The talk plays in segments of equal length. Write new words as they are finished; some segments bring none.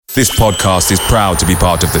This podcast is proud to be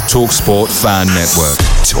part of the TalkSport Fan Network.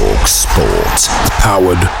 TalkSport.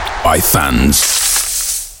 Powered by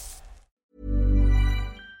fans.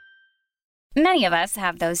 Many of us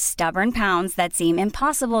have those stubborn pounds that seem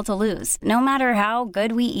impossible to lose, no matter how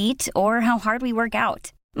good we eat or how hard we work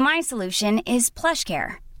out. My solution is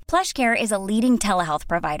PlushCare. PlushCare is a leading telehealth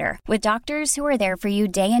provider with doctors who are there for you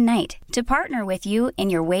day and night to partner with you in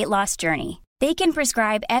your weight loss journey. They can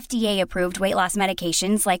prescribe FDA-approved weight loss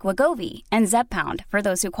medications like Wegovy and Zepbound for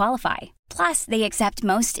those who qualify. Plus, they accept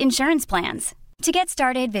most insurance plans. To get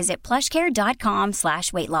started, visit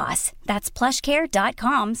plushcare.com/weightloss. That's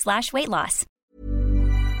plushcare.com/weightloss.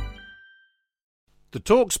 The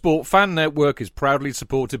TalkSport Fan Network is proudly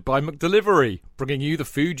supported by McDelivery, bringing you the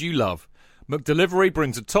food you love. McDelivery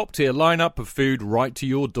brings a top-tier lineup of food right to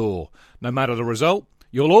your door. No matter the result,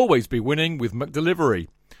 you'll always be winning with McDelivery.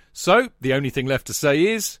 So, the only thing left to say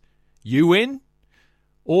is, you win?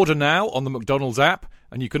 Order now on the McDonald's app,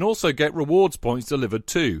 and you can also get rewards points delivered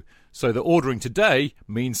too, so that ordering today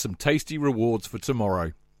means some tasty rewards for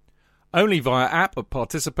tomorrow. Only via app at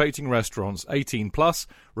participating restaurants. 18+,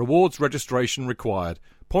 rewards registration required.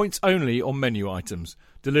 Points only on menu items.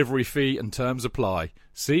 Delivery fee and terms apply.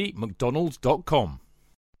 See mcdonalds.com.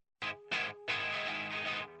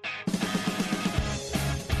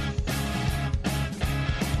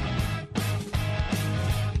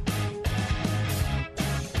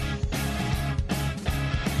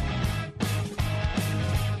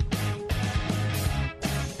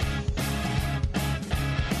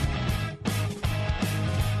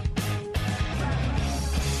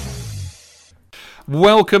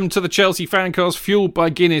 Welcome to the Chelsea Fancast, fueled by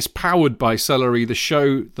Guinness, powered by Celery, the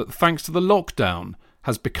show that, thanks to the lockdown,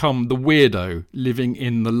 has become the weirdo living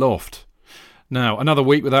in the loft. Now, another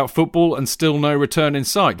week without football and still no return in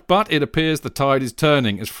sight, but it appears the tide is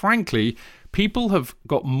turning, as frankly, people have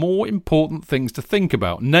got more important things to think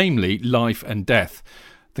about, namely life and death.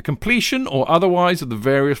 The completion or otherwise of the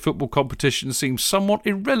various football competitions seems somewhat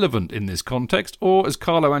irrelevant in this context, or as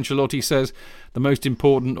Carlo Ancelotti says, the most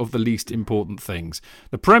important of the least important things.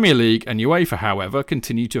 The Premier League and UEFA, however,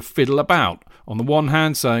 continue to fiddle about. On the one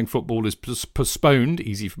hand, saying football is postponed,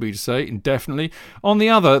 easy for me to say, indefinitely. On the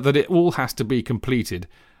other, that it all has to be completed,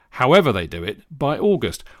 however they do it, by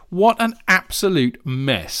August. What an absolute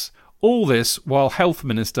mess. All this while Health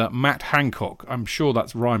Minister Matt Hancock, I'm sure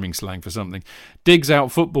that's rhyming slang for something, digs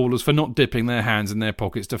out footballers for not dipping their hands in their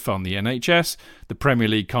pockets to fund the NHS, the Premier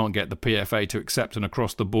League can't get the PFA to accept an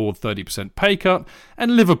across-the-board 30% pay cut,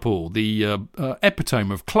 and Liverpool, the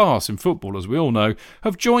epitome of class in football, as we all know,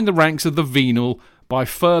 have joined the ranks of the venal by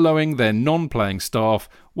furloughing their non-playing staff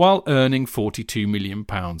while earning £42 million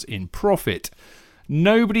in profit.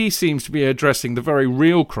 Nobody seems to be addressing the very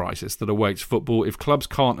real crisis that awaits football if clubs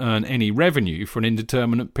can't earn any revenue for an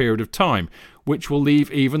indeterminate period of time, which will leave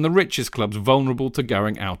even the richest clubs vulnerable to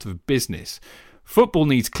going out of business. Football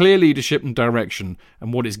needs clear leadership and direction,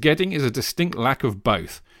 and what it's getting is a distinct lack of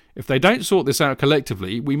both. If they don't sort this out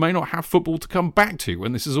collectively, we may not have football to come back to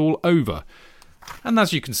when this is all over. And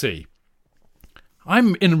as you can see,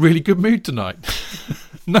 I'm in a really good mood tonight.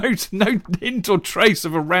 No hint or trace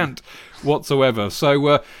of a rant whatsoever.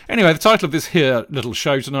 So anyway, the title of this here little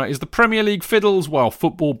show tonight is The Premier League Fiddles While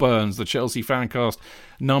Football Burns, the Chelsea Fancast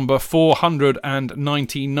number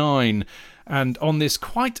 499. And on this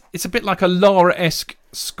it's a bit like a Lara-esque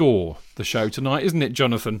score, the show tonight, isn't it,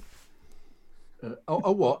 Jonathan?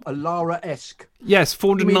 What? A Lara-esque? Yes,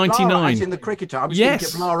 499. Lara, as in the cricketer. I was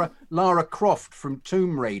thinking of Lara Croft from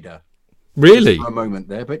Tomb Raider. Really? For a moment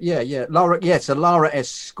there, but yeah. A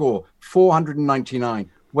Lara-esque score, 499,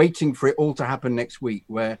 waiting for it all to happen next week,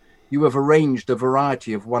 where you have arranged a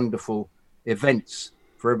variety of wonderful events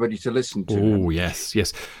for everybody to listen to. Oh, yes.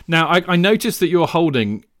 Now, I noticed that you're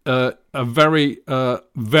holding a very,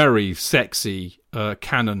 very sexy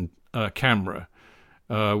Canon camera,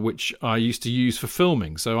 which I used to use for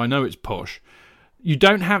filming, so I know it's posh. You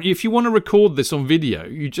don't have, if you want to record this on video,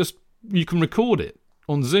 you can record it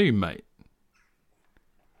on Zoom, mate.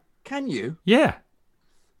 Can you? Yeah.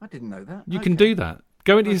 I didn't know that. You can do that.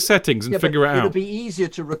 Go into your settings and figure it out. It'll be easier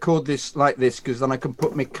to record this like this, because then I can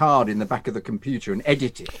put my card in the back of the computer and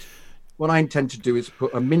edit it. What I intend to do is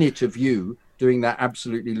put a minute of you doing that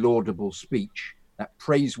absolutely laudable speech, that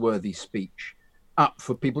praiseworthy speech, up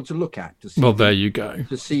for people to look at. To see there you go.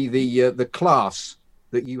 To see the class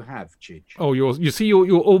that you have, Chidge. Oh,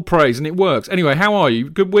 you're all praise, and it works. Anyway, how are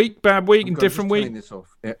you? Good week, bad week, and different week? This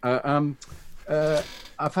off.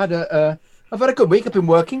 I've had a good week. I've been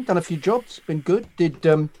working, done a few jobs, been good. Did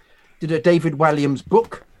a David Walliams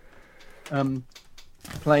book,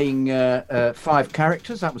 playing 5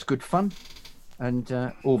 characters. That was good fun.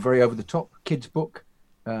 and all very over the top. Kids book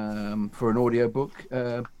for an audio book.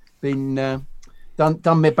 Been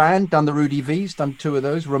done my band, done the Rudy V's, done 2 of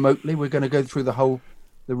those remotely. We're going to go through the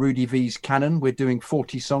Rudy V's canon. We're doing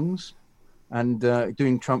 40 songs and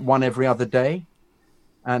doing one every other day,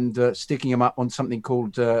 and sticking them up on something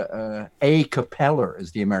called a cappella,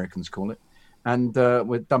 as the Americans call it. And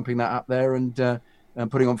we're dumping that up there and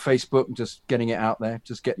putting on Facebook and just getting it out there,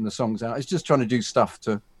 just getting the songs out. It's just trying to do stuff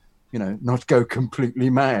to, not go completely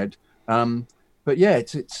mad. But yeah,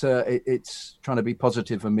 it's trying to be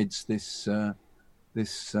positive amidst this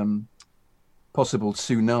possible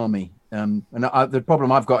tsunami. And the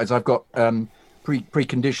problem I've got is I've got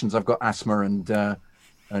preconditions. I've got asthma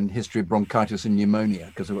and history of bronchitis and pneumonia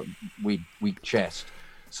because I've got weak chest.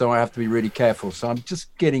 So I have to be really careful. So I'm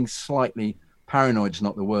just getting slightly paranoid's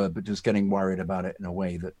not the word, but just getting worried about it in a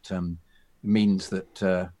way that means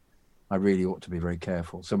that I really ought to be very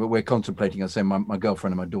careful. So, but we're contemplating, I say, my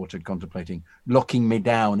girlfriend and my daughter are contemplating locking me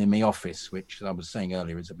down in my office, which I was saying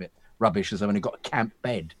earlier is a bit rubbish as I've only got a camp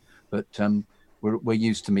bed. But we're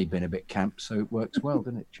used to me being a bit camp, so it works well,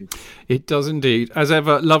 doesn't it, Jude? It does indeed. As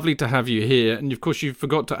ever, lovely to have you here. And of course, you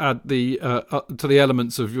forgot to add the to the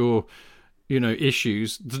elements of your,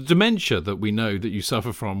 issues, the dementia that we know that you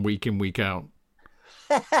suffer from week in, week out.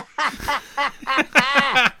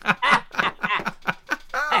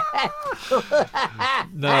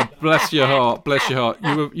 No, bless your heart.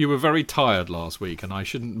 You were very tired last week, and I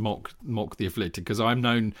shouldn't mock the afflicted, because I'm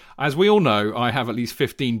known, as we all know, I have at least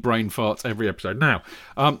 15 brain farts every episode. Now,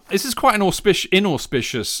 this is quite an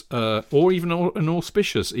inauspicious, or even an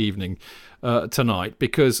auspicious evening tonight,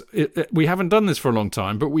 because we haven't done this for a long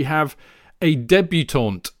time, but we have a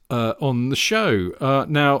debutante on the show.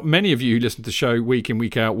 Now, many of you who listen to the show week in,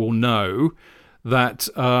 week out will know that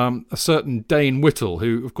a certain Dane Whittle,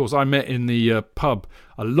 who, of course, I met in the pub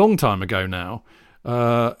a long time ago now,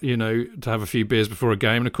 to have a few beers before a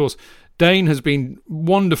game. And, of course, Dane has been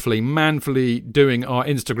wonderfully, manfully doing our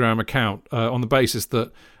Instagram account on the basis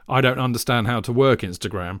that I don't understand how to work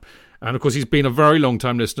Instagram. And, of course, he's been a very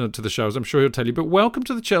long-time listener to the show, as I'm sure he'll tell you. But welcome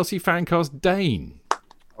to the Chelsea Fancast, Dane.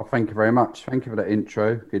 Well, thank you very much. Thank you for that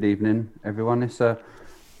intro. Good evening, everyone. It's a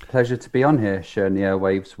pleasure to be on here, sharing the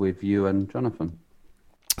airwaves with you and Jonathan.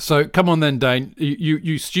 So come on then, Dane.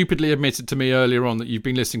 You stupidly admitted to me earlier on that you've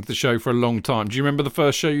been listening to the show for a long time. Do you remember the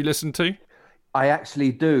first show you listened to? I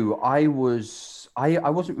actually do. I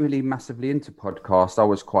wasn't really massively into podcasts. I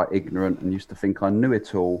was quite ignorant and used to think I knew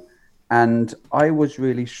it all. And I was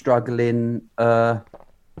really struggling at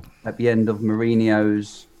the end of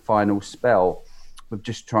Mourinho's final spell with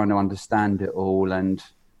just trying to understand it all. And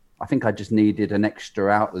I think I just needed an extra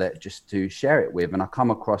outlet just to share it with. And I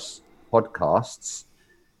come across podcasts,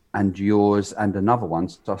 and yours and another one.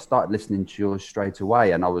 So I started listening to yours straight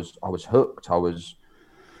away, and I was hooked. I was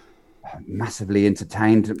massively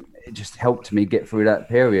entertained. It just helped me get through that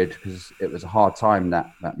period because it was a hard time,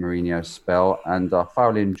 that Mourinho spell, and I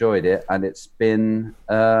thoroughly enjoyed it. And it's been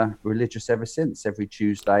religious ever since. Every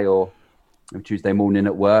Tuesday morning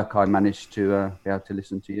at work, I managed to be able to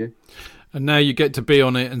listen to you. And now you get to be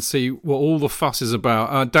on it and see what all the fuss is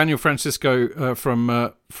about. Daniel Francisco from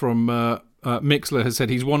Mixler has said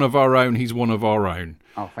he's one of our own. He's one of our own.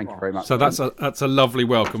 Oh, thank you very much. So that's a lovely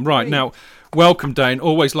welcome. Right, now, welcome, Dane.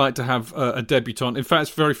 Always like to have a debutante. In fact,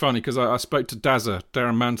 it's very funny because I spoke to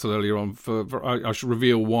Darren Mantle earlier on. I should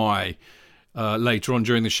reveal why later on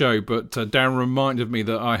during the show. But Darren reminded me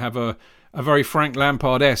that I have a very Frank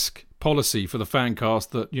Lampard-esque policy for the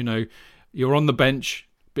Fancast that, you're on the bench,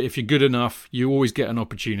 but if you're good enough, you always get an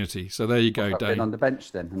opportunity. So there you go, Dave. I've been on the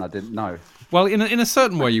bench then, and I didn't know. Well, in a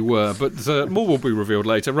certain way you were, but more will be revealed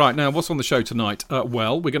later. Right, now, what's on the show tonight?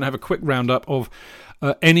 Well, we're going to have a quick roundup of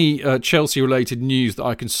any Chelsea-related news that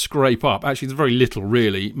I can scrape up. Actually, there's very little,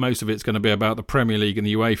 really. Most of it's going to be about the Premier League and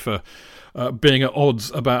the UEFA being at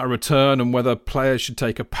odds about a return and whether players should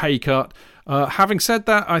take a pay cut. Having said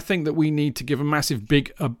that, I think that we need to give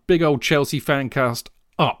a big old Chelsea Fancast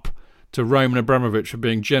up to Roman Abramovich for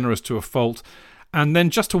being generous to a fault. And then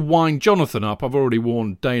just to wind Jonathan up, I've already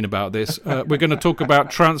warned Dane about this, we're going to talk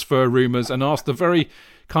about transfer rumours and ask the very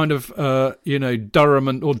kind of, Durham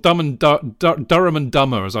and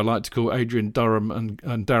Dumber, as I like to call Adrian Durham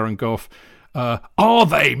and Darren Goff, are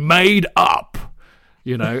they made up?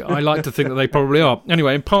 I like to think that they probably are.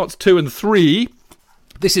 Anyway, in parts 2 and 3,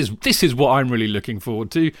 this is what I'm really looking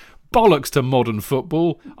forward to. Bollocks to modern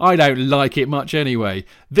football. I don't like it much anyway.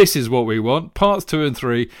 This is what we want. Parts 2 and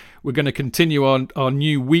 3. We're going to continue on our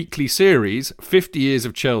new weekly series, 50 Years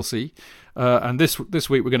of Chelsea. And this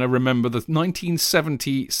week we're going to remember the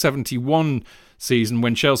 1970-71 season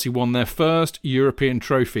when Chelsea won their first European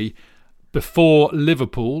trophy before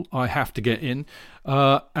Liverpool, I have to get in.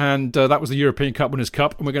 And that was the European Cup Winners'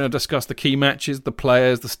 Cup. And we're going to discuss the key matches, the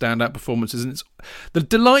players, the standout performances. And it's the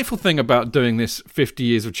delightful thing about doing this 50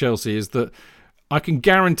 years of Chelsea is that I can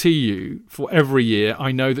guarantee you for every year,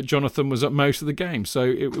 I know that Jonathan was at most of the games. So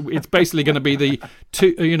it's basically going to be the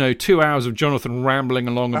 2 hours of Jonathan rambling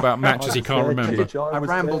along about matches he can't remember. I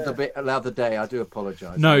rambled a bit the other day. I do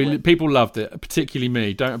apologise. No, people loved it, particularly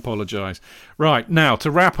me. Don't apologise. Right, now,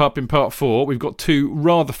 to wrap up in part 4, we've got 2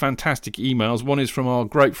 rather fantastic emails. One is from our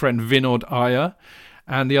great friend Vinod Iyer,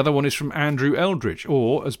 and the other one is from Andrew Eldridge,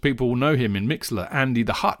 or, as people will know him in Mixlr, Andy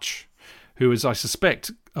the Hutch, who, as I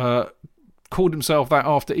suspect, called himself that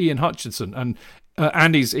after Ian Hutchinson. And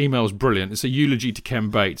Andy's email is brilliant. It's a eulogy to Ken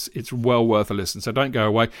Bates. It's well worth a listen, so don't go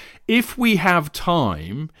away. If we have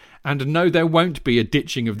time, and no, there won't be a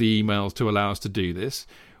ditching of the emails to allow us to do this,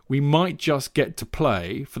 we might just get to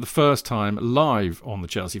play, for the first time live on the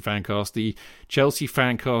Chelsea Fancast, the Chelsea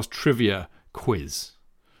Fancast Trivia Quiz.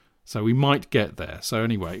 So we might get there. So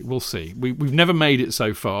anyway, we'll see. We've never made it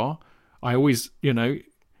so far. I always,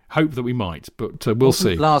 hope that we might, but we'll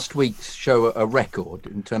see. Last week's show a record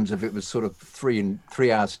in terms of it was sort of 3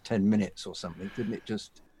 hours 10 minutes or something, didn't it?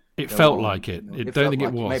 It felt like it. I don't think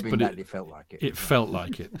it was, maybe but Natalie felt like it. It felt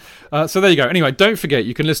like it. So there you go. Anyway, don't forget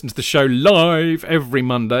you can listen to the show live every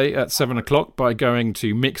Monday at 7 o'clock by going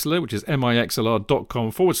to Mixlr, which is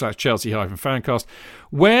mixlr.com/Chelsea-Fancast,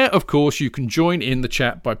 where, of course, you can join in the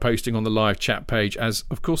chat by posting on the live chat page, as,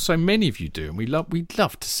 of course, so many of you do, and we'd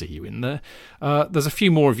love to see you in there. There's a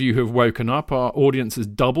few more of you who have woken up. Our audience has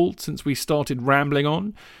doubled since we started rambling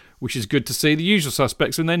on, which is good to see. The usual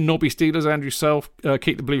suspects, and then Nobby Steelers, Andrew Self,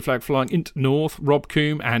 Keep the Blue Flag Flying, Int North, Rob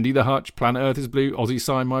Coombe, Andy the Hutch, Planet Earth is Blue, Aussie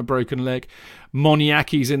Sign My Broken Leg,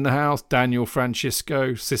 Moniaki's in the house, Daniel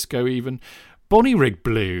Francisco, Cisco even, Bonnie Rig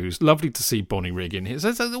Blues. Lovely to see Bonnie Rig in here.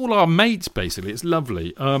 So that's all our mates, basically. It's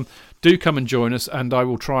lovely. Do come and join us, and I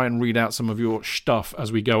will try and read out some of your stuff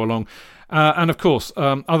as we go along. And of course,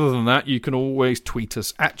 other than that, you can always tweet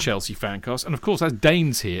us at Chelsea Fancast. And of course, as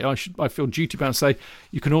Dane's here, I feel duty bound to say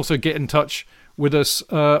you can also get in touch with us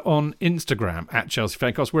on Instagram at Chelsea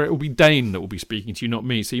Fancast, where it will be Dane that will be speaking to you, not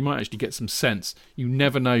me. So you might actually get some sense. You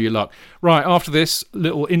never know your luck. Right, after this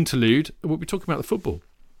little interlude, we'll be talking about the football.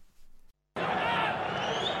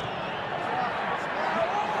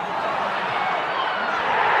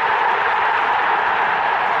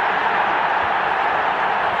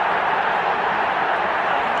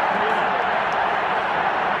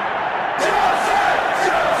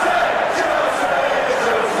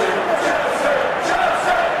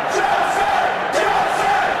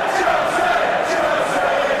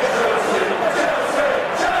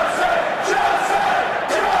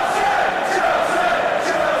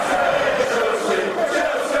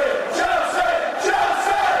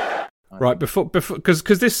 Right, before, because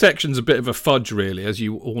this section's a bit of a fudge, really, as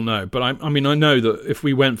you all know. But I mean, I know that if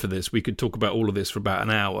we went for this, we could talk about all of this for about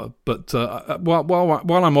an hour. But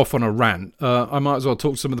while I'm off on a rant, I might as well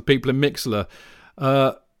talk to some of the people in Mixlr.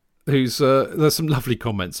 There's some lovely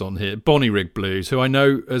comments on here. Bonnie Rig Blues, who I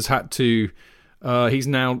know has had to, he's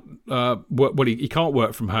now he can't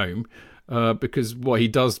work from home. Because what he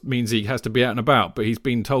does means he has to be out and about, but he's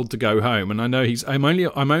been told to go home. And I know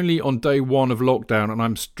I'm only on day 1 of lockdown, and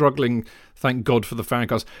I'm struggling. Thank God for the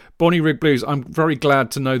Fancast. Bonnie Rig Blues, I'm very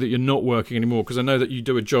glad to know that you're not working anymore, because I know that you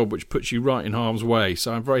do a job which puts you right in harm's way.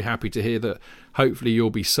 So I'm very happy to hear that. Hopefully you'll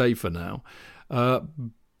be safer now.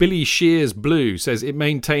 Billy Shears Blue says it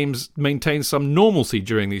maintains some normalcy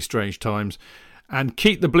during these strange times. And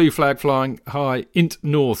Keep the Blue Flag Flying high. Int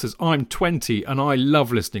North says, I'm 20 and I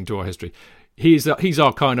love listening to our history. He's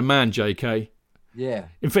our kind of man, JK. Yeah.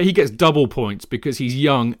 In fact, he gets double points because he's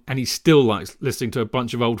young and he still likes listening to a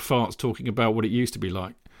bunch of old farts talking about what it used to be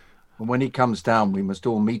like. And when he comes down, we must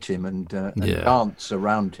all meet him and dance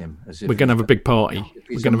around him. As if we're going to have a big party.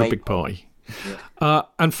 We're going to have a big party. Yeah.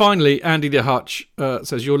 And finally, Andy the Hutch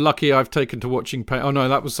says, you're lucky I've taken to watching... Oh, no,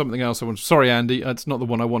 that was something else I wanted. Sorry, Andy, it's not the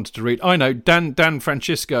one I wanted to read. I know, Dan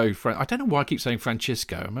Francisco... I don't know why I keep saying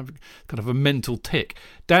Francisco. I'm having kind of a mental tick.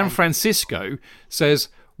 Dan Francisco says,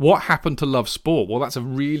 what happened to Love Sport? Well, that's a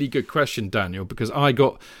really good question, Daniel, because I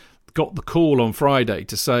got the call on Friday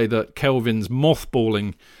to say that Kelvin's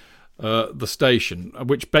mothballing the station,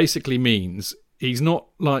 which basically means he's not,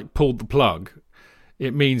 pulled the plug...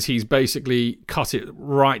 It means he's basically cut it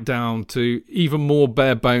right down to even more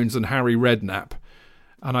bare bones than Harry Redknapp.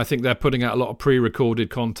 And I think they're putting out a lot of pre-recorded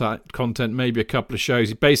content, maybe a couple of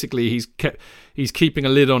shows. Basically, he's keeping a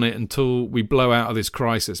lid on it until we blow out of this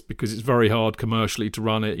crisis, because it's very hard commercially to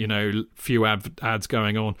run it, few ads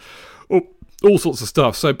going on. all sorts of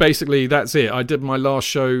stuff. So basically, that's it. I did my last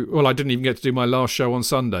show. Well, I didn't even get to do my last show on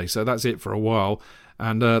Sunday, so that's it for a while.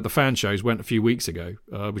 And the fan shows went a few weeks ago,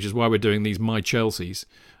 which is why we're doing these My Chelseas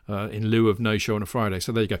in lieu of no show on a Friday.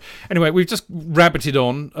 So there you go. Anyway, we've just rabbited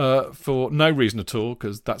on for no reason at all,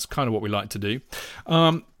 because that's kind of what we like to do.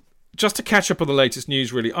 Just to catch up on the latest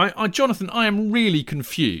news, really. Jonathan, I am really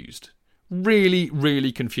confused. Really,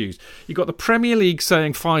 really confused. You've got the Premier League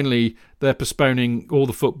saying finally they're postponing all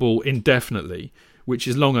the football indefinitely, which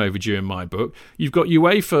is long overdue in my book. You've got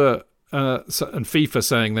UEFA and FIFA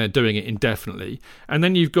saying they're doing it indefinitely. And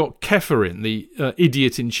then you've got Keferin, the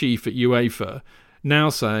idiot-in-chief at UEFA, now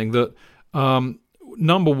saying that,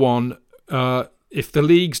 number one, if the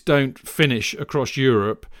leagues don't finish across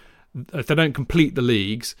Europe, if they don't complete the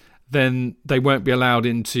leagues, then they won't be allowed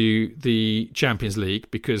into the Champions League,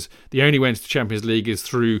 because the only way into the Champions League is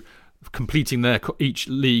through completing their each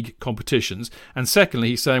league competitions. And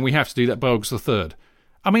secondly, he's saying we have to do that by August the 3rd.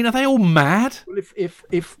 I mean, are they all mad? Well,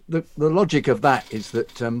 if the logic of that is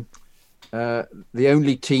that the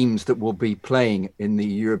only teams that will be playing in the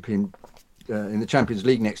European in the Champions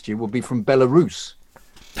League next year will be from Belarus.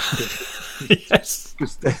 Yes,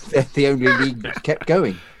 because they're the only league that's kept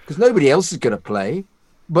going, because nobody else is going to play.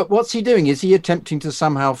 But what's he doing? Is he attempting to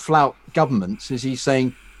somehow flout governments? Is he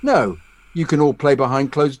saying, no, you can all play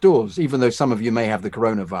behind closed doors, even though some of you may have the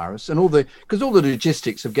coronavirus? And because all the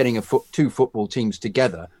logistics of getting two football teams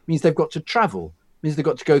together means they've got to travel, means they've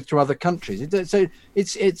got to go through other countries. So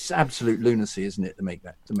it's absolute lunacy, isn't it, to make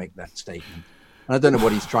that statement? And I don't know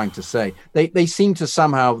what he's trying to say. They seem to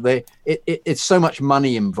somehow it's so much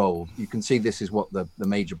money involved. You can see this is what the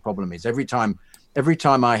major problem is. Every time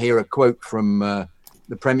I hear a quote from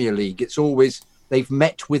the Premier League, it's always they've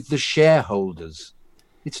met with the shareholders.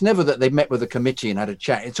 It's never that they've met with a committee and had a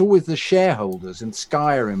chat. It's always the shareholders, and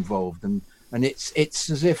Sky are involved, and it's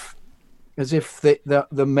as if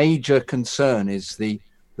the major concern is the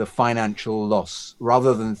financial loss,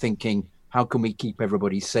 rather than thinking how can we keep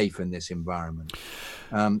everybody safe in this environment.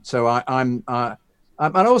 So I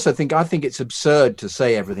also think it's absurd to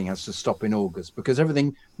say everything has to stop in August, because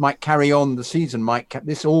everything might carry on. The season might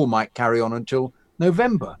carry on until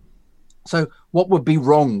November. So what would be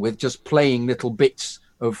wrong with just playing little bits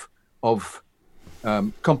of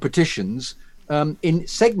competitions in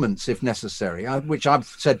segments if necessary, which I've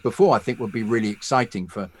said before I think would be really exciting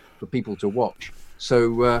for people to watch.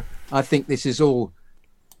 So I think this is all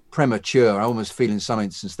premature. I almost feel in some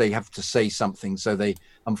instances they have to say something, so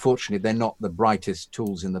unfortunately they're not the brightest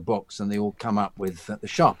tools in the box, and they all come up with the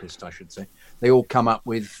sharpest, I should say. They all come up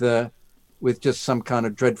with just some kind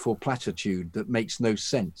of dreadful platitude that makes no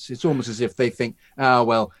sense. It's almost as if they think,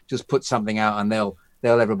 well, just put something out and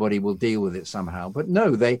everybody will deal with it somehow. But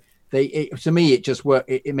no, to me, it just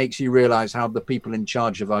it makes you realize how the people in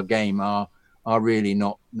charge of our game are really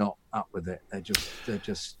not up with it. They're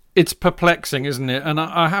just. It's perplexing, isn't it? And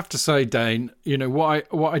I have to say, Dane, what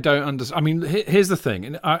I don't understand. I mean, here's the thing,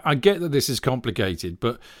 and I get that this is complicated,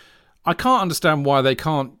 but I can't understand why they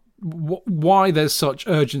can't. Why there's such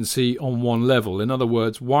urgency on one level. In other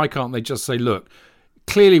words, why can't they just say, look,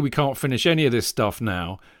 clearly we can't finish any of this stuff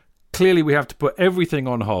now. Clearly we have to put everything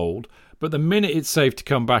on hold. But the minute it's safe to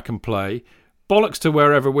come back and play, bollocks to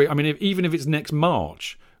wherever even if it's next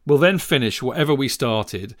March, we'll then finish whatever we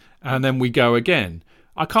started and then we go again.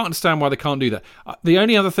 I can't understand why they can't do that. The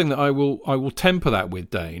only other thing that I will temper that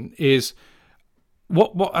with, Dane, is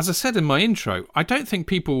What, as I said in my intro, I don't think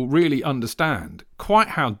people really understand quite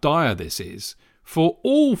how dire this is for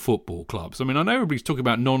all football clubs. I mean, I know everybody's talking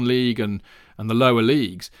about non-league and the lower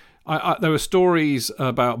leagues. There were stories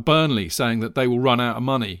about Burnley saying that they will run out of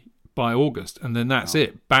money by August, and then that's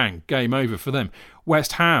it. Bang, game over for them.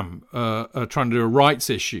 West Ham are trying to do a rights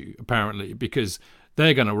issue, apparently, because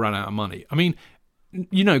they're going to run out of money. I mean,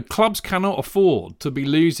 clubs cannot afford to be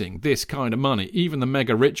losing this kind of money. Even the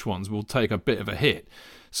mega rich ones will take a bit of a hit.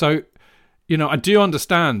 So, I do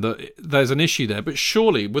understand that there's an issue there, but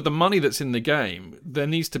surely with the money that's in the game, there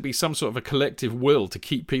needs to be some sort of a collective will to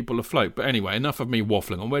keep people afloat. But anyway, enough of me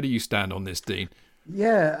waffling on. Where do you stand on this, Dean?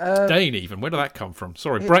 Yeah. Dane, even. Where did that come from?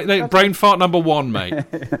 Sorry, brain fart number one, mate.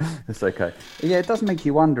 It's okay. Yeah, it does make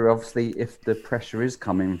you wonder, obviously, if the pressure is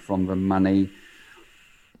coming from the money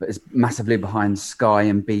but it's massively behind Sky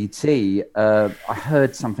and BT. I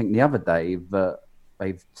heard something the other day that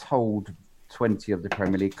they've told 20 of the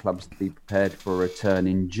Premier League clubs to be prepared for a return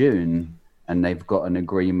in June, and they've got an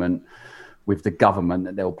agreement with the government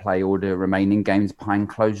that they'll play all the remaining games behind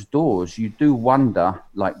closed doors. You do wonder,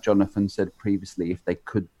 like Jonathan said previously, if they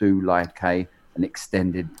could do like an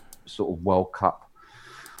extended sort of World Cup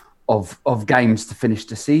of games to finish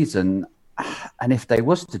the season. And if they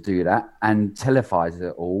was to do that and televise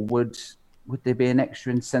it all, would there be an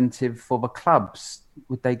extra incentive for the clubs?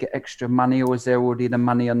 Would they get extra money, or is there already the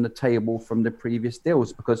money on the table from the previous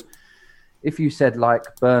deals? Because if you said like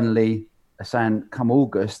Burnley are saying come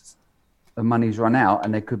August, the money's run out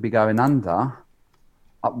and they could be going under,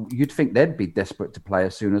 you'd think they'd be desperate to play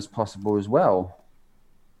as soon as possible as well.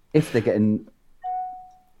 If they're getting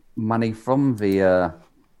money from the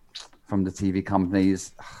TV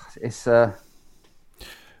companies, it's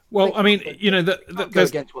Well, I mean, you know, they can't go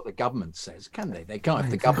against what the government says, can they? They can't.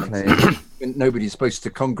 If the government says nobody's supposed to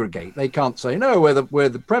congregate, they can't say no. We're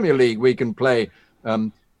the Premier League. We can play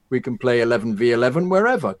 11v11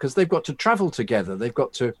 wherever, because they've got to travel together. They've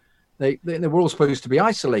got to. We're all supposed to be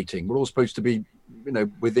isolating. We're all supposed to be, you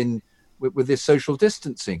know, with this social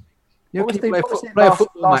distancing. You know, play a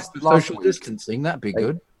football match with social distancing. That'd be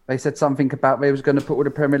good. They said something about they was going to put all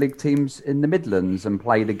the Premier League teams in the Midlands and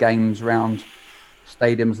play the games round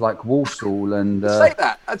stadiums like Walsall and say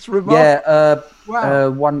that. That's remarkable. Yeah,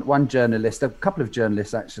 one journalist, a couple of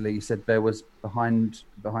journalists actually, said there was behind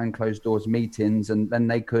closed doors meetings, and then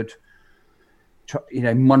they could,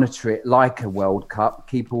 monitor it like a World Cup,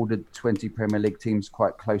 keep all the 20 Premier League teams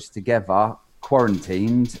quite close together,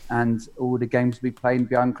 quarantined, and all the games be played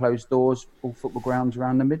behind closed doors, all football grounds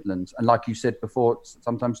around the Midlands. And like you said before,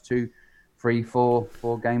 sometimes 2, 3, 4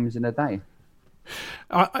 games in a day.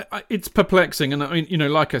 It's perplexing, and I mean, you know,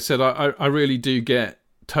 like I said, I really do get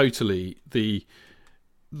totally the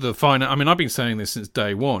fine. I mean, I've been saying this since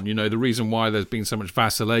day one. You know, the reason why there's been so much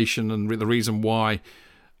vacillation, and the reason why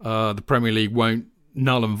the Premier League won't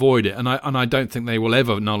null and void it, and I don't think they will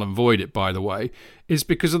ever null and void it, by the way, is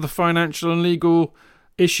because of the financial and legal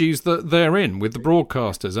issues that they're in with the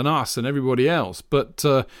broadcasters and us and everybody else. But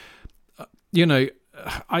you know,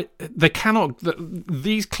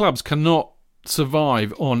 these clubs cannot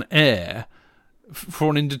survive on air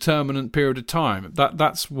for an indeterminate period of time.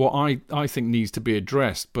 That's what I think needs to be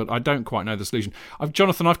addressed, but I don't quite know the solution.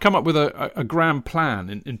 Jonathan, I've come up with a grand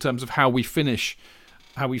plan in terms of how we finish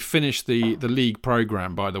the league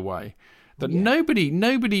programme, by the way. That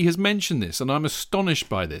nobody has mentioned this, and I'm astonished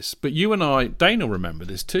by this. But you and I, Dane will remember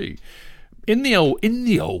this too. In the old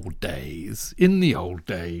days,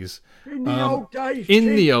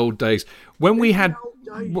 when we had,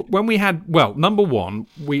 number one,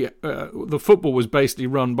 the football was basically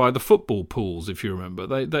run by the football pools, if you remember.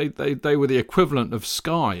 They were the equivalent of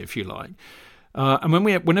Sky, if you like.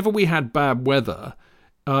 And whenever we had bad weather,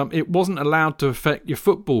 it wasn't allowed to affect your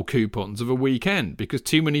football coupons of a weekend because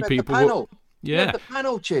too many people. The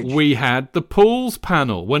panel, Chidge. We had the pools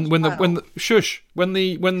panel when the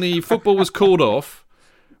football was called off.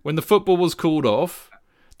 When the football was called off,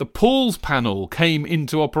 the pools panel came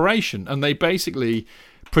into operation, and they basically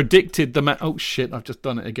predicted the oh shit! I've just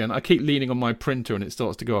done it again. I keep leaning on my printer, and it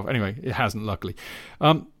starts to go off. Anyway, it hasn't, luckily.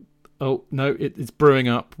 Oh no, it's brewing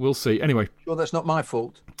up. We'll see. Anyway, sure, that's not my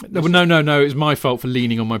fault. No. It's my fault for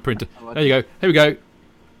leaning on my printer. There you go. Here we go.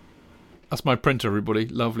 That's my printer, everybody.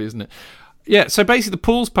 Lovely, isn't it? Yeah, so basically the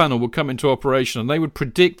pools panel would come into operation and they would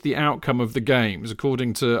predict the outcome of the games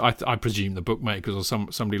according to, I presume, the bookmakers or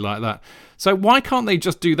somebody like that. So why can't they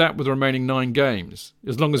just do that with the remaining 9 games?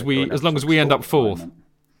 As long as we end up 4th.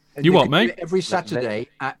 You what, mate? Every Saturday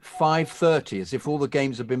at 5:30, as if all the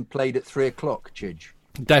games have been played at 3 o'clock, Chidge.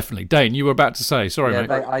 Definitely. Dane, you were about to say. Sorry, mate.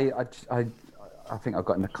 I think I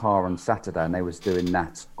got in the car on Saturday and they was doing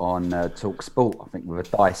that on Talk Sport. I think with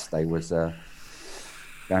a dice, they was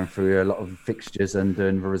going through a lot of fixtures and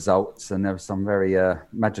doing the results, and there was some very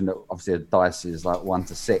imagine that obviously a dice is like 1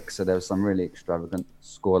 to 6, so there was some really extravagant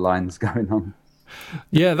score lines going on.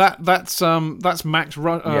 Yeah, that's Max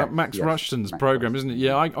Rushton's program, isn't it?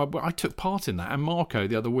 Yeah, I took part in that, and Marco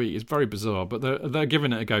the other week. It's very bizarre, but they're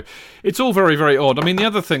giving it a go. It's all very, very odd. I mean, the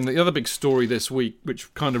other big story this week,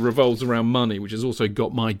 which kind of revolves around money, which has also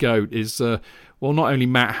got my goat, is not only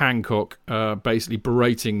Matt Hancock basically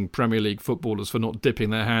berating Premier League footballers for not dipping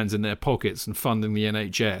their hands in their pockets and funding the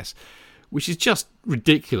NHS, which is just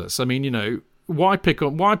ridiculous. I mean, you know, why pick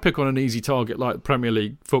on an easy target like Premier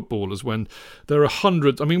League footballers when there are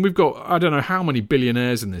hundreds? I mean, we've got, I don't know how many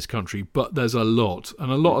billionaires in this country, but there's a lot, and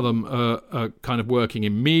a lot of them are kind of working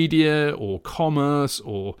in media or commerce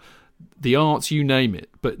or the arts, you name it.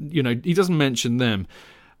 But you know, he doesn't mention them.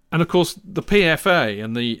 And of course, the PFA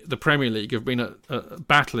and the Premier League have been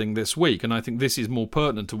battling this week, and I think this is more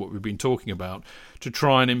pertinent to what we've been talking about, to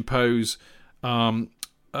try and impose a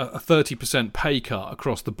 30% pay cut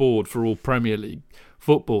across the board for all Premier League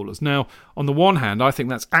footballers. Now, on the one hand, I think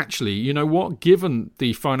that's actually, you know what, given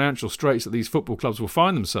the financial straits that these football clubs will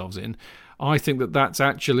find themselves in, I think that's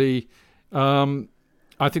actually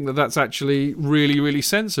I think that that's actually really, really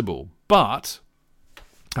sensible. But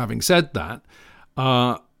having said that,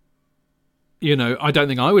 I don't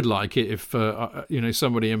think I would like it if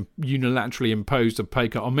somebody unilaterally imposed a pay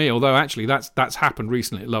cut on me. Although actually that's happened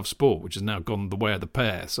recently at Love Sport, which has now gone the way of the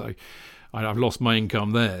pair. So I've lost my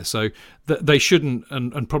income there. So they shouldn't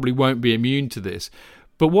and probably won't be immune to this.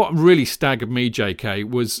 But what really staggered me, JK,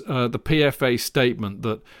 was the PFA statement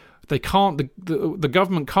that they can't. The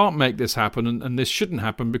government can't make this happen, and this shouldn't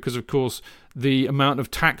happen because, of course, the amount of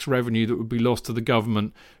tax revenue that would be lost to the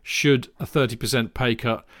government should a 30% pay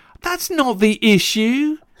cut. That's not the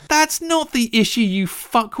issue. That's not the issue, you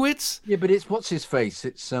fuckwits. Yeah, but it's what's his face?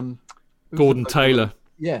 It's Gordon Taylor.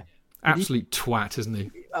 Yeah, absolute twat, isn't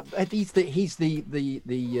he? He's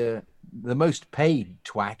the most paid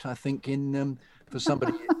twat, I think, in for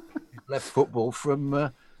somebody who left football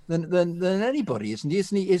from. Than anybody, isn't he?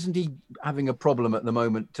 Isn't he having a problem at the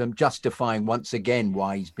moment justifying once again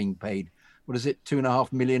why he's being paid? What is it,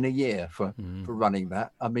 $2.5 million a year for running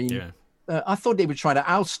that? I mean, yeah. I thought they were trying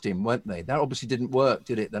to oust him, weren't they? That obviously didn't work,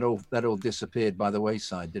 did it? That all disappeared by the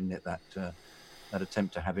wayside, didn't it? That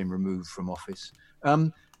attempt to have him removed from office.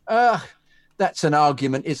 That's an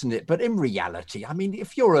argument, isn't it? But in reality, I mean,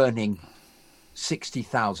 if you're earning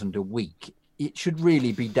 $60,000 a week, it should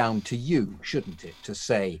really be down to you, shouldn't it, to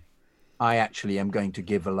say, I actually am going to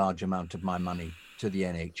give a large amount of my money to the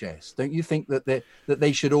NHS. Don't you think that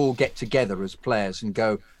they should all get together as players and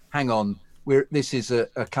go, hang on, this is a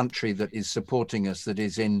country that is supporting us, that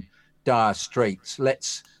is in dire straits.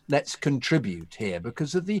 Let's contribute here,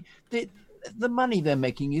 because of the money they're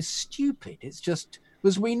making is stupid. It's just,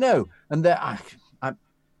 as we know, and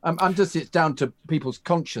I'm just, it's down to people's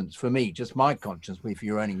conscience. For me, just my conscience. If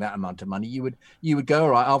you're earning that amount of money, you would go, all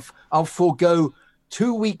right, I'll forego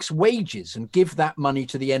 2 weeks' wages and give that money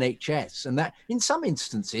to the NHS. And that, in some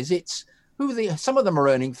instances, some of them are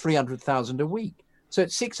earning $300,000 a week, so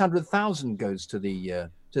it's $600,000 goes to the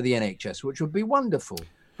NHS, which would be wonderful.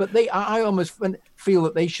 But I almost feel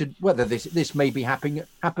that they should. Whether this may be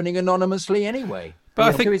happening anonymously anyway. But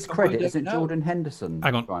I think to his credit, isn't Jordan Henderson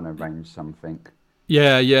trying to arrange something?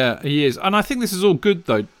 Yeah, he is. And I think this is all good,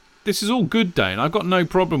 though. This is all good, Dane. I've got no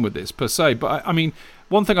problem with this, per se. But, I mean,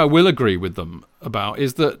 one thing I will agree with them about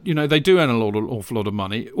is that, they do earn an awful lot of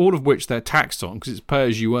money, all of which they're taxed on because it's pay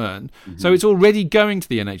as you earn. Mm-hmm. So it's already going to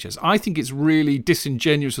the NHS. I think it's really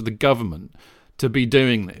disingenuous of the government to be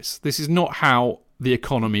doing this. This is not how the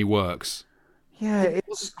economy works. Yeah,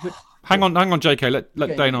 Hang on, JK.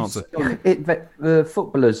 Let Dane answer. The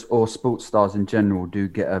footballers or sports stars in general do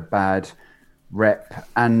get a bad rep,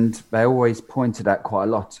 and they always pointed at quite a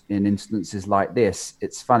lot in instances like this.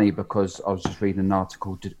 It's funny because I was just reading an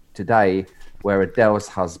article today where Adele's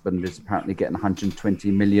husband is apparently getting $120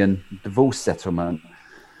 million divorce settlement.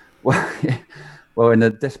 Well, in a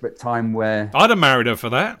desperate time where I'd have married her for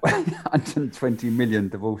that. $120 million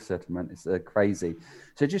divorce settlement. It's crazy.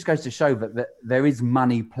 So it just goes to show that there is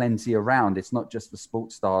money plenty around. It's not just the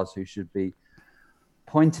sports stars who should be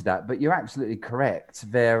pointed at. But you're absolutely correct.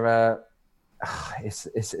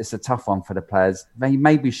 It's a tough one for the players. They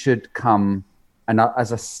maybe should come. And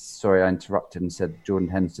sorry, I interrupted and said Jordan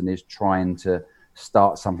Henderson is trying to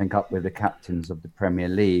start something up with the captains of the Premier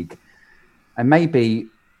League, and maybe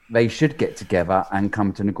they should get together and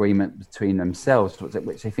come to an agreement between themselves,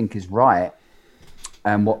 which they think is right,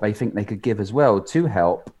 and what they think they could give as well to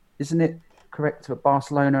help. Isn't it correct that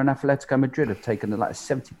Barcelona and Atletico Madrid have taken like a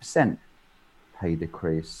 70% pay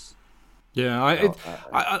decrease? Yeah,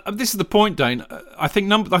 this is the point, Dane. I think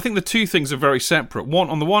the two things are very separate. One,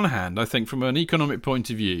 on the one hand, I think from an economic point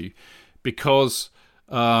of view, because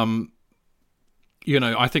I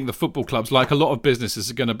think the football clubs, like a lot of businesses,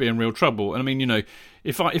 are going to be in real trouble. And I mean,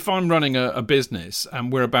 if I'm running a business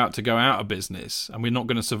and we're about to go out of business and we're not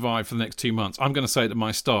going to survive for the next 2 months, I'm going to say to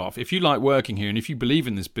my staff, if you like working here and if you believe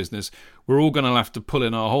in this business, we're all going to have to pull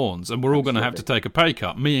in our horns and we're all going to have to take a pay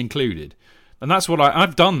cut, me included. And that's what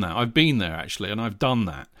I've done that. I've been there, actually, and I've done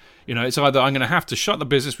that. It's either I'm going to have to shut the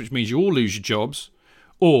business, which means you all lose your jobs,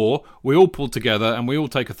 or we all pull together and we all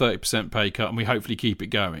take a 30% pay cut and we hopefully keep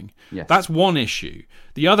it going. Yes. That's one issue.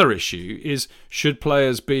 The other issue is, should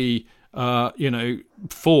players be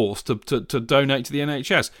forced to donate to the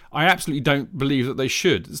NHS? I absolutely don't believe that they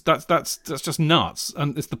should. That's just nuts.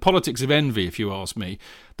 And it's the politics of envy, if you ask me.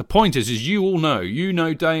 The point is you all know,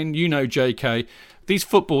 Dane, JK, these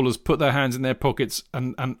footballers put their hands in their pockets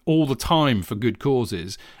and all the time for good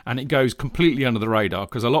causes, and it goes completely under the radar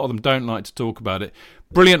because a lot of them don't like to talk about it.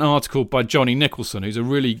 Brilliant article by Johnny Nicholson, who's a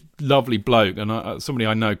really lovely bloke and somebody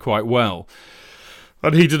I know quite well.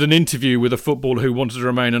 And he did an interview with a footballer who wanted to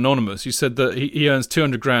remain anonymous. He said that he earns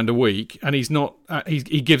 200 grand a week, and he's not.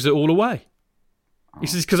 He gives it all away. He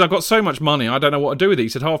says, because I've got so much money, I don't know what to do with it. He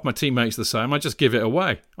said, half my teammates are the same. I just give it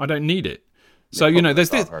away. I don't need it. So, there's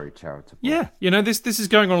this. Very charitable. Yeah, this is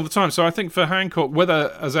going on all the time. So I think for Hancock,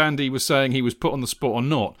 whether, as Andy was saying, he was put on the spot or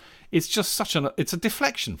not, it's just it's a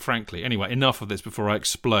deflection, frankly. Anyway, enough of this before I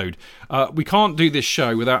explode. We can't do this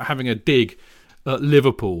show without having a dig at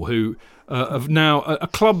Liverpool, who have now a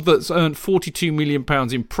club that's earned £42 million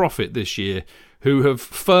in profit this year, who have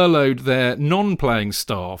furloughed their non-playing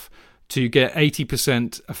staff to get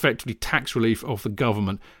 80% effectively tax relief off the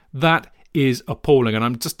government. That is appalling, and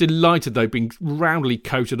I'm just delighted they've been roundly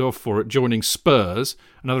coated off for it, joining Spurs,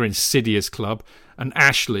 another insidious club, and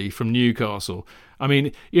Ashley from Newcastle. I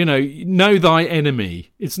mean, know thy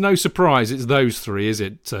enemy. It's no surprise it's those three, is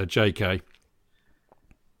it, JK?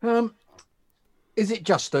 Is it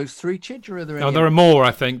just those three, Chidge, or are there any? No, there are more,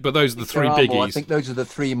 I think, but those are the three biggies. More. I think those are the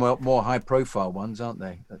three more high-profile ones, aren't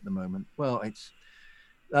they, at the moment? Well, it's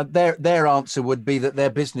their answer would be that they're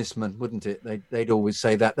businessmen, wouldn't it? They'd always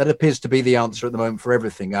say that. That appears to be the answer at the moment for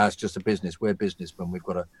everything. It's just a business. We're businessmen. We've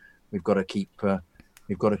got to keep the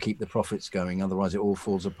profits going, otherwise it all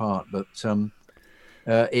falls apart. But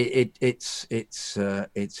it's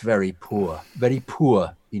very poor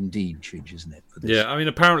indeed, Chidge, isn't it? For this? Yeah, I mean,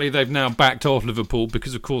 apparently they've now backed off Liverpool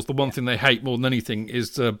because, of course, the one thing they hate more than anything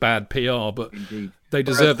is bad PR. But indeed, they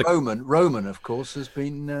deserve the. Roman, of course, has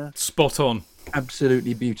been spot on.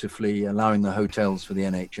 Absolutely beautifully allowing the hotels for the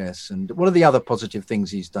NHS. And what are the other positive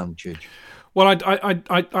things he's done, Chidge? Well,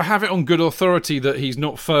 I have it on good authority that he's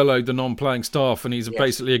not furloughed the non-playing staff, and he's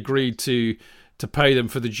basically agreed to pay them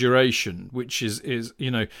for the duration, which is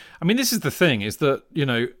I mean, this is the thing, is that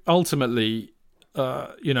ultimately,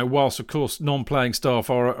 whilst of course non-playing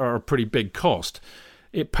staff are a pretty big cost,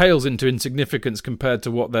 it pales into insignificance compared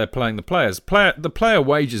to what they're paying the players. The player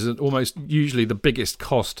wages are almost usually the biggest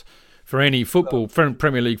cost for any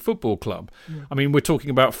Premier League football club. Yeah. I mean, we're talking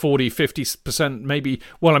about 40-50%, maybe.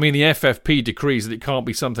 Well, I mean, the FFP decrees that it can't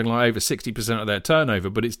be something like over 60% of their turnover,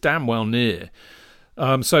 but it's damn well near.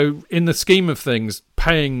 So in the scheme of things,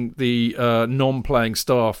 paying the non-playing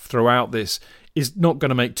staff throughout this is not going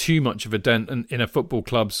to make too much of a dent in a football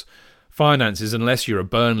club's finances, unless you're a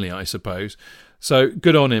Burnley, I suppose. So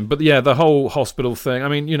good on him. But yeah, the whole hospital thing, I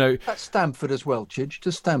mean, That's Stamford as well, Chidge.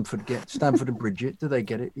 Does Stamford get Stamford and Bridget? Do they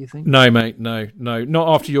get it, do you think? No, mate, no.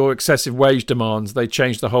 Not after your excessive wage demands. They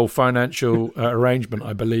changed the whole financial arrangement,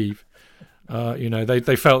 I believe.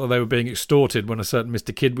 They felt that they were being extorted when a certain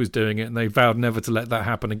Mr. Kidd was doing it, and they vowed never to let that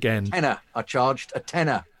happen again. I charged a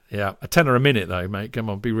tenner. Yeah, a tenner a minute, though, mate. Come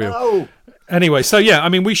on, be real. No. Anyway, so yeah, I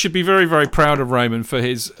mean, we should be very, very proud of Roman for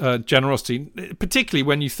his generosity, particularly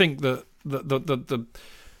when you think that the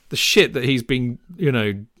shit that he's been,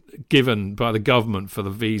 given by the government for the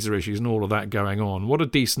visa issues and all of that going on. What a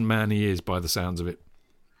decent man he is, by the sounds of it.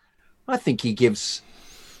 I think he gives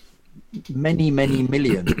many, many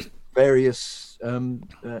millions various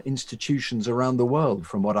institutions around the world,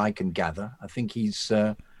 from what I can gather. I think he's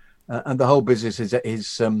and the whole business is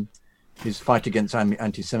his fight against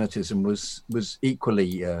anti-Semitism was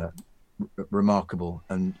equally remarkable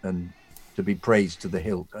and to be praised to the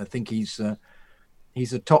hilt. I think he's a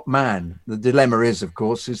top man. The dilemma is, of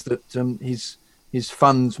course, is that his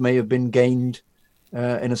funds may have been gained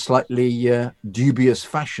in a slightly dubious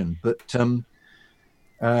fashion, but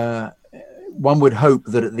one would hope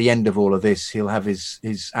that at the end of all of this, he'll have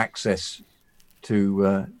his access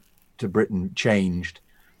to Britain changed.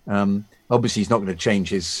 Obviously, he's not going to change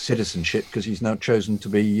his citizenship because he's now chosen to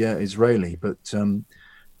be Israeli. But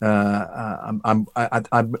I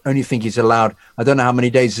only think he's allowed. I don't know how many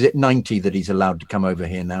days is it? 90 that he's allowed to come over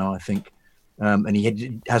here now, I think. And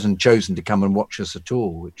he hasn't chosen to come and watch us at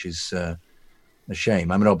all, which is a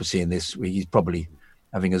shame. I mean, obviously, in this, he's probably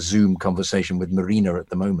having a Zoom conversation with Marina at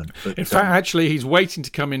the moment. But, in fact, actually, he's waiting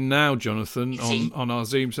to come in now, Jonathan, on our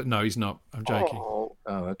Zoom. No, he's not. I'm joking. Oh,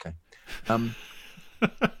 okay. No,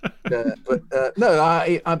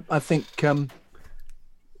 I think I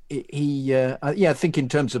think in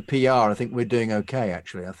terms of PR, I think we're doing okay,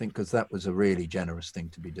 actually. I think because that was a really generous thing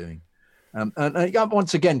to be doing. And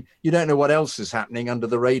once again, you don't know what else is happening under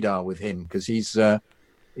the radar with him, because he's a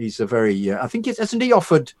very. I think hasn't he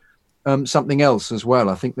offered something else as well?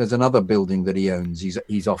 I think there's another building that he owns.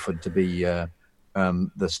 He's offered to be the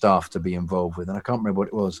staff to be involved with, and I can't remember what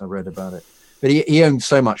it was. I read about it. But he owns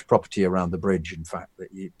so much property around the bridge, in fact, that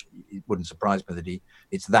it wouldn't surprise me that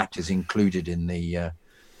that is included in the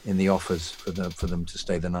offers for them to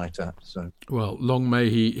stay the night at. So, well, long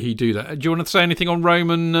may he do that. Do you want to say anything on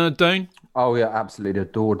Roman, Dane? Oh yeah, absolutely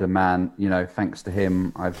adored the man. You know, thanks to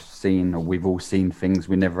him, we've all seen things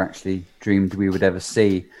we never actually dreamed we would ever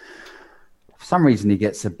see. For some reason, he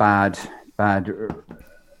gets a bad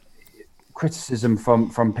criticism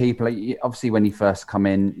from people. Obviously, when he first come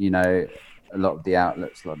in, you know, a lot of the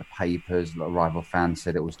outlets, a lot of the papers, a lot of rival fans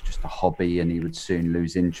said it was just a hobby and he would soon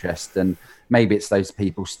lose interest. And maybe it's those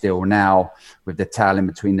people still now with the tail in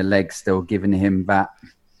between the legs still giving him that,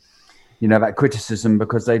 you know, that criticism,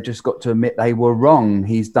 because they've just got to admit they were wrong.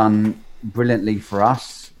 He's done brilliantly for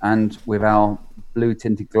us, and with our blue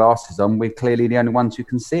tinted glasses on, we're clearly the only ones who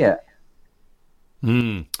can see it.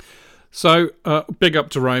 So, big up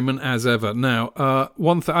to Roman as ever. Now,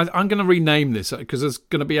 one thing, I'm going to rename this because there's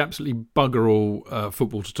going to be absolutely bugger all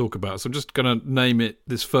football to talk about. So I'm just going to name it,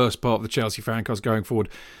 this first part of the Chelsea Fancast going forward,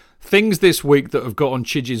 things this week that have got on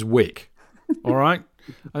Chidge's wick. All right?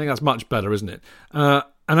 I think that's much better, isn't it?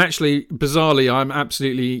 And actually, bizarrely, I'm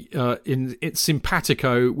absolutely it's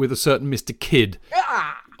simpatico with a certain Mr. Kidd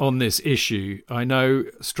on this issue. I know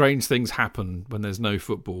strange things happen when there's no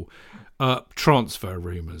football. Transfer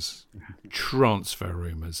rumours.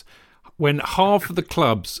 When half of the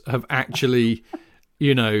clubs have actually,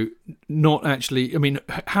 you know, not actually... I mean,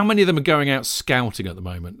 how many of them are going out scouting at the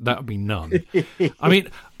moment? That would be none. I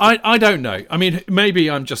mean, I don't know. I mean, maybe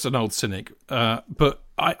I'm just an old cynic, but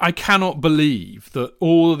I cannot believe that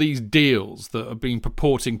all of these deals that have been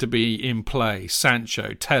purporting to be in play,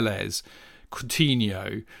 Sancho, Tellez,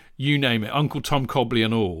 Coutinho, you name it, Uncle Tom Cobley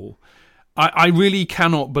and all... I really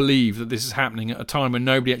cannot believe that this is happening at a time when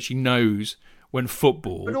nobody actually knows when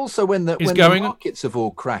football. But also when the markets have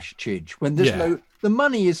all crashed, Chidge, when there's the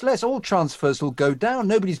money is less, all transfers will go down.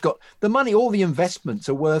 Nobody's got the money. All the investments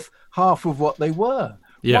are worth half of what they were.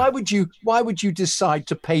 Yeah. Why would you decide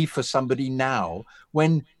to pay for somebody now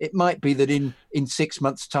when it might be that in 6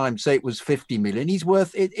 months' time, say it was 50 million, he's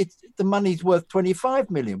worth the money's worth 25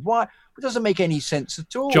 million. Why? It doesn't make any sense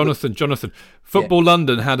at all. Jonathan, Football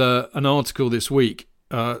London had an article this week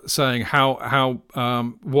saying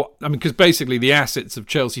because basically the assets of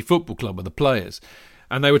Chelsea Football Club are the players.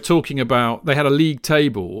 And they were talking about, they had a league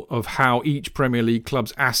table of how each Premier League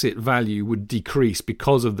club's asset value would decrease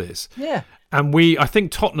because of this. Yeah. And I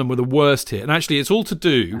think Tottenham were the worst hit. And actually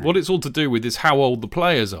what it's all to do with is how old the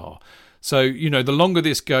players are. So, you know, the longer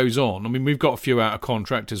this goes on, I mean, we've got a few out of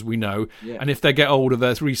contract, as we know, and if they get older,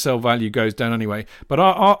 their resale value goes down anyway. But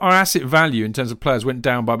our asset value in terms of players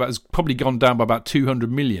has probably gone down by about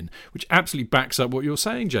 200 million, which absolutely backs up what you're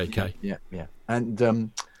saying, JK. Yeah.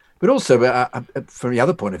 And but also, from the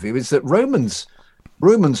other point of view, is that Romans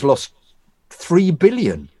lost 3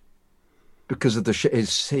 billion because of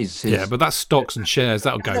his. Yeah, but that's stocks and shares.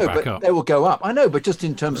 That'll go back up. They will go up. I know, but just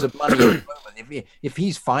in terms of money at the moment, if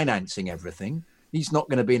he's financing everything, he's not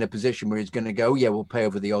going to be in a position where he's going to go, we'll pay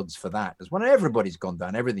over the odds for that. As when everybody's gone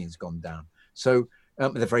down, everything's gone down. So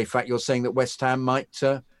the very fact you're saying that West Ham might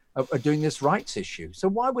are doing this rights issue. So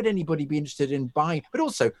why would anybody be interested in buying? But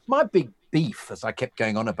also, my big beef, as I kept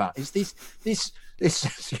going on about, is this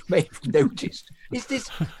as you may have noticed, is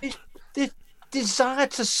this desire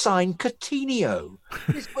to sign Coutinho,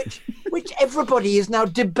 which everybody is now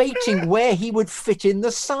debating where he would fit in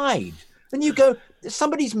the side. And you go,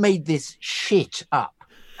 somebody's made this shit up,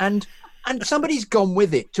 and somebody's gone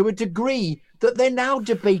with it to a degree that they're now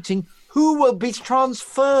debating who will be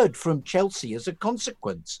transferred from Chelsea as a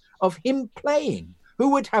consequence of him playing,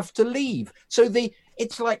 who would have to leave. So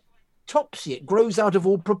it's like topsy, it grows out of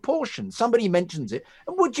all proportion. Somebody mentions it,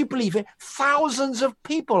 and would you believe it? Thousands of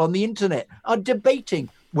people on the internet are debating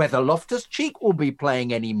whether Loftus-Cheek will be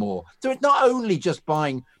playing anymore. So it's not only just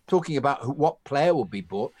talking about what player will be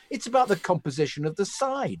bought, it's about the composition of the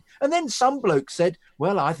side. And then some bloke said,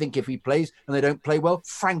 well, I think if he plays and they don't play well,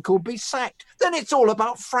 Frank will be sacked. Then it's all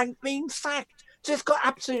about Frank being sacked. So it's got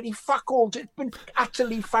absolutely fuck all. It's been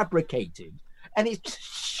utterly fabricated. And it's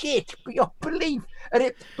shit beyond belief.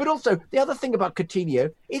 But also, the other thing about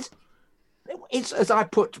Coutinho is as I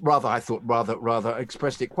thought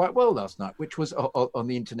expressed it quite well last night, which was on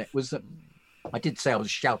the internet, was that I did say I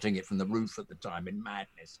was shouting it from the roof at the time in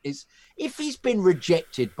madness, is if he's been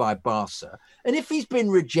rejected by Barca and if he's been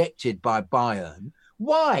rejected by Bayern,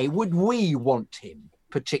 why would we want him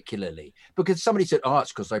particularly? Because somebody said,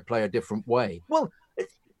 it's because they play a different way. Well,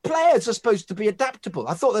 players are supposed to be adaptable.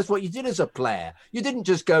 I thought that's what you did as a player. You didn't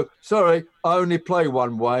just go, sorry, I only play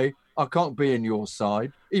one way. I can't be in your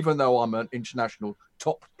side, even though I'm an international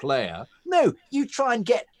top player. No, you try and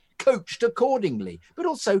get coached accordingly. But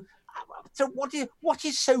also, so what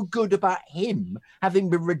is so good about him having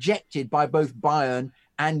been rejected by both Bayern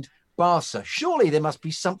and Barca. Surely there must be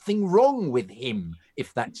something wrong with him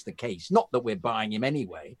if that's the case. Not that we're buying him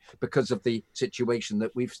anyway because of the situation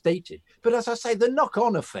that we've stated. But as I say, the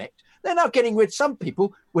knock-on effect, they're not getting rid of some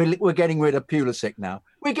people. We're getting rid of Pulisic now.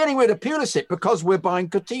 We're getting rid of Pulisic because we're buying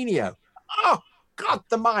Coutinho. Oh, God,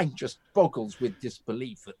 the mind just boggles with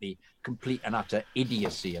disbelief at the complete and utter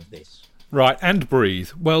idiocy of this. Right, and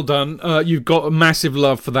breathe. Well done. You've got a massive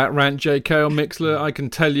love for that rant, JK, on Mixler. I can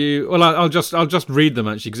tell you. Well, I'll just read them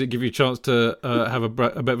actually because it gives you a chance to have a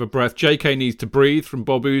bit of a breath. JK needs to breathe from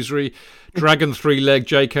Bob Ousry. Dragon 3-leg.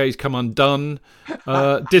 JK's come undone.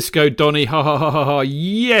 Disco Donny. Ha ha ha ha ha.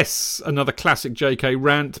 Yes, another classic JK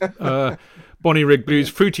rant. Bonnie Rig Blues.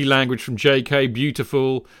 Fruity language from JK.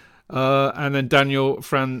 Beautiful. And then Daniel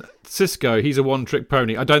Francisco, he's a one-trick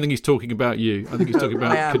pony. I don't think he's talking about you. I think he's talking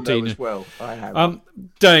about Coutinho as well. I have.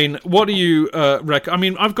 Dane, what do you reckon? I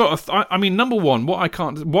mean, I've got. Number one, what I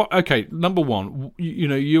can't. What? Okay, number one,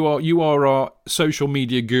 you are our social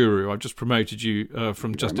media guru. I've just promoted you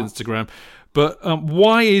from just Instagram, but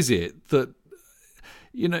why is it that?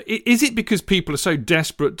 Is it because people are so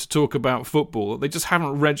desperate to talk about football that they just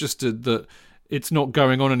haven't registered that it's not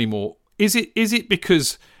going on anymore? Is it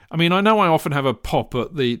because? I mean, I know I often have a pop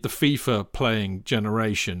at the FIFA playing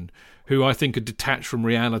generation, who I think are detached from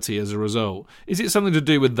reality as a result. Is it something to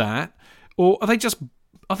do with that, or are they just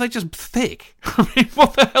thick? I mean,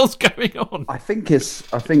 what the hell's going on? I think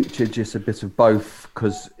Chidge, it's a bit of both.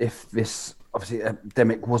 Because if this obviously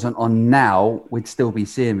epidemic wasn't on now, we'd still be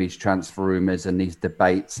seeing these transfer rumours and these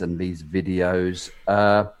debates and these videos.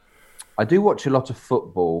 I do watch a lot of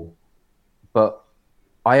football, but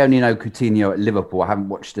I only know Coutinho at Liverpool. I haven't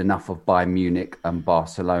watched enough of Bayern Munich and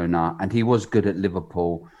Barcelona, and he was good at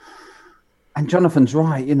Liverpool. And Jonathan's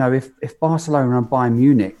right. If Barcelona and Bayern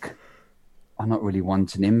Munich are not really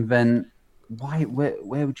wanting him, then where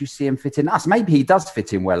would you see him fit in us? Maybe he does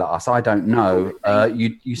fit in well at us. I don't know.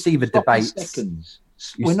 You see the debates. Seconds.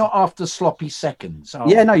 We're not after sloppy seconds.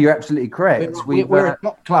 Yeah, no, you're absolutely correct. We're a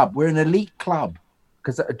top club. We're an elite club.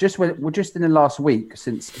 Because just in the last week,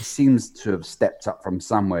 since he seems to have stepped up from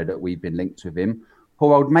somewhere that we've been linked with him,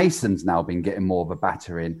 poor old Mason's now been getting more of a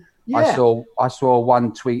battering. Yeah. I saw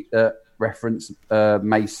one tweet that referenced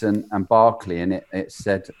Mason and Barkley, and it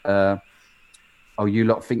said, "Oh, you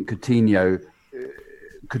lot think Coutinho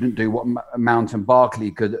couldn't do what Mount and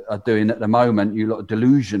Barkley are doing at the moment? You lot are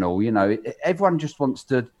delusional." Everyone just wants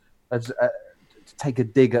to take a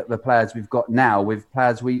dig at the players we've got now with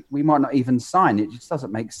players we might not even sign. It just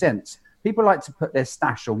doesn't make sense. People like to put their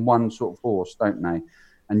stash on one sort of horse, don't they?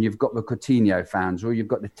 And you've got the Coutinho fans, or you've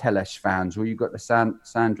got the Telles fans, or you've got the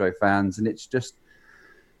Sandro fans, and it's just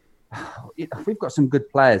we've got some good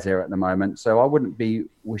players here at the moment. So I wouldn't be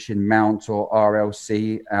wishing Mount or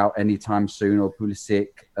RLC out anytime soon, or Pulisic.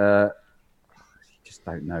 Just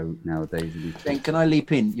don't know nowadays. Then can I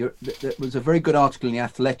leap in? There was a very good article in The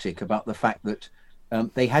Athletic about the fact that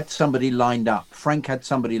they had somebody lined up. Frank had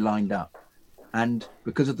somebody lined up, and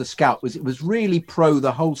because of the scout, it was really pro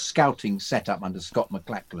the whole scouting setup under Scott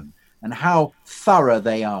McLachlan and how thorough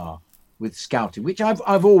they are with scouting, which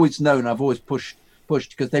I've always known. I've always pushed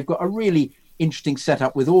because they've got a really interesting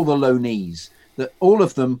setup with all the loanees that all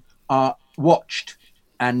of them are watched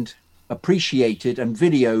and appreciated and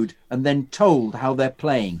videoed and then told how they're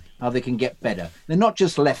playing, how they can get better. They're not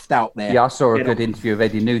just left out there. Yeah, I saw a good interview of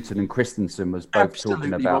Eddie Newton and Christensen was both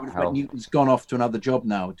talking about how Newton's gone off to another job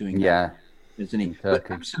now doing that, isn't he?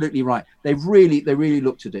 But absolutely right. They really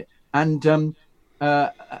looked at it, and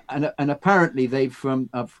apparently they've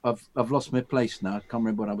I've lost my place now. I can't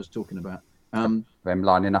remember what I was talking about. Them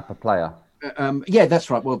lining up a player. Yeah, that's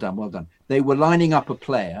right. Well done. They were lining up a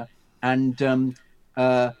player, and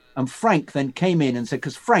Frank then came in and said,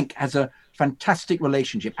 because Frank has a fantastic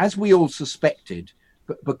relationship, as we all suspected,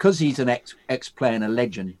 but because he's an ex-player and a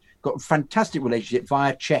legend, got a fantastic relationship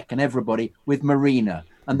via Czech and everybody with Marina.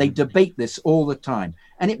 And they debate this all the time.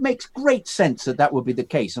 And it makes great sense that would be the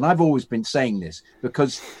case. And I've always been saying this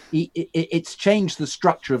because it's changed the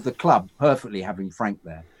structure of the club perfectly, having Frank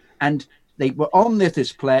there. And they were on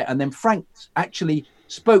this player. And then Frank actually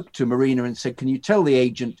spoke to Marina and said, can you tell the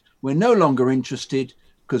agent we're no longer interested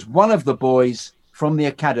because one of the boys from the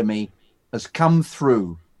academy has come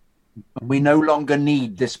through and we no longer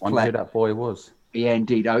need this player. I wonder who that boy was. Yeah,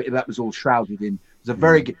 indeed. That was all shrouded in. It's a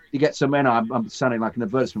very good. You get some. I'm sounding like an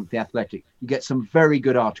advertisement for The Athletic. You get some very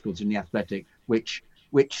good articles in The Athletic, which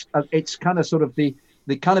it's kind of sort of the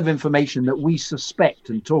kind of information that we suspect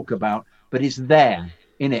and talk about, but is there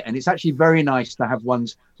in it, and it's actually very nice to have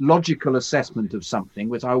one's logical assessment of something.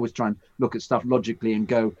 Which I always try and look at stuff logically and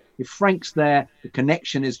go, if Frank's there, the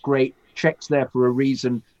connection is great. Czech's there for a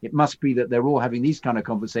reason. It must be that they're all having these kind of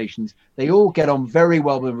conversations. They all get on very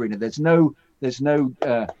well with Mourinho. There's no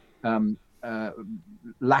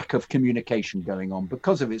lack of communication going on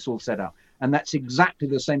because of it's all set up. And that's exactly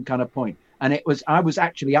the same kind of point. And I was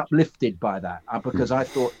actually uplifted by that because I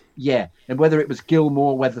thought, yeah, and whether it was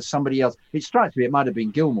Gilmour, whether somebody else, it strikes me it might have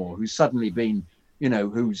been Gilmour, who's suddenly been,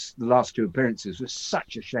 whose the last two appearances was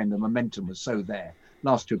such a shame. The momentum was so there.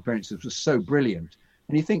 Last two appearances was so brilliant.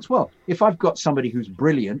 And he thinks, well, if I've got somebody who's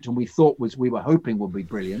brilliant and we were hoping would be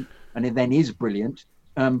brilliant, and it then is brilliant,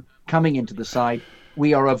 coming into the side,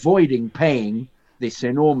 we are avoiding paying this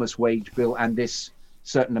enormous wage bill and this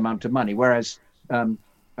certain amount of money. Whereas, I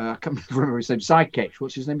can't remember his name, Ziyech,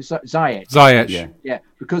 what's his name? Ziyech. Ziyech. Yeah,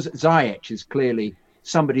 because Ziyech is clearly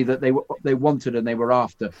somebody that they wanted and they were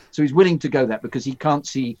after. So he's willing to go that because he can't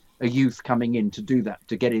see a youth coming in to do that,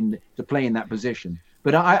 to get in, to play in that position.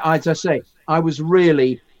 But as I say, I was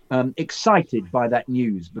really excited by that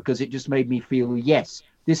news because it just made me feel, yes,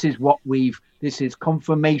 this is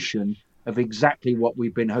confirmation of exactly what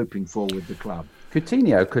we've been hoping for with the club.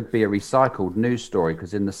 Coutinho could be a recycled news story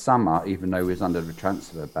because in the summer, even though he was under the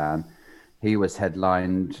transfer ban, he was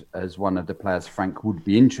headlined as one of the players Frank would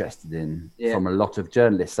be interested in from a lot of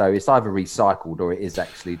journalists. So it's either recycled or it is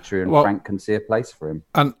actually true, and Frank can see a place for him.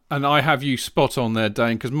 And I have you spot on there,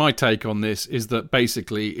 Dane, because my take on this is that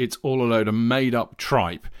basically it's all a load of made-up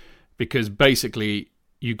tripe because basically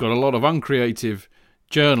you've got a lot of uncreative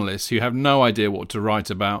journalists who have no idea what to write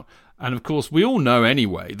about. And of course, we all know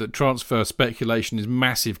anyway that transfer speculation is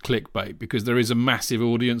massive clickbait because there is a massive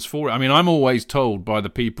audience for it. I mean, I'm always told by the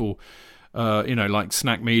people, like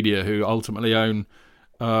Snack Media, who ultimately own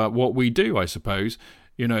what we do, I suppose,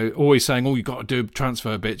 always saying, oh, you've got to do a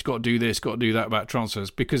transfer bit, you've got to do this, got to do that about transfers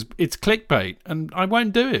because it's clickbait. And I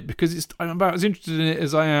won't do it because I'm about as interested in it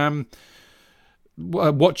as I am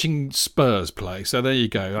watching Spurs play. So there you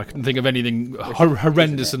go. I can think of anything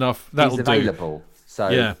horrendous enough. That'll do. He's available.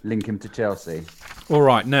 So link him to Chelsea. All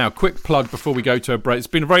right, now, quick plug before we go to a break. It's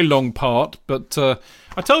been a very long part, but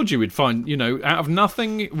I told you we'd find, out of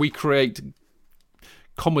nothing, we create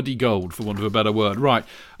comedy gold, for want of a better word. Right,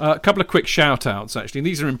 a couple of quick shout-outs, actually.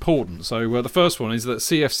 These are important. So the first one is that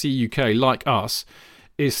CFC UK, like us,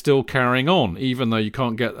 is still carrying on, even though you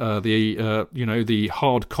can't get the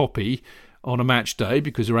hard copy on a match day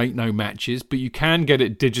because there ain't no matches, but you can get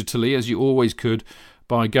it digitally, as you always could,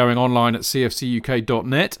 by going online at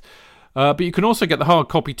cfcuk.net. But you can also get the hard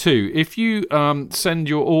copy too. If you send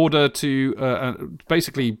your order to,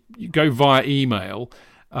 basically, you go via email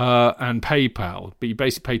and PayPal, but you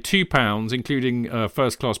basically pay £2, including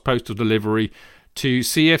first-class postal delivery, to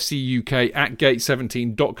cfcuk at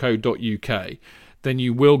gate17.co.uk, then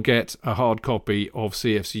you will get a hard copy of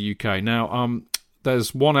CFC UK. Now,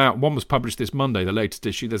 there's one out. One was published this Monday, the latest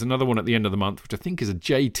issue. There's another one at the end of the month, which I think is a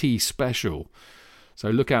JT special. So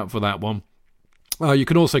look out for that one. You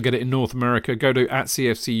can also get it in North America. Go to at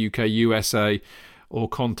CFC UK USA or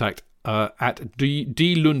contact at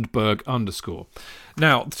 @dlundberg_.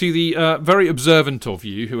 Now, to the very observant of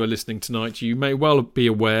you who are listening tonight, you may well be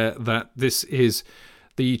aware that this is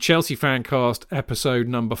the Chelsea Fancast episode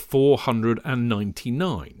number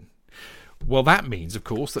 499. Well, that means, of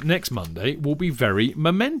course, that next Monday will be very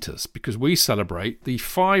momentous because we celebrate the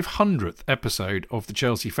 500th episode of the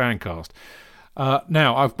Chelsea Fancast.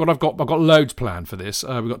 Now, I've got loads planned for this.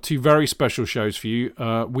 We've got two very special shows for you.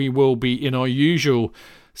 We will be in our usual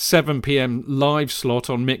 7 p.m. live slot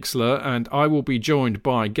on Mixlr, and I will be joined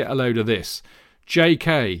by, get a load of this,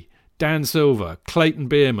 JK, Dan Silver, Clayton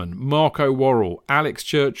Bierman, Marco Worrell, Alex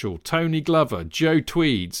Churchill, Tony Glover, Joe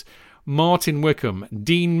Tweeds, Martin Wickham,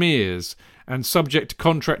 Dean Mears, and subject to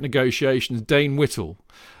contract negotiations, Dane Whittle,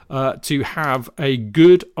 to have a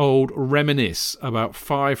good old reminisce about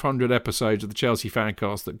 500 episodes of the Chelsea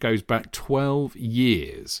Fancast that goes back 12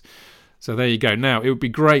 years. So there you go. Now, it would be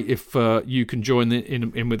great if you can join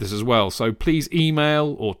in with us as well. So please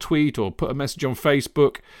email or tweet or put a message on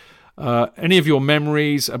Facebook. Any of your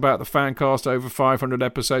memories about the Fancast over 500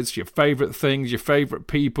 episodes, your favourite things, your favourite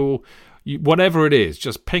people, whatever it is,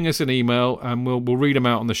 just ping us an email and we'll read them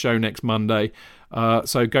out on the show next Monday.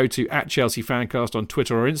 So go to @Chelsea Fancast on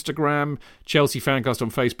Twitter or Instagram, Chelsea Fancast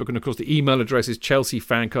on Facebook, and of course the email address is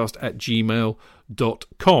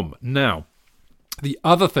chelseafancast@gmail.com. Now, the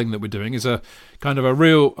other thing that we're doing is a kind of a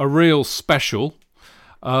real special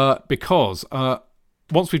because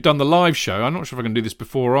once we've done the live show, I'm not sure if I can do this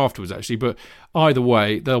before or afterwards actually, but either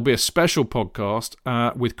way, there'll be a special podcast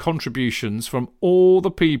with contributions from all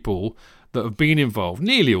the people that have been involved,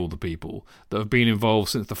 nearly all the people that have been involved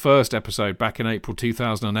since the first episode back in April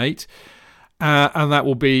 2008. And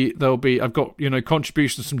there'll be I've got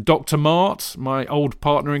contributions from Dr. Mart, my old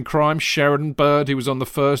partner in crime, Sheridan Bird, who was on the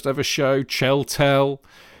first ever show, Chell Tell,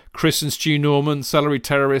 Chris and Stu Norman, Celery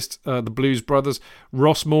Terrorist, the Blues Brothers,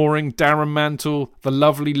 Ross Mooring, Darren Mantle, the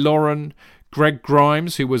lovely Lauren, Greg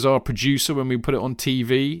Grimes, who was our producer when we put it on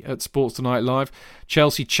TV at Sports Tonight Live,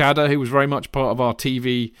 Chelsea Chadder, who was very much part of our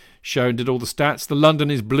TV show and did all the stats, the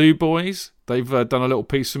London is Blue Boys, they've done a little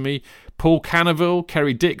piece for me, Paul Canaville,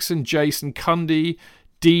 Kerry Dixon, Jason Cundy,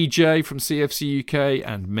 DJ from CFC UK,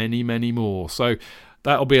 and many, many more. So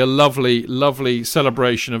that'll be a lovely, lovely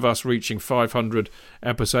celebration of us reaching 500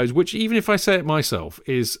 episodes, which, even if I say it myself,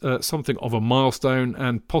 is something of a milestone,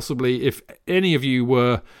 and possibly, if any of you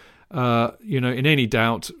were in any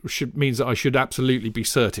doubt, means that I should absolutely be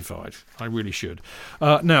certified. I really should.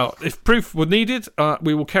 Now, if proof were needed,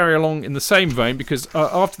 we will carry along in the same vein, because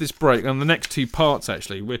after this break, and the next two parts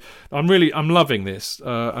actually, I'm loving this,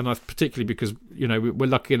 and particularly because we're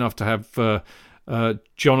lucky enough to have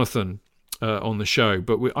Jonathan on the show.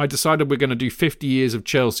 But I decided we're going to do 50 years of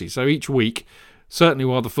Chelsea. So each week, certainly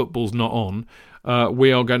while the football's not on,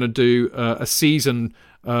 we are going to do a season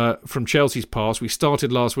from Chelsea's past. We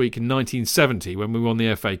started last week in 1970 when we won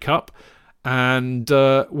the FA Cup, and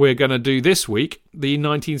we're going to do this week the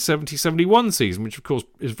 1970-71 season, which of course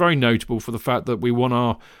is very notable for the fact that we won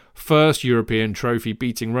our first European trophy,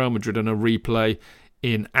 beating Real Madrid in a replay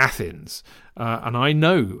in Athens. And I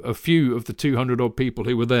know a few of the 200 odd people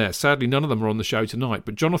who were there. Sadly, none of them are on the show tonight,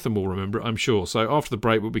 but Jonathan will remember it, I'm sure. So after the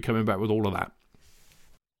break, we'll be coming back with all of that.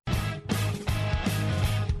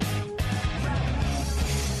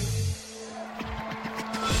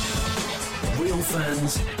 Real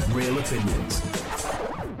fans, real opinions.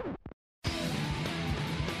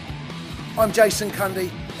 I'm Jason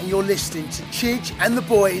Cundy, and you're listening to Chidge and the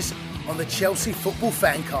boys on the Chelsea Football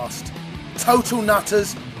Fancast. Total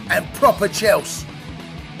nutters and proper Chelsea.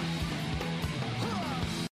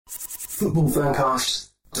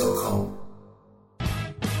 Footballfancast.com.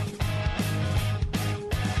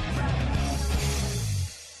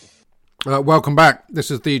 Welcome back.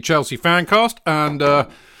 This is the Chelsea Fancast, and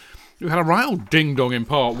we had a right old ding-dong in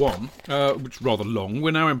part one, which is rather long. We're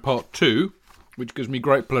now in part two, which gives me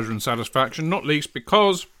great pleasure and satisfaction, not least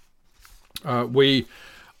because we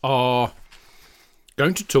are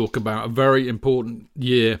going to talk about a very important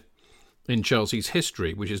year in Chelsea's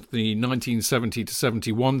history, which is the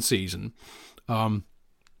 1970-71 season. I'll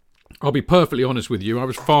be perfectly honest with you, I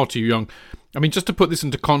was far too young. I mean, just to put this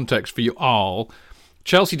into context for you all,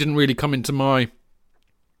 Chelsea didn't really come into my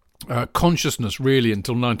consciousness really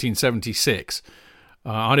until 1976.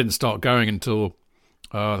 I didn't start going until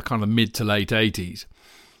kind of mid to late 80s.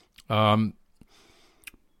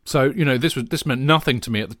 So this meant nothing to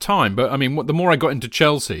me at the time. But I mean, the more I got into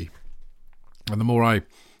Chelsea, and the more I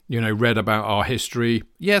read about our history.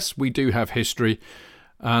 Yes, we do have history,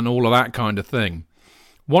 and all of that kind of thing.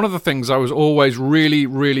 One of the things I was always really,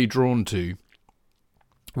 really drawn to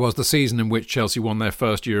was the season in which Chelsea won their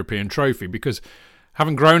first European trophy, because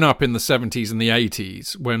having grown up in the 70s and the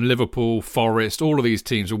 80s, when Liverpool, Forest, all of these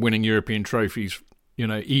teams were winning European trophies,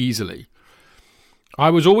 easily, I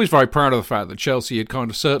was always very proud of the fact that Chelsea had kind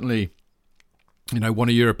of certainly, won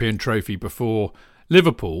a European trophy before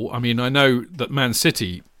Liverpool. I mean, I know that Man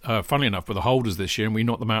City, funnily enough, were the holders this year, and we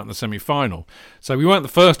knocked them out in the semi-final. So we weren't the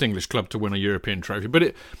first English club to win a European trophy, but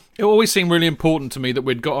it always seemed really important to me that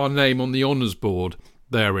we'd got our name on the honours board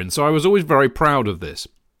therein. So I was always very proud of this.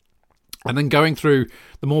 And then going through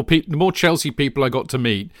the more Chelsea people I got to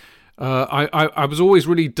meet, I was always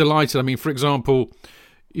really delighted. I mean, for example,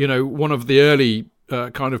 one of the early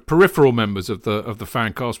kind of peripheral members of the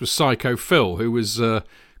fancast was Psycho Phil, who was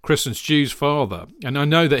Chris and Stu's father, and I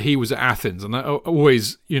know that he was at Athens, and that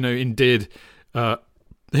always endeared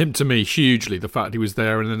him to me hugely. The fact he was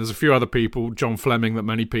there, and then there's a few other people, John Fleming, that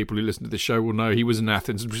many people who listen to the show will know he was in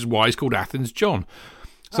Athens, which is why he's called Athens John.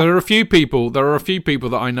 So there are a few people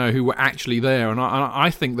that I know who were actually there, and I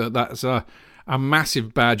think that that's a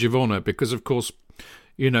massive badge of honour, because of course,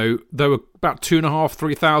 there were about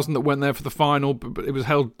 2,500-3,000 that went there for the final, but it was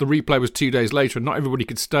held. The replay was 2 days later, and not everybody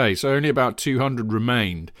could stay, so only about 200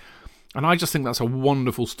 remained. And I just think that's a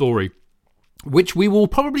wonderful story, which we will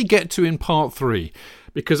probably get to in part 3,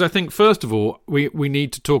 because I think first of all we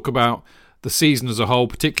need to talk about the season as a whole,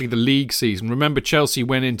 particularly the league season. Remember, Chelsea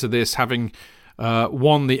went into this having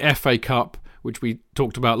won the FA Cup, which we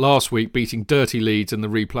talked about last week, beating dirty Leeds in the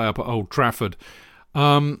replay up at Old Trafford.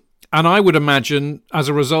 And I would imagine, as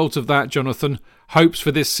a result of that, Jonathan, hopes for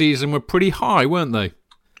this season were pretty high, weren't they?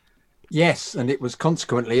 Yes, and it was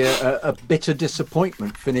consequently a bitter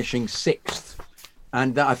disappointment finishing 6th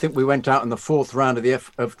and I think we went out in the fourth round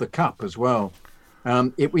of the cup as well.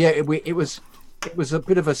 It was a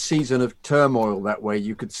bit of a season of turmoil that way.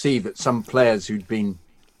 You could see that some players who'd been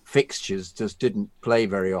fixtures just didn't play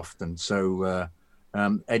very often. So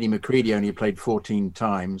Eddie McCready only played 14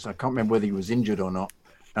 times. I can't remember whether he was injured or not.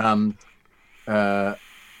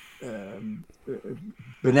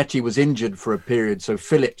 Bonetti was injured for a period, so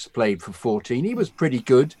Phillips played for 14. He was pretty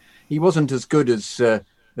good. He wasn't as good as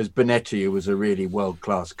Bonetti, who was a really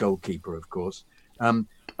world-class goalkeeper, of course.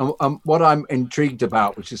 What I'm intrigued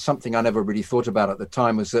about, which is something I never really thought about at the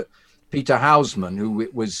time, was that Peter Hausmann, who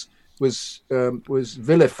was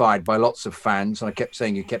vilified by lots of fans, and I kept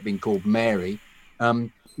saying he kept being called Mary.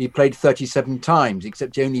 He played 37 times,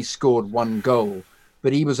 except he only scored one goal.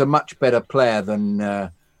 But he was a much better player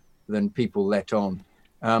than people let on.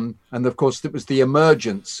 And of course, it was the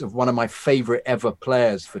emergence of one of my favourite ever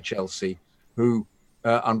players for Chelsea, who,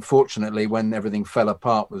 unfortunately, when everything fell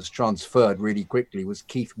apart, was transferred really quickly, was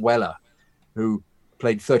Keith Weller, who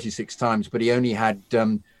played 36 times, but he only had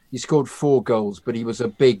he scored 4 goals, but he was a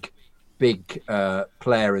big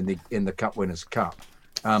player in the Cup Winners' Cup.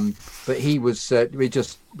 But he was we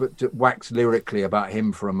just wax lyrically about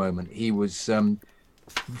him for a moment. He was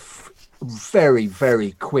very,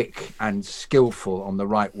 very quick and skillful on the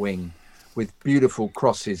right wing, with beautiful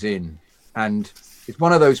crosses in, and it's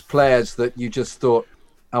one of those players that you just thought,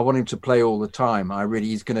 I want him to play all the time.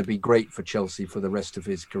 He's going to be great for Chelsea for the rest of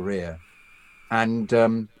his career. And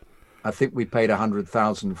I think we paid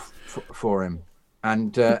 100,000 for him,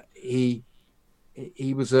 and he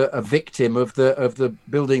was a victim of the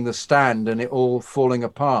building the stand and it all falling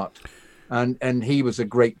apart, and he was a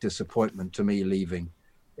great disappointment to me leaving.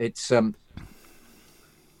 It's in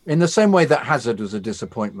the same way that Hazard was a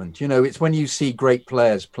disappointment. You know, it's when you see great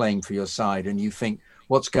players playing for your side and you think,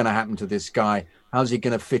 what's going to happen to this guy? How's he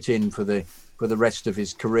going to fit in for the rest of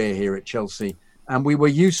his career here at Chelsea? And we were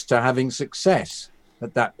used to having success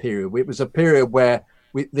at that period. It was a period where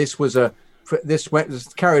this was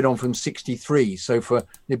carried on from 63. So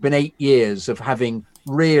there'd been 8 years of having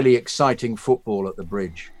really exciting football at the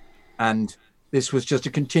Bridge. And this was just a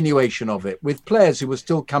continuation of it, with players who were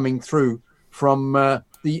still coming through from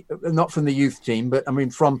not from the youth team, but I mean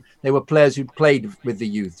they were players who played with the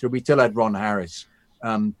youth. So we still had Ron Harris,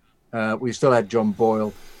 we still had John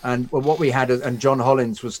Boyle, and what we had, and John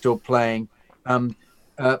Hollins was still playing, and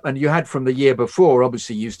you had from the year before,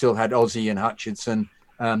 obviously you still had Ozzy and Hutchinson,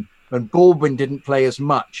 and Baldwin didn't play as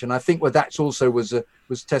much, and I think that's also was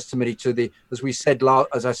testimony to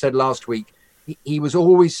as I said last week. He was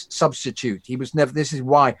always substitute. He was never. This is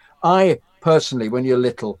why I personally, when you're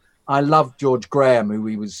little, I loved George Graham, who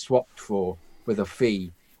he was swapped for with a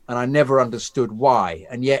fee, and I never understood why.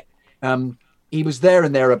 And yet he was there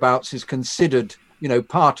and thereabouts, is considered,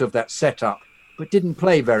 part of that setup, but didn't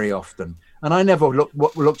play very often. And I never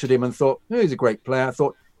looked at him and thought, oh, he's a great player. I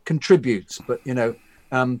thought contributes, but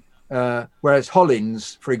whereas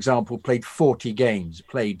Hollins, for example, played 40 games,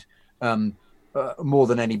 played more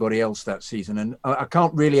than anybody else that season. And I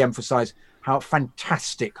can't really emphasize how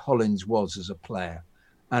fantastic Hollins was as a player.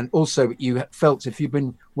 And also you felt, if you've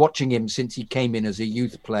been watching him since he came in as a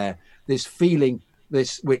youth player, this feeling,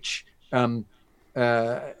 which I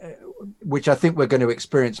think we're going to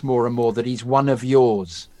experience more and more, that he's one of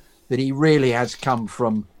yours, that he really has come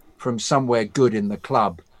from somewhere good in the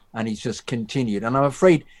club, and he's just continued. And I'm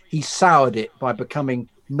afraid he soured it by becoming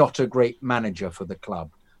not a great manager for the club,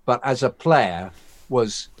 but as a player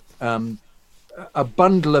was a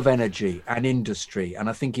bundle of energy and industry. And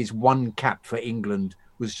I think his one cap for England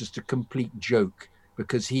was just a complete joke,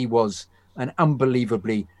 because he was an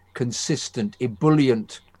unbelievably consistent,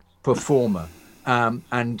 ebullient performer.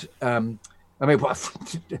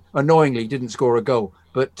 Annoyingly didn't score a goal,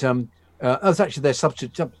 but that's actually their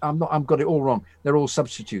substitute. I've got it all wrong. They're all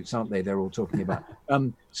substitutes, aren't they? They're all talking about.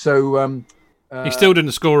 He still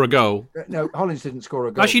didn't score a goal. No, Hollins didn't score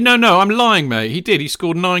a goal. Actually, no, I'm lying, mate. He did. He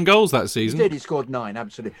scored 9 goals that season. He did. He scored 9,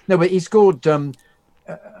 absolutely. No, but he scored.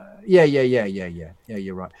 Yeah.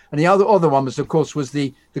 You're right. And the other one was, of course, was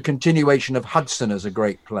the continuation of Hudson as a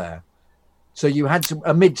great player. So you had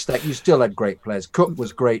amidst that, you still had great players. Cook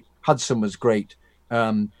was great. Hudson was great.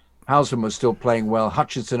 Housen was still playing well.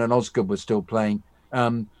 Hutchinson and Osgood were still playing.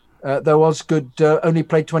 Though Osgood only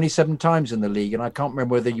played 27 times in the league, and I can't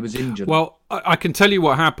remember whether he was injured. Well, I can tell you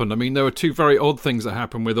what happened. I mean, there were 2 very odd things that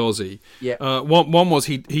happened with Ozzy. Yeah. One was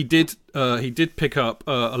he did pick up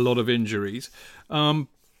a lot of injuries,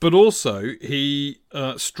 but also he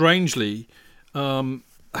strangely had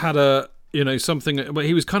something. Well,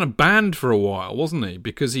 he was kind of banned for a while, wasn't he?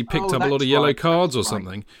 Because he picked up a lot of yellow cards or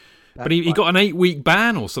something. But he got an 8-week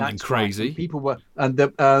ban or something crazy. Right. People were, and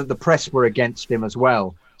the press were against him as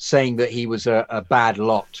well, saying that he was a bad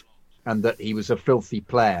lot and that he was a filthy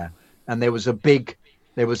player. And there was a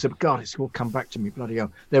God, it's all come back to me, bloody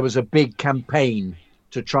hell. There was a big campaign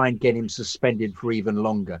to try and get him suspended for even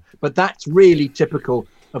longer. But that's really typical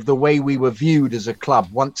of the way we were viewed as a club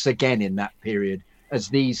once again in that period, as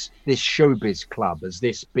this showbiz club, as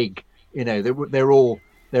this big,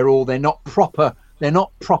 they're not proper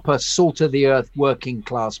salt of the earth working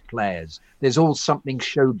class players. There's all something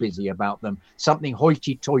showbizy about them, something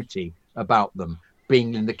hoity-toity about them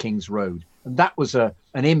being in the King's Road. And that was an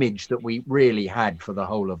image that we really had for the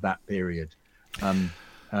whole of that period,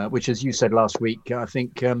 which, as you said last week, I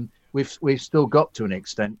think we've still got to an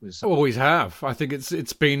extent. Always have. I think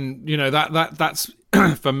it's been, that's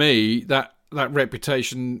for me, that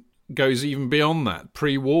reputation goes even beyond that.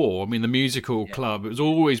 Pre-war, I mean, the musical club, it's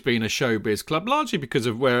always been a showbiz club, largely because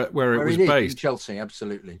of where it was based. In Chelsea,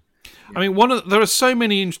 absolutely. I mean, there are so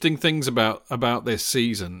many interesting things about this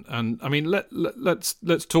season, and I mean,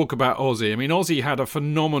 let's talk about Ozzy. I mean, Ozzy had a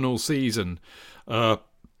phenomenal season the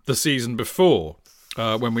season before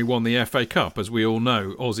when we won the FA Cup, as we all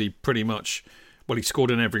know. Ozzy pretty much, he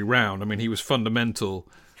scored in every round. I mean, he was fundamental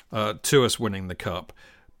to us winning the cup,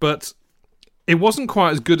 but it wasn't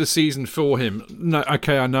quite as good a season for him. No,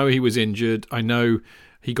 okay, I know he was injured. I know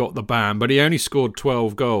he got the ban, but he only scored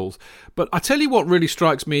 12 goals. But I tell you what really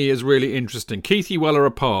strikes me as really interesting. Keithy Weller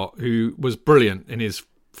apart, who was brilliant in his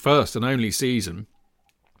first and only season,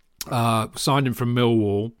 signed him from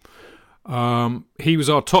Millwall. He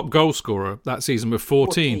was our top goal scorer that season with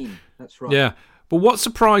 14. That's right. Yeah. But what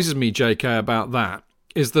surprises me, JK, about that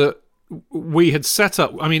is that we had set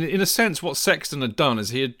up, I mean, in a sense, what Sexton had done is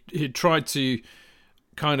he had tried to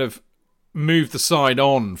kind of move the side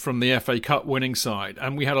on from the FA Cup winning side,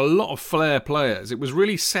 and we had a lot of flair players. It was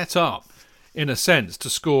really set up, in a sense, to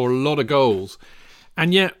score a lot of goals,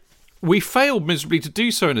 and yet we failed miserably to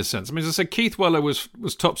do so, in a sense. I mean, as I said, Keith Weller was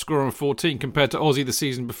top scorer on 14 compared to Ozzy the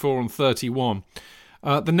season before on 31.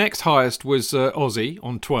 The next highest was Ozzy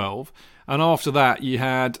on 12, and after that you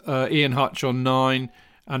had Ian Hutch on 9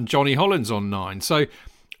 and Johnny Hollins on 9. So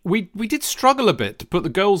we did struggle a bit to put the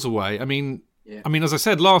goals away. I mean, as I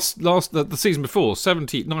said, the season before,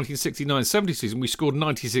 1969-70 season, we scored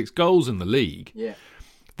 96 goals in the league. Yeah.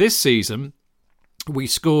 This season, we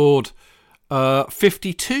scored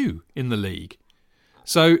 52 in the league.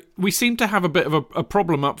 So we seem to have a bit of a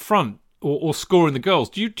problem up front or scoring the goals.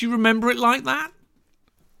 Do you remember it like that?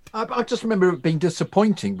 I just remember it being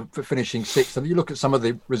disappointing for finishing sixth. And you look at some of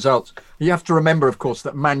the results. You have to remember, of course,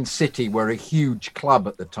 that Man City were a huge club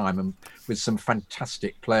at the time and with some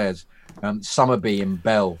fantastic players. Summerby and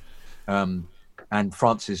Bell and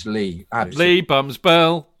Francis Lee. Lee bums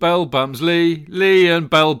Bell, Bell bums Lee, Lee and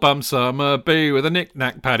Bell bums Summerby with a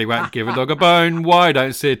knick-knack paddywhack, give a dog a bone, why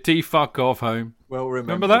don't City fuck off home? Well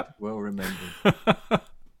remembered. Remember that? Well remembered.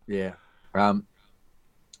 Yeah.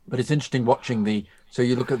 But it's interesting watching so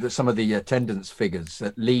you look at some of the attendance figures.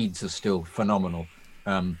 That Leeds are still phenomenal.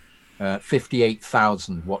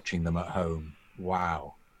 58,000 watching them at home.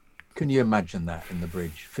 Wow. Can you imagine that in the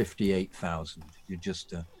Bridge? 58,000. You're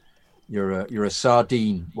just you're a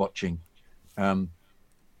sardine watching, jammed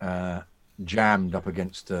up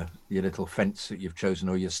against your little fence that you've chosen,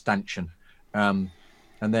 or your stanchion, and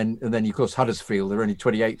then of course Huddersfield, they're only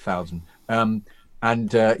 28,000, and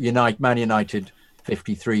Man United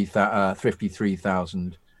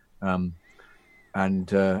 53,000,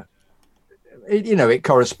 and it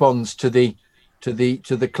corresponds to the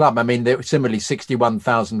club. I mean, there were similarly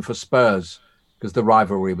 61,000 for Spurs because the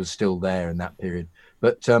rivalry was still there in that period.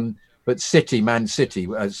 But Man City,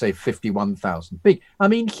 I'd say 51,000. Big, I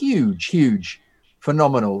mean, huge,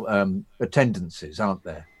 phenomenal attendances, aren't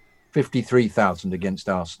there? 53,000 against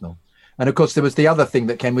Arsenal. And of course, there was the other thing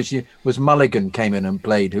that came, which was Mulligan came in and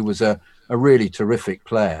played, who was a really terrific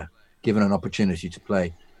player, given an opportunity to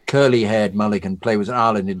play. Curly-haired Mulligan was an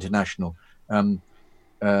Ireland international.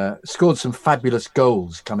 Scored some fabulous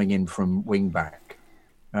goals coming in from wing-back.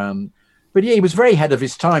 But yeah, he was very ahead of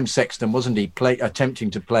his time, Sexton, wasn't he?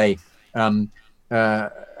 Attempting to play a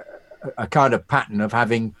kind of pattern of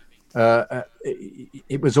having...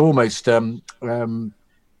 it was almost not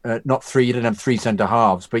three. You didn't have three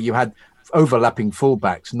centre-halves, but you had overlapping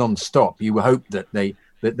fullbacks non-stop. You hoped that they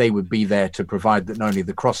would be there to provide not only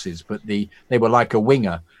the crosses, but they were like a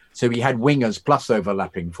winger. So he had wingers plus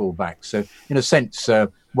overlapping fullbacks. So in a sense,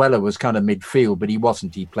 Weller was kind of midfield, but he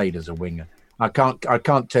wasn't. He played as a winger. I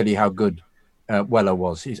can't tell you how good Weller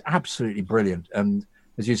was. He's absolutely brilliant. And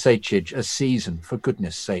as you say, Chidge, a season, for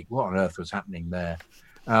goodness sake, what on earth was happening there?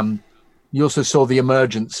 You also saw the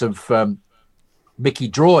emergence of Mickey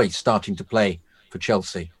Droy starting to play for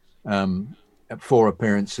Chelsea at 4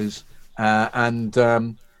 appearances, and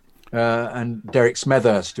Derek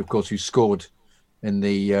Smethurst, of course, who scored in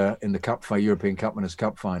the European Cup Winners'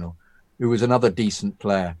 Cup final, who was another decent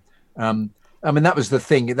player. I mean, that was the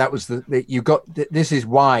thing. That was you got. This is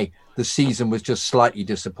why the season was just slightly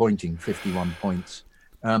disappointing, 51 points,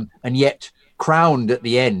 and yet crowned at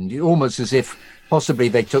the end, almost as if possibly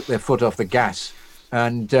they took their foot off the gas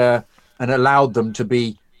and allowed them to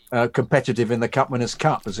be competitive in the Cup Winners'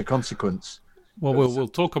 Cup as a consequence. Well, we'll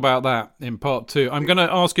talk about that in part 2. I'm going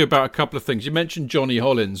to ask you about a couple of things. You mentioned Johnny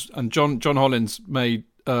Hollins, and John Hollins made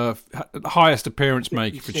highest appearance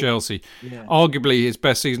maker for Chelsea, arguably his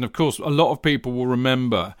best season. Of course, a lot of people will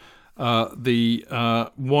remember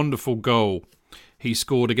the wonderful goal he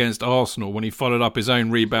scored against Arsenal when he followed up his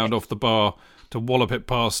own rebound off the bar to wallop it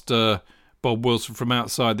past Bob Wilson from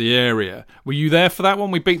outside the area. Were you there for that one?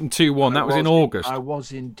 We beat them 2-1. That was in August. I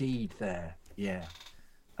was indeed there, yeah.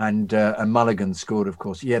 And Mulligan scored, of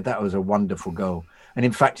course. Yeah, that was a wonderful goal. And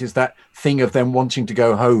in fact, it's that thing of them wanting to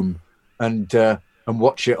go home and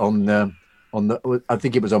watch it on the. I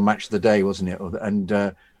think it was on Match of the Day, wasn't it? And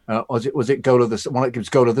was it goal of the? Well, it was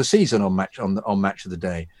goal of the season on Match of the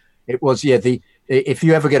Day. It was, yeah. If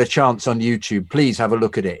you ever get a chance on YouTube, please have a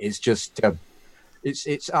look at it. It's just,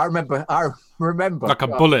 it's. I remember like a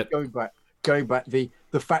bullet going back.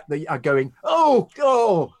 The fact that you are going, oh,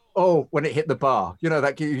 when it hit the bar, you know,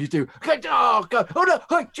 that you do, when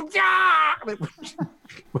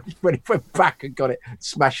he went back and got it,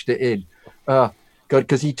 smashed it in. God,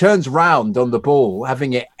 because he turns round on the ball,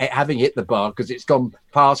 having hit the bar because it's gone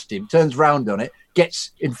past him, turns round on it,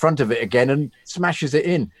 gets in front of it again and smashes it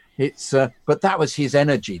in. It's but that was his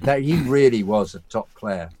energy. That he really was a top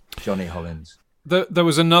player, Johnny Hollins. There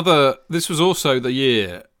was another. This was also the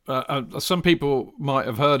year. Some people might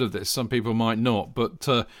have heard of this, some people might not.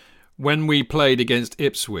 But when we played against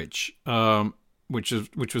Ipswich, which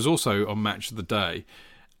was also on Match of the Day,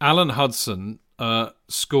 Alan Hudson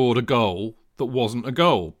scored a goal that wasn't a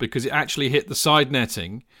goal because it actually hit the side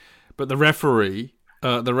netting, but the referee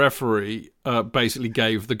basically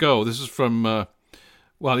gave the goal. This is from.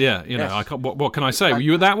 Yes. What can I say? Were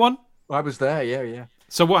you at that one? I was there. Yeah.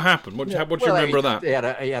 So what happened? What do you remember of that?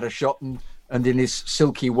 He had a shot and in his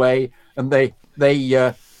silky way, and they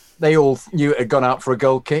all knew it had gone out for a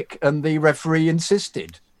goal kick, and the referee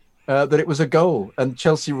insisted that it was a goal, and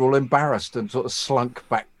Chelsea were all embarrassed and sort of slunk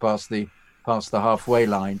back past the halfway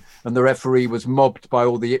line, and the referee was mobbed by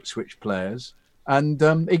all the Ipswich players and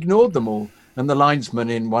ignored them all, and the linesman,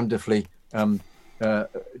 in wonderfully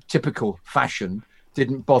typical fashion,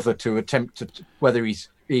 didn't bother to attempt to whether he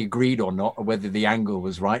agreed or not, or whether the angle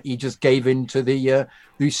was right. He just gave in to the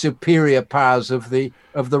superior powers of the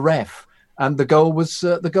ref, and the goal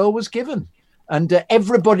was given. And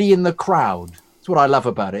everybody in the crowd, that's what I love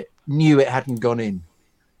about it, knew it hadn't gone in.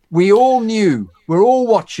 We all knew. We're all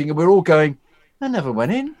watching, and we're all going, "That never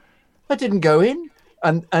went in. That didn't go in."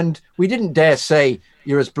 And we didn't dare say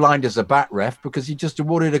you're as blind as a bat, ref, because he just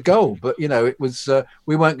awarded a goal. But, you know, it was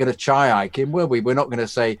we weren't going to chai-hike him, were we? We're not going to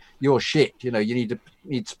say you're shit. You know, you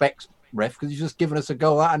need specs, ref, because you've just given us a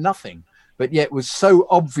goal out of nothing. But yet it was so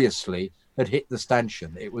obviously had hit the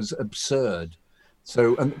stanchion. It was absurd.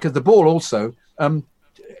 So, because the ball also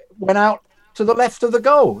went out to the left of the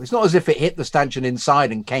goal. It's not as if it hit the stanchion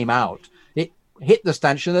inside and came out. It hit the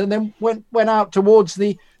stanchion and then went out towards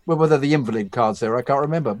whether the invalid card's there, I can't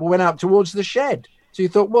remember, but went out towards the shed. So you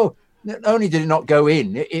thought, well, not only did it not go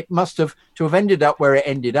in, it must have, to have ended up where it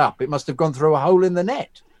ended up, it must have gone through a hole in the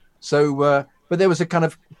net. So, but there was a kind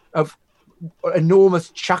of enormous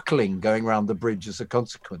chuckling going around the bridge as a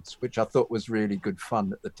consequence, which I thought was really good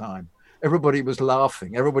fun at the time. Everybody was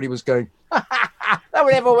laughing. Everybody was going, that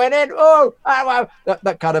one never went in.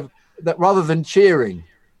 That kind of, that rather than cheering,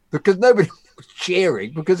 because nobody was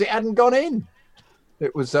cheering because it hadn't gone in.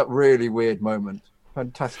 It was that really weird moment.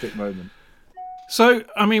 Fantastic moment. So,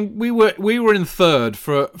 I mean, we were in third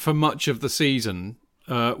for much of the season.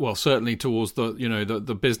 Well, certainly towards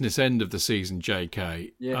the business end of the season,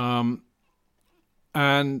 JK. Yeah.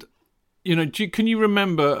 And can you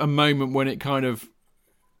remember a moment when it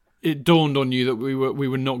dawned on you that we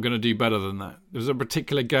were not going to do better than that? There was a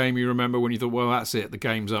particular game you remember when you thought, well, that's it, the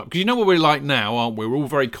game's up. Because you know what we're like now, aren't we? We're all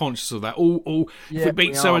very conscious of that. If we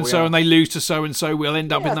beat so-and-so and they lose to so-and-so, we'll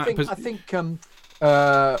end up in that position. I think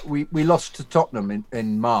we lost to Tottenham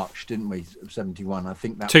in March, didn't we, 71? I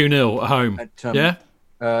think that 2-0 at home.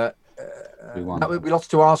 We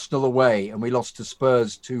lost to Arsenal away, and we lost to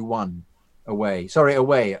Spurs 2-1 away. Sorry,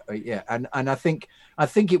 away. Yeah, and I think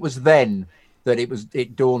it was then that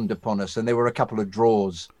it dawned upon us, and there were a couple of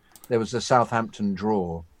draws. There was the Southampton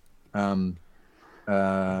draw, so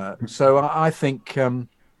I think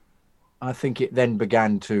it then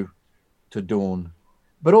began to dawn.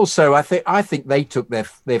 But also, I think they took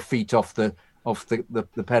their feet off the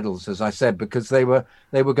pedals, as I said, because they were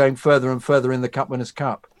going further and further in the Cup Winners'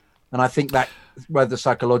 Cup, and I think that whether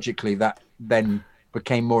psychologically that then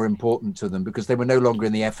became more important to them because they were no longer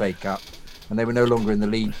in the FA Cup and they were no longer in the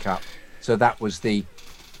League Cup, so that was the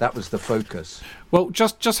focus. Well,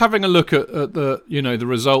 just having a look at the the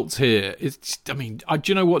results here. Do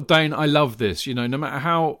you know what, Dane? I love this. No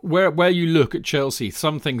matter where you look at Chelsea,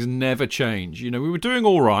 some things never change. We were doing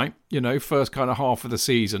all right. First kind of half of the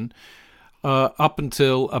season, up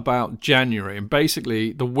until about January, and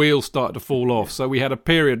basically the wheels started to fall off. So we had a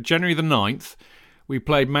period, January the 9th, we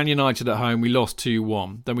played Man United at home, we lost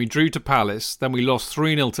 2-1. Then we drew to Palace, then we lost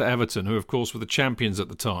 3-0 to Everton, who of course were the champions at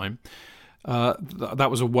the time. That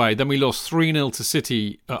was away. Then we lost 3-0 to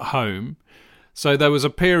City at home. So there was a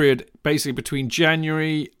period basically between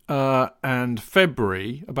January and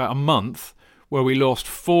February, about a month, where we lost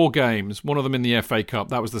 4 games, one of them in the FA Cup.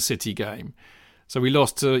 That was the City game. So we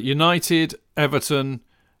lost to United, Everton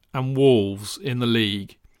and Wolves in the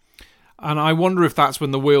league. And I wonder if that's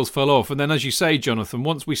when the wheels fell off. And then, as you say, Jonathan,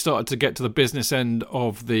 once we started to get to the business end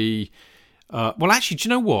of the... well, actually, do you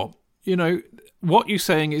know what? What you're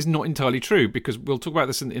saying is not entirely true, because we'll talk about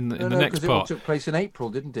this in the next part. It all took place in April,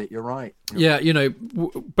 didn't it? You're right.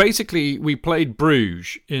 Basically, we played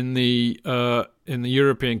Bruges in the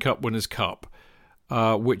European Cup Winners' Cup,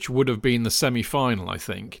 which would have been the semi-final, I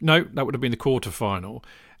think. No, that would have been the quarter-final.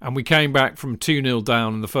 And we came back from 2-0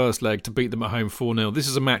 down in the first leg to beat them at home 4-0. This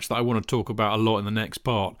is a match that I want to talk about a lot in the next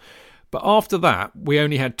part. But after that, we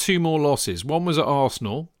only had 2 more losses. One was at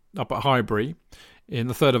Arsenal, up at Highbury, in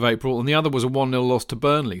the 3rd of April, and the other was a 1-0 loss to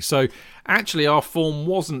Burnley. So actually our form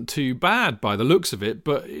wasn't too bad by the looks of it,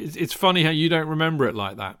 but it's funny how you don't remember it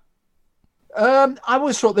like that. I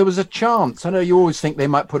always thought there was a chance. I know you always think they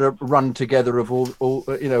might put a run together of all 4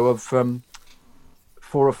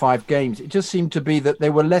 or 5 games. It just seemed to be that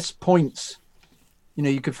there were less points.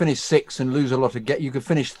 You could finish 6th and lose a lot of you could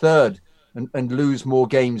finish 3rd and lose more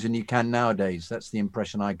games than you can nowadays. That's the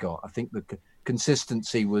impression I got. I think the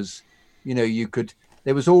consistency was,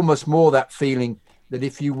 there was almost more that feeling that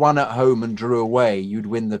if you won at home and drew away, you'd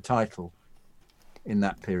win the title in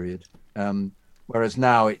that period. Whereas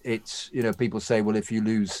now it's, people say, well, if you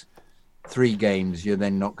lose 3 games, you're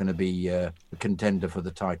then not going to be a contender for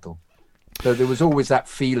the title. So there was always that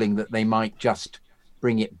feeling that they might just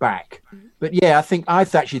bring it back. But yeah, I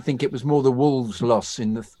actually think it was more the Wolves loss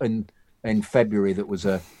in February that was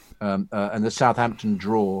and the Southampton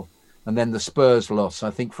draw, and then the Spurs loss. I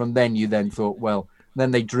think from then you then thought, well, then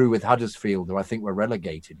they drew with Huddersfield, who I think were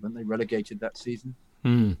relegated. Weren't they relegated that season?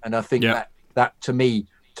 And I think that to me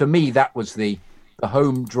that was the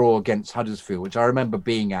home draw against Huddersfield, which I remember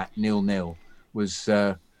being at 0-0, was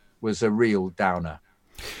a real downer.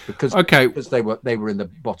 Because they were in the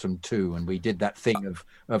bottom 2, and we did that thing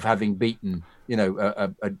of having beaten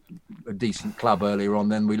a decent club earlier on,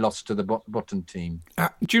 then we lost to the bottom team.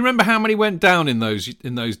 Do you remember how many went down in those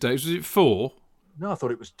days? Was it 4? No, I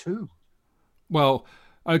thought it was 2. Well,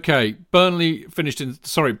 Blackpool finished in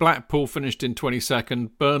 22nd,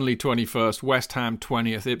 Burnley 21st, West Ham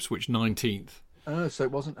 20th, Ipswich 19th. Oh, so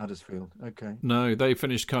it wasn't Huddersfield. Okay. No, they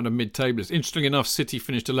finished kind of mid-tablers. Interestingly enough, City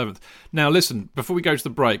finished 11th. Now, listen, before we go to the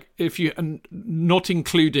break, not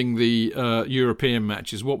including the European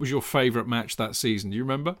matches, what was your favourite match that season? Do you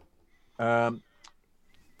remember? I'm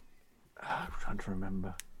trying to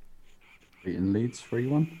remember. Beating Leeds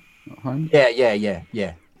 3-1 at home? Yeah,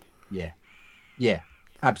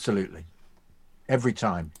 absolutely. Every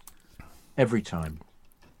time.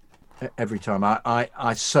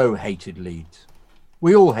 I so hated Leeds.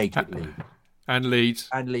 We all hated Leeds. And Leeds.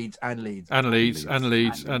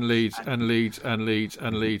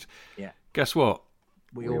 Yeah. Guess what?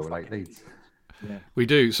 We all like Leeds. Yeah. We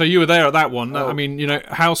do. So you were there at that one. Oh. I mean,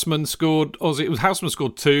 Houseman scored. Houseman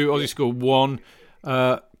scored 2. Ozzy scored 1.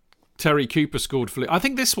 Terry Cooper scored for Leeds. I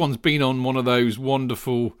think this one's been on one of those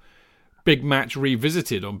wonderful big match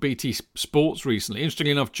revisited on BT Sports recently. Interestingly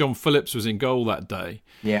enough, John Phillips was in goal that day.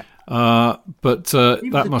 Yeah. But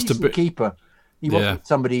that must have been keeper. He wasn't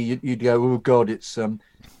somebody you'd go, oh God, it's in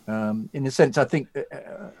a sense, I think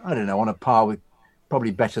I don't know, on a par with, probably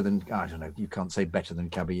better than, I don't know, you can't say better than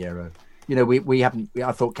Caballero. We haven't.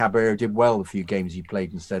 I thought Caballero did well a few games he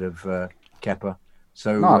played instead of Kepa.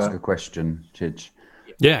 So can I ask a question, Chidge?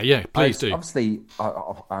 Yeah, please do. Obviously,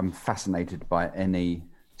 I'm fascinated by any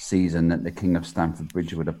season that the King of Stamford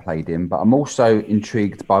Bridge would have played in. But I'm also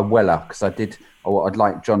intrigued by Weller, because I'd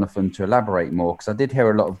like Jonathan to elaborate more, because I did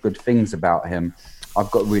hear a lot of good things about him.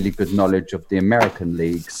 I've got really good knowledge of the American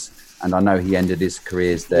leagues, and I know he ended his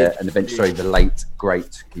careers there, and eventually the late,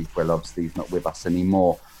 great Keith Weller. Obviously, he's not with us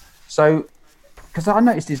anymore. So, because I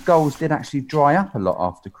noticed his goals did actually dry up a lot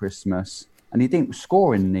after Christmas, and he didn't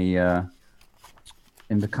score in the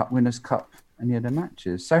Cup Winners' Cup any of the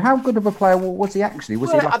matches. So how good of a player was he actually?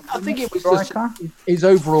 I think it was his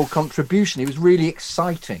overall contribution. It was really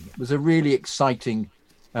exciting. It was a really exciting.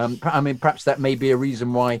 Perhaps that may be a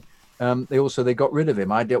reason why they got rid of him.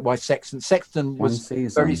 Why Sexton was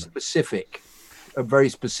very specific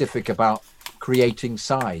about creating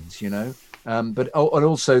sides, but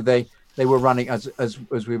also they were running as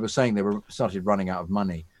we were saying, they were started running out of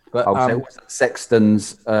money. But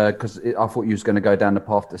Sexton's, because I thought you was going to go down the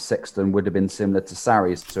path that Sexton would have been similar to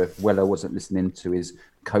Sarri's. So if Weller wasn't listening to his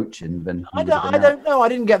coaching, then I don't know. I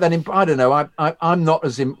didn't get that. I don't know. I'm not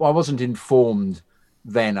I wasn't informed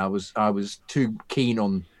then. I was too keen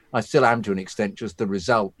on. I still am to an extent. Just the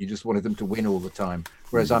result. You just wanted them to win all the time.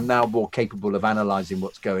 Whereas I'm now more capable of analysing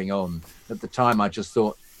what's going on. At the time, I just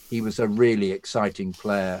thought he was a really exciting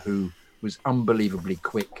player who was unbelievably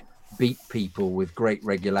quick. Beat people with great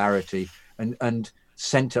regularity and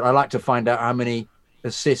centre. I like to find out how many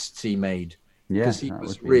assists he made, because he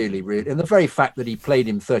was really, and the very fact that he played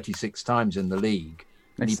him 36 times in the league.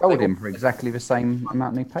 And he sold him for exactly the same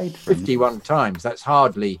amount they paid for him. 51 times. That's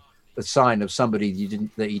hardly a sign of somebody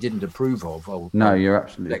that he didn't approve of. No, you're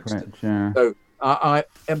absolutely correct. Yeah. So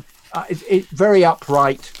it's very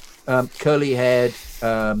upright, curly haired,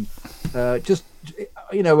 just.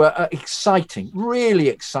 Exciting, really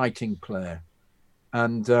exciting player,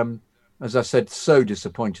 and as I said, so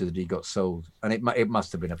disappointed that he got sold, and it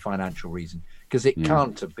must have been a financial reason, because it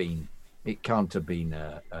can't have been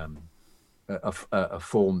a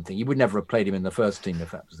form thing. You would never have played him in the first team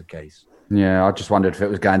if that was the case. Yeah, I just wondered if it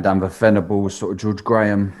was going down the Venables sort of George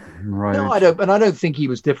Graham road. No, I don't think he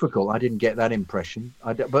was difficult. I didn't get that impression.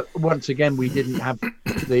 But once again, we didn't have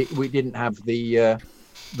the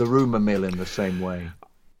rumour mill in the same way.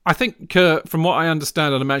 I think, from what I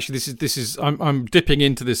understand, and I'm dipping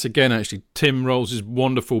into this again. Actually, Tim Rolls'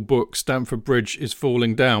 wonderful book "Stamford Bridge is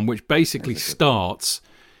Falling Down," which basically starts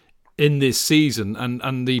in this season,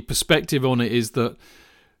 and the perspective on it is that,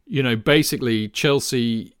 basically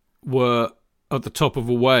Chelsea were at the top of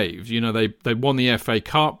a wave. They won the FA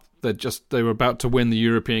Cup. They were about to win the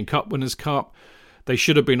European Cup Winners' Cup. They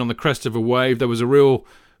should have been on the crest of a wave. There was a real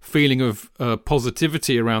feeling of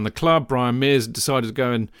positivity around the club. Brian Mears decided to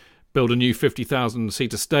go and build a new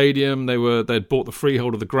 50,000-seater stadium. They'd bought the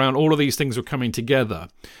freehold of the ground. All of these things were coming together.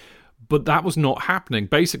 But that was not happening.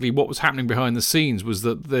 Basically, what was happening behind the scenes was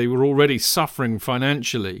that they were already suffering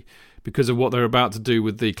financially because of what they were about to do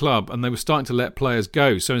with the club, and they were starting to let players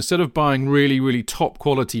go. So instead of buying really, really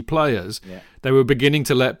top-quality players, they were beginning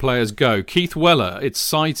to let players go. Keith Weller, it's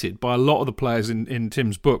cited by a lot of the players in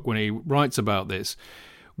Tim's book when he writes about this,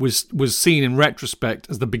 was seen in retrospect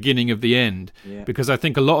as the beginning of the end, because I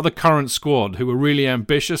think a lot of the current squad who were really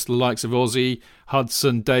ambitious, the likes of Ozzy,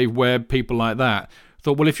 Hudson, Dave Webb, people like that,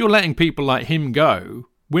 thought, well, if you're letting people like him go,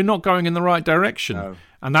 we're not going in the right direction. No.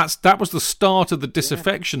 And that was the start of the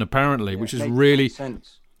disaffection, apparently, which is really,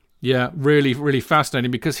 really, really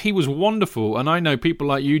fascinating, because he was wonderful. And I know people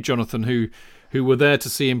like you, Jonathan, who were there to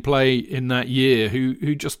see him play in that year,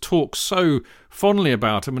 who just talk so fondly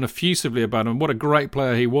about him and effusively about him. What a great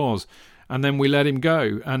player he was. And then we let him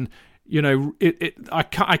go. And,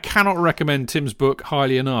 I cannot recommend Tim's book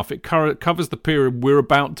highly enough. It covers the period we're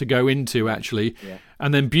about to go into, actually. Yeah.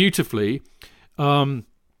 And then beautifully, the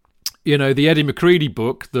Eddie McCready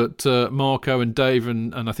book that Marco and Dave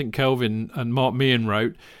and I think Kelvin and Mark Meehan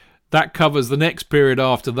wrote, that covers the next period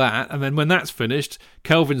after that. And then when that's finished,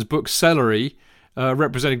 Kelvin's book, Celery,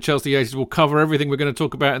 representing Chelsea 80s, will cover everything we're going to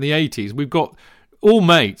talk about in the 80s. We've got, all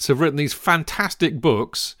mates have written these fantastic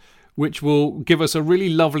books, which will give us a really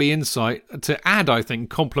lovely insight to add, I think,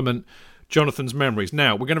 complement Jonathan's memories.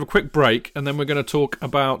 Now, we're going to have a quick break, and then we're going to talk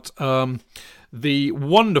about the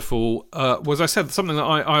wonderful, as I said, something that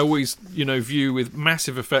I always, view with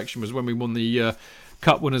massive affection was when we won the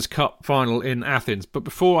Cup Winners' Cup final in Athens. But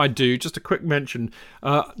before I do, just a quick mention,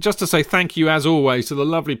 just to say thank you, as always, to the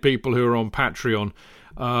lovely people who are on Patreon,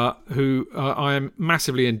 who I am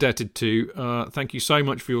massively indebted to. Thank you so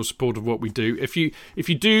much for your support of what we do. If you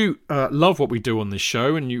do love what we do on this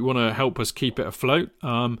show and you want to help us keep it afloat,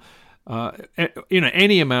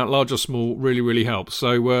 any amount, large or small, really, really helps.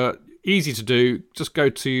 So easy to do. Just go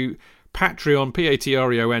to Patreon,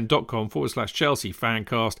 patreon.com/Chelsea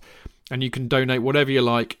Fancast. and you can donate whatever you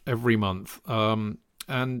like every month.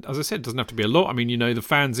 And as I said, it doesn't have to be a lot. I mean, the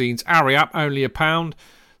fanzines, Ari App, only £1.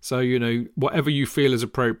 So, whatever you feel is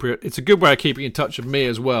appropriate. It's a good way of keeping in touch with me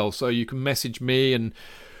as well. So you can message me and,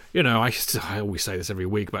 I always say this every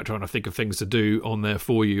week about trying to think of things to do on there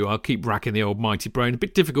for you. I'll keep racking the old mighty brain. A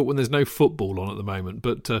bit difficult when there's no football on at the moment.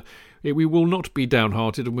 But we will not be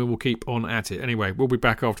downhearted and we will keep on at it. Anyway, we'll be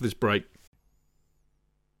back after this break.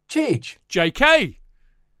 Chidge. JK!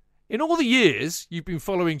 In all the years you've been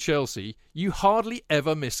following Chelsea, you hardly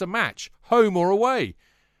ever miss a match, home or away.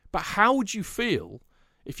 But how would you feel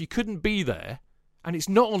if you couldn't be there and it's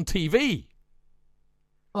not on TV?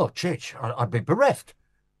 Oh, Chidge, I'd be bereft.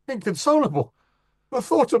 Inconsolable. The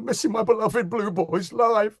thought of missing my beloved Blue Boys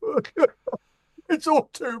live. It's all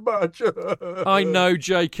too much. I know,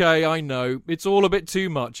 JK, I know. It's all a bit too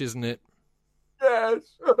much, isn't it? Yes.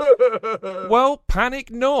 Well, panic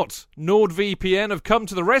not. NordVPN have come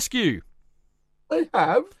to the rescue. They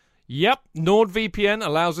have? Yep, NordVPN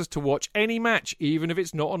allows us to watch any match, even if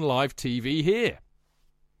it's not on live TV here.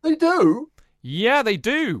 They do? Yeah, they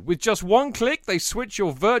do. With just one click, they switch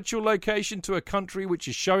your virtual location to a country which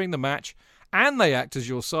is showing the match, and they act as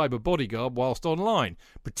your cyber bodyguard whilst online,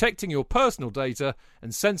 protecting your personal data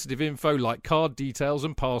and sensitive info like card details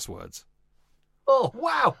and passwords. Oh,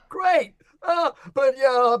 wow, great. But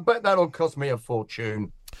I bet that'll cost me a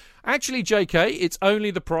fortune. Actually, JK, it's only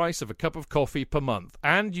the price of a cup of coffee per month,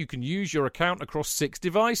 and you can use your account across 6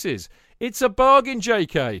 devices. It's a bargain,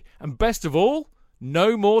 JK, and best of all,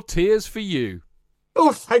 no more tears for you.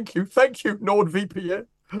 Oh, thank you, NordVPN.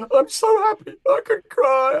 I'm so happy I could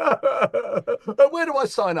cry. Where do I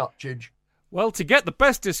sign up, Chidge? Well, to get the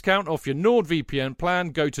best discount off your NordVPN plan,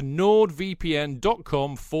 go to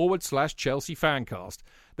nordvpn.com/Chelsea Fancast.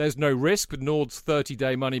 There's no risk with Nord's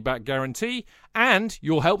 30-day money-back guarantee, and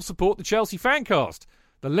you'll help support the Chelsea Fancast.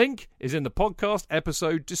 The link is in the podcast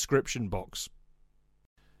episode description box.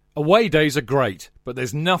 Away days are great, but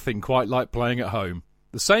there's nothing quite like playing at home.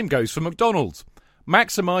 The same goes for McDonald's.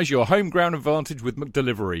 Maximise your home ground advantage with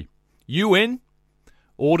McDelivery. You in?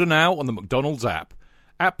 Order now on the McDonald's app.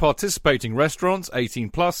 At participating restaurants, 18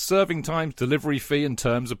 plus, serving times, delivery fee and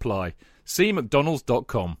terms apply. See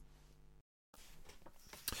mcdonalds.com.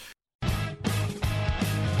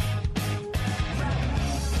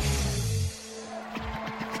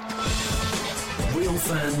 Real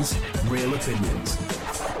fans, real opinions.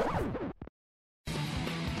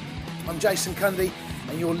 I'm Jason Cundy,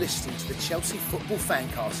 and you're listening to the Chelsea Football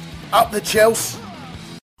Fancast. Up the Chelsea!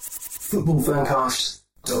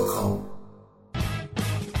 Footballfancast.com.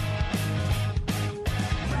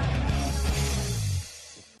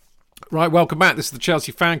 Right, welcome back. This is the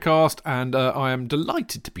Chelsea Fancast, and I am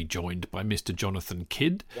delighted to be joined by Mr. Jonathan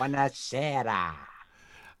Kidd. Buonasera.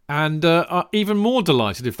 And even more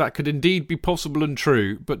delighted, if that could indeed be possible and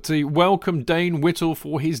true, but to welcome Dane Whittle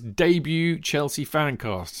for his debut Chelsea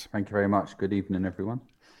Fancast. Thank you very much. Good evening, everyone.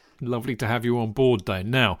 Lovely to have you on board,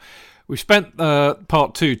 Dane. Now, we've spent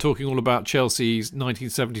part 2 talking all about Chelsea's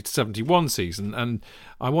 1970-71 season, and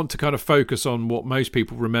I want to kind of focus on what most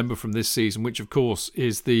people remember from this season, which, of course,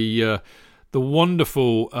 is the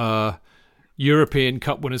wonderful European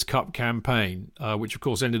Cup Winners' Cup campaign, which, of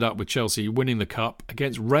course, ended up with Chelsea winning the Cup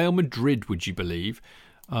against Real Madrid, would you believe,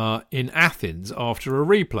 in Athens after a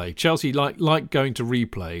replay. Chelsea like going to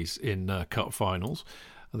replays in Cup finals,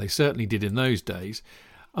 and they certainly did in those days.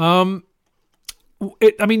 The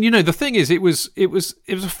thing is, it was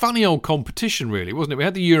a funny old competition, really, wasn't it? We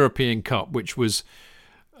had the European Cup, which was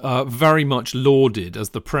very much lauded as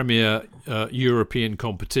the premier European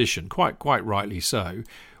competition, quite rightly so,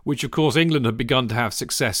 which, of course, England had begun to have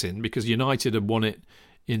success in because United had won it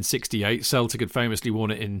in '68. Celtic had famously won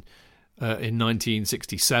it in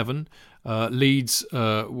 1967. Leeds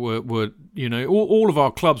were all of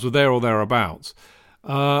our clubs were there or thereabouts.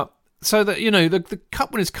 So that, the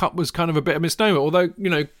Cup Winners' Cup was kind of a bit of a misnomer, although,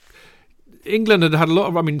 England had a lot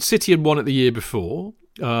of, City had won it the year before.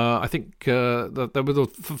 I think there were the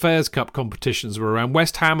Fairs Cup competitions were around.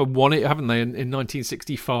 West Ham had won it, haven't they, in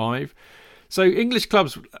 1965. So English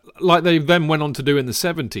clubs, like they then went on to do in the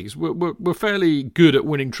 70s, were fairly good at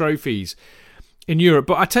winning trophies in Europe.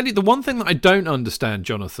 But I tell you, the one thing that I don't understand,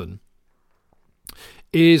 Jonathan,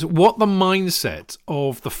 is what the mindset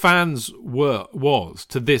of the fans was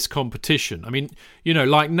to this competition. I mean,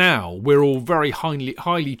 like now, we're all very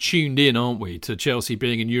highly tuned in, aren't we, to Chelsea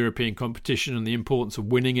being in European competition and the importance of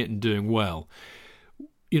winning it and doing well.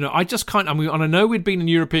 I just can't... and I know we'd been in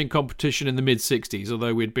European competition in the mid-'60s,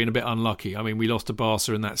 although we'd been a bit unlucky. I mean, we lost to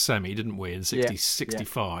Barca in that semi, didn't we, in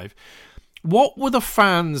 65? What were the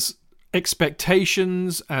fans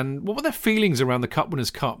expectations and what were their feelings around the Cup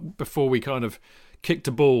Winners' Cup before we kind of kicked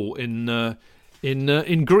a ball in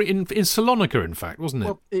Salonika, in fact, wasn't it?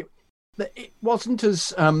 Well, it wasn't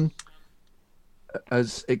as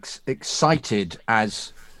excited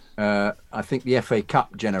as I think the FA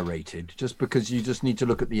Cup generated, just because you just need to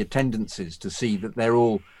look at the attendances to see that they're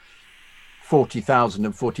all 40,000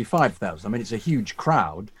 and 45,000. I mean, it's a huge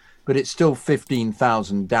crowd, but it's still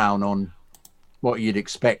 15,000 down on what you'd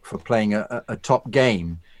expect for playing a top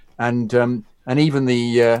game, and even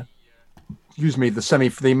the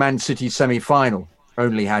the Man City semi-final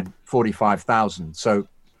only had 45,000. So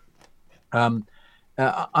I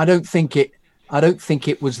don't think it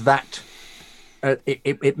was that.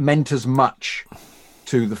 It meant as much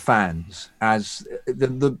to the fans as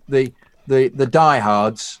the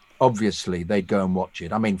diehards. Obviously, they'd go and watch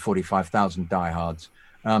it. I mean, 45,000 diehards.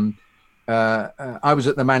 I was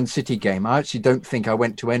at the Man City game. I actually don't think I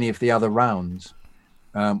went to any of the other rounds,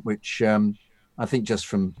 which I think just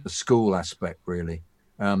from the school aspect, really.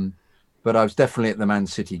 But I was definitely at the Man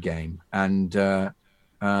City game, and I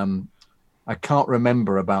can't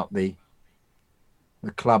remember about the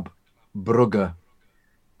club Brugge.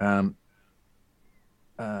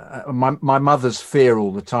 My mother's fear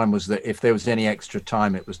all the time was that if there was any extra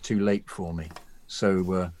time, it was too late for me.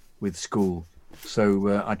 So with school.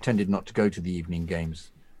 So I tended not to go to the evening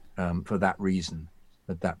games for that reason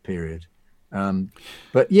at that period.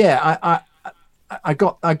 But yeah,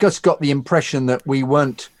 I just got the impression that we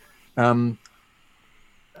weren't. I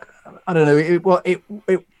don't know.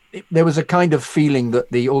 There was a kind of feeling that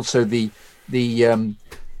the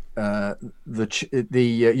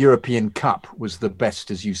European Cup was the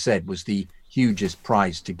best, as you said, was the hugest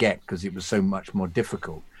prize to get because it was so much more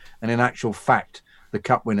difficult. And in actual fact, the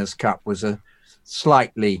Cup Winners' Cup was a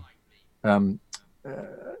slightly, a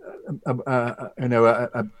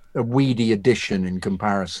weedy addition in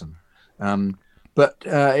comparison. But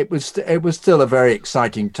it was still a very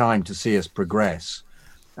exciting time to see us progress,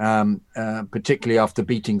 particularly after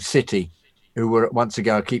beating City, who were, once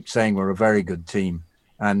again, I keep saying, were a very good team.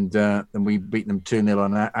 And we beat them 2-0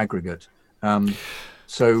 on aggregate. It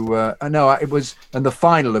was, and the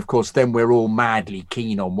final, of course, then we're all madly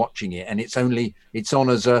keen on watching it. And it's on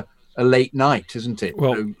as a late night, isn't it?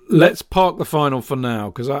 Well, let's park the final for now,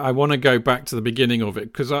 because I want to go back to the beginning of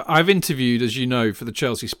it, because I've interviewed, as you know, for the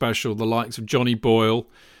Chelsea special, the likes of Johnny Boyle,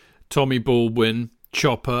 Tommy Baldwin,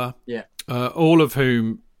 Chopper, all of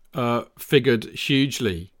whom figured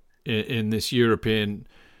hugely in this European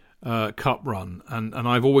Cup run, and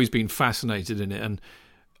I've always been fascinated in it. And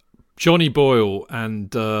Johnny Boyle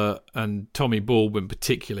and Tommy Baldwin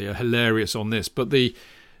particularly are hilarious on this. But the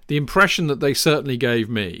impression that they certainly gave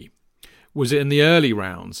me was in the early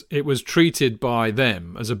rounds, it was treated by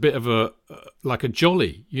them as a bit of a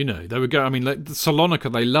jolly. You know, they were going. I mean, like Salonika,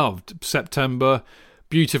 they loved September,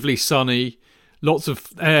 beautifully sunny, lots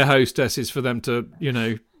of air hostesses for them to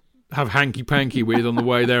have hanky panky with on the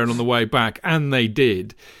way there and on the way back, and they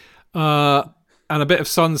did. And a bit of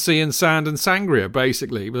sun, sea, and sand and sangria,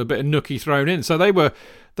 basically, with a bit of nookie thrown in. So they were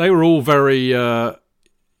all very, all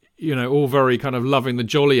very kind of loving the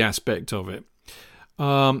jolly aspect of it.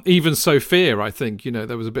 Even Sophia, I think,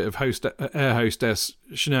 there was a bit of air hostess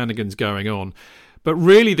shenanigans going on. But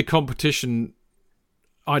really, the competition,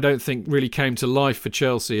 I don't think, really came to life for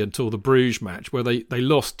Chelsea until the Bruges match, where they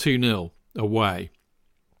lost 2-0 away.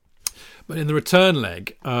 But in the return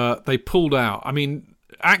leg, they pulled out. I mean,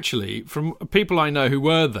 actually, from people I know who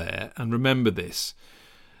were there and remember this,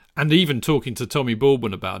 and even talking to Tommy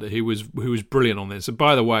Baldwin about it, who was brilliant on this. And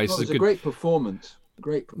by the way, it was a great performance.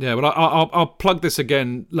 Yeah, but I'll plug this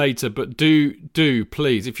again later. But do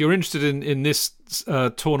please, if you're interested in this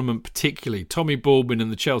tournament particularly, Tommy Baldwin in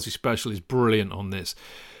the Chelsea special is brilliant on this.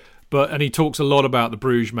 And he talks a lot about the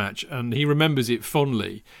Bruges match, and he remembers it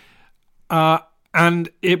fondly. And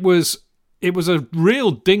it was a real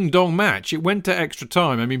ding-dong match. It went to extra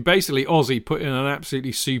time. I mean, basically, Ozzy put in an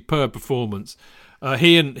absolutely superb performance.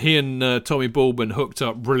 He and Tommy Baldwin hooked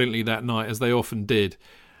up brilliantly that night, as they often did.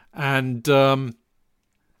 And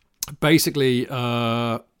basically,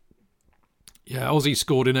 Ozzy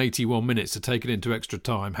scored in 81 minutes to take it into extra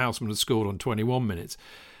time. Houseman had scored on 21 minutes.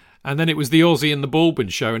 And then it was the Ozzy and the Baldwin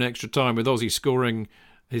show in extra time, with Ozzy scoring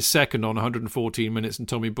his second on 114 minutes and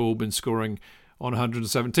Tommy Baldwin scoring on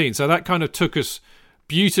 117. So that kind of took us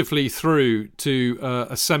beautifully through to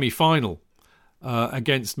a semi-final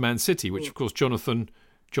against Man City, which of course Jonathan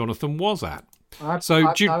was at.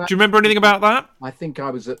 Do you remember anything about that? I think I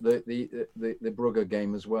was at the Brugge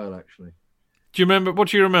game as well, actually. Do you remember? What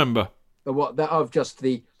do you remember? Of just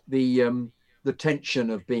the the tension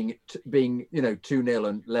of being 2-0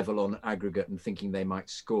 and level on aggregate and thinking they might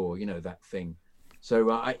score, that thing.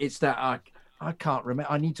 So it's that I can't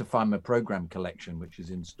remember. I need to find my program collection, which is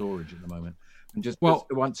in storage at the moment. And just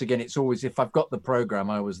once again, it's always, if I've got the program,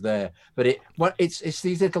 I was there. But it's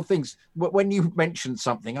these little things. When you mention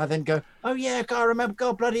something, I then go, oh yeah, I can't remember.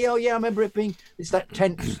 God bloody hell, yeah, I remember it being. It's that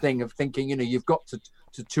tense thing of thinking, you've got to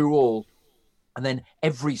 2-2, and then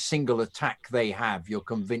every single attack they have, you're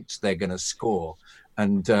convinced they're going to score,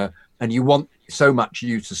 and you want so much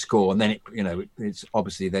you to score, and then it's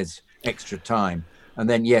obviously there's extra time, and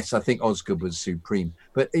then yes, I think Osgood was supreme,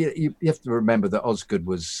 but you have to remember that Osgood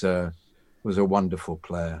was a wonderful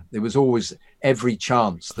player. There was always every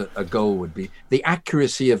chance that a goal would be. The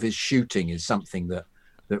accuracy of his shooting is something that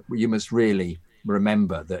you must really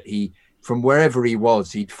remember, that he, from wherever he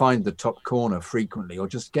was, he'd find the top corner frequently or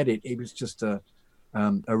just get it. He was just a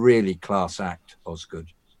really class act, Osgood.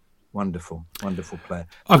 Wonderful, wonderful player.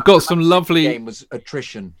 I've got some lovely... The game was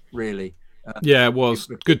attrition, really. Yeah, it was.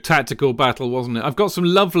 Good tactical battle, wasn't it? I've got some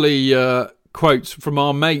lovely... quotes from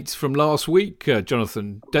our mate from last week,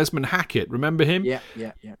 Jonathan, Desmond Hackett. Remember him? Yeah.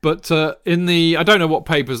 But in the, I don't know what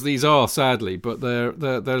papers these are, sadly, but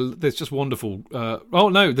they're just wonderful.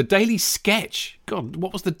 The Daily Sketch. God,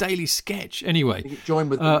 what was the Daily Sketch? Anyway, it joined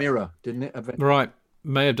with the Mirror, didn't it? Right,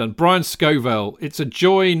 may have done. Brian Scovell. It's a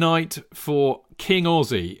joy night for King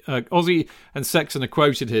Aussie. Aussie and Sexton are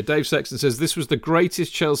quoted here. Dave Sexton says, "This was the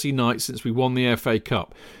greatest Chelsea night since we won the FA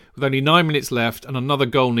Cup. With only 9 minutes left and another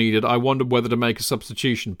goal needed, I wondered whether to make a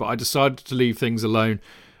substitution, but I decided to leave things alone."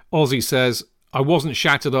 Aussie says, "I wasn't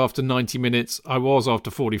shattered after 90 minutes. I was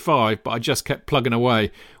after 45, but I just kept plugging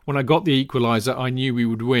away. When I got the equaliser, I knew we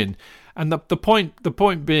would win." And the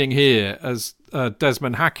point being here, as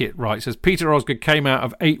Desmond Hackett writes, says Peter Osgood came out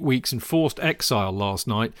of 8 weeks in forced exile last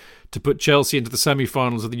night to put Chelsea into the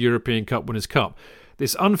semi-finals of the European Cup Winners' Cup.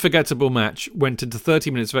 This unforgettable match went into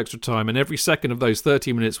 30 minutes of extra time, and every second of those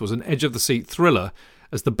 30 minutes was an edge-of-the-seat thriller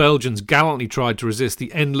as the Belgians gallantly tried to resist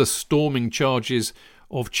the endless storming charges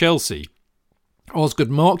of Chelsea. Osgood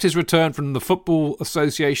marked his return from the Football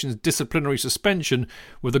Association's disciplinary suspension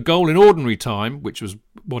with a goal in ordinary time, which was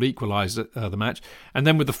what equalised the match, and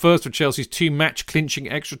then with the first of Chelsea's 2 match-clinching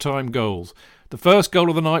extra-time goals. The first goal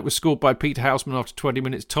of the night was scored by Peter Houseman after 20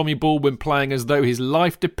 minutes. Tommy Baldwin, playing as though his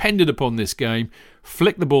life depended upon this game,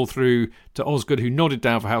 flicked the ball through to Osgood, who nodded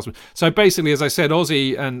down for Houseman. So basically, as I said,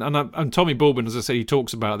 Aussie and Tommy Baldwin, as I said, he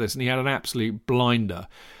talks about this, and he had an absolute blinder.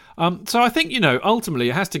 So I think, ultimately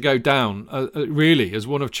it has to go down, really, as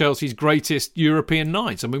one of Chelsea's greatest European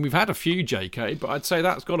nights. I mean, we've had a few, JK, but I'd say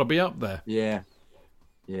that's got to be up there. Yeah.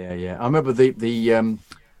 I remember the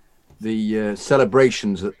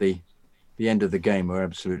celebrations at the end of the game were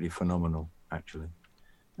absolutely phenomenal, actually.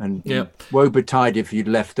 And woe betide if you'd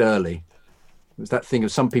left early. It was that thing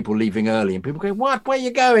of some people leaving early and people going, "What? Where are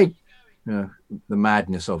you going?" The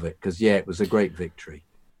madness of it, because, it was a great victory.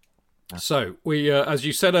 So, we, as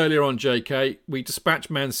you said earlier on, JK, we dispatched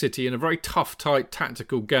Man City in a very tough, tight,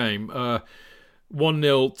 tactical game.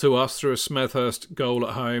 1-0 to us through a Smethurst goal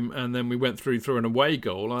at home, and then we went through an away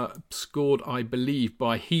goal, scored, I believe,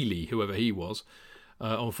 by Healy, whoever he was,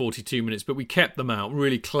 on 42 minutes. But we kept them out.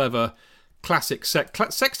 Really clever, classic.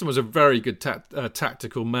 Sexton was a very good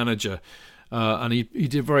tactical manager. And he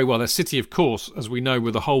did very well. Their City, of course, as we know,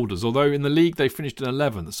 were the holders. Although in the league they finished in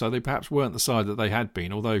 11th, so they perhaps weren't the side that they had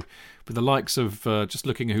been. Although with the likes of, just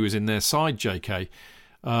looking at who was in their side, JK,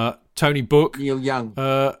 Tony Book, Neil Young,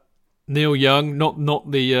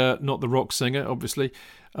 not the rock singer, obviously.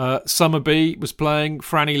 Summerby was playing.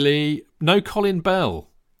 Franny Lee, no Colin Bell.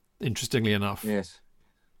 Interestingly enough, yes,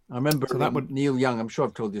 I remember Neil Young. I'm sure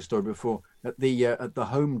I've told you a story before at the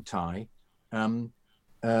home tie.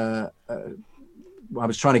 I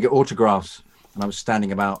was trying to get autographs and I was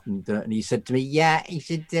standing about and he said to me,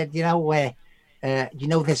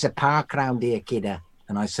 there's a park around here, kidder.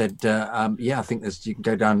 And I said, I think you can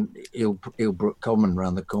go down Eelbrook Common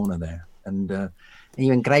around the corner there. And he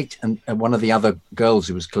went, great. And one of the other girls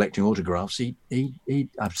who was collecting autographs,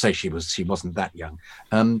 I'd say she wasn't that young.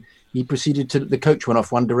 He proceeded the coach went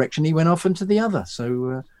off one direction, he went off into the other.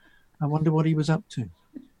 So I wonder what he was up to.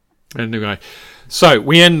 Anyway, so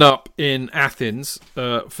we end up in Athens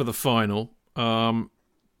for the final.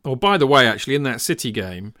 By the way, actually, in that City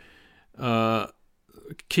game,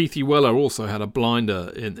 Keithy Weller also had a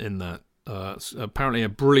blinder in that. Apparently a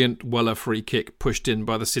brilliant Weller free kick pushed in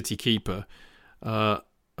by the City keeper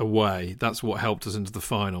away. That's what helped us into the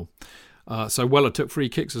final. So Weller took free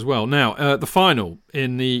kicks as well. Now, the final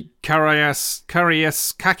in the Kariakakis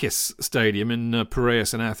Stadium in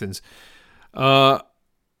Piraeus in Athens.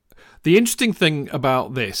 The interesting thing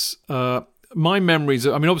about this, my memories,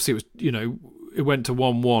 I mean, obviously it was, it went to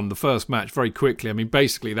 1-1, the first match, very quickly. I mean,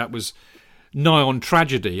 basically that was nigh on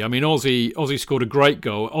tragedy. I mean, Ozzy scored a great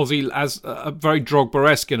goal. Ozzy, as a very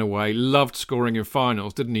Drogba-esque in a way, loved scoring in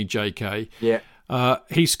finals, didn't he, JK? Yeah.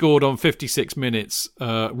 He scored on 56 minutes.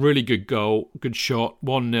 Really good goal, good shot,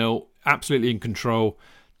 1-0, absolutely in control.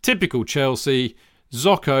 Typical Chelsea.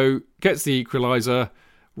 Zocco gets the equaliser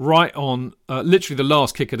right on literally the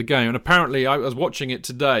last kick of the game. And apparently, I was watching it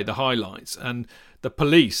today, the highlights, and the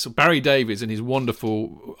police, Barry Davies and his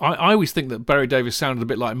wonderful... I always think that Barry Davies sounded a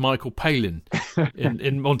bit like Michael Palin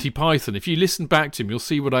in Monty Python. If you listen back to him, you'll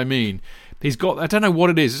see what I mean. He's got... I don't know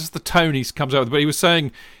what it is. It's just the tone he comes out with. But he was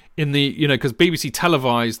saying in the... because BBC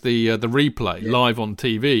televised the replay live on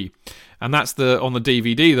TV. And that's on the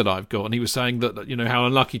DVD that I've got. And he was saying that, how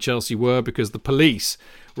unlucky Chelsea were because the police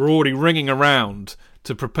were already ringing around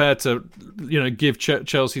to prepare to, give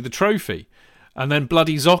Chelsea the trophy. And then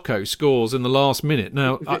bloody Zocco scores in the last minute.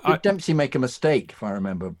 Now, did Dempsey make a mistake, if I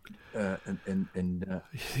remember?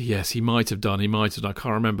 Yes, he might have done. I can't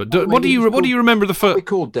remember. What do you remember the first? We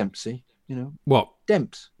called Dempsey. What?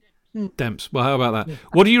 Demps. Demps. Well, how about that? Yeah.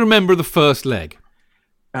 What do you remember of the first leg?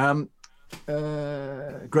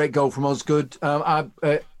 Great goal from Osgood. I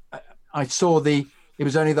saw it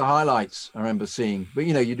was only the highlights I remember seeing. But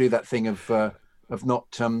you do that thing of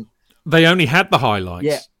not. They only had the highlights.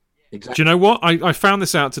 Yeah. Exactly. Do you know what? I found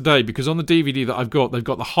this out today because on the DVD that I've got, they've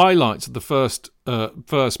got the highlights of the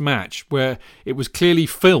first match where it was clearly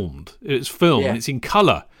filmed. It's filmed and it's in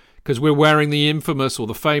colour because we're wearing the infamous or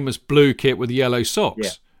the famous blue kit with the yellow socks.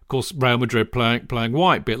 Yeah. Of course, Real Madrid playing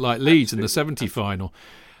white, bit like Leeds in the 70 final.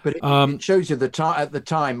 But it shows you at the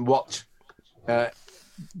time what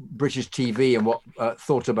British TV and what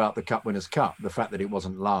thought about the Cup Winners' Cup, the fact that it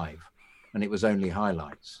wasn't live and it was only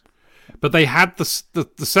highlights. But they had the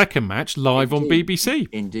second match live on BBC.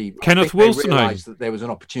 Indeed. Kenneth Wilson realised that there was an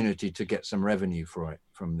opportunity to get some revenue for it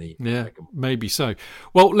from the second. Maybe so.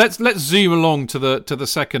 Well, let's zoom along to the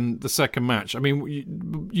second match. I mean,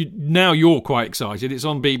 now you're quite excited. It's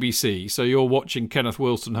on BBC, so you're watching Kenneth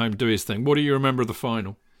Wilson do his thing. What do you remember of the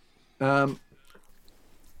final? I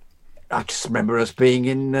just remember us being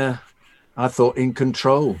in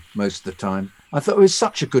control most of the time. I thought it was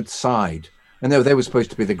such a good side. And they were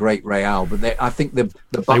supposed to be the great Real, but I think they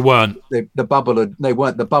weren't. The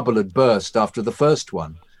bubble had burst after the first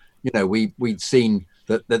one. We'd seen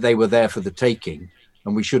that they were there for the taking,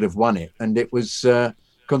 and we should have won it. And it was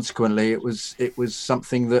consequently it was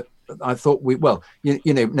something that I thought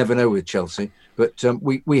never know with Chelsea, but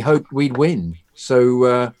we hoped we'd win.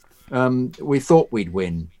 So we thought we'd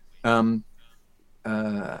win. It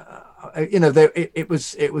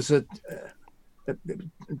was a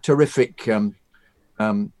terrific. I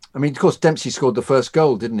mean, of course, Dempsey scored the first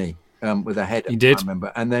goal, didn't he? With a header, he did. I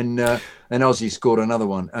remember, and then Ozzy scored another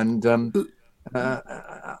one. And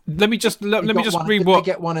let me just read what. They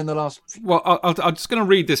get one in the last. Well, I'm just going to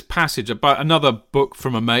read this passage about another book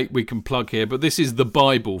from a mate we can plug here. But this is the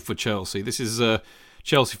Bible for Chelsea. This is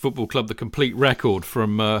Chelsea Football Club, the complete record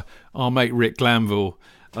from our mate Rick Glanville.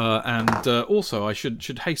 And also, I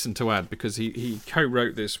should hasten to add, because he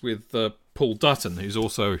co-wrote this with Paul Dutton, who's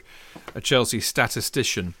also a Chelsea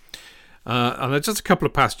statistician. And there's just a couple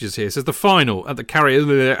of passages here. It says, the final at the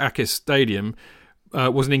Kariakis Stadium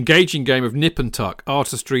was an engaging game of nip and tuck,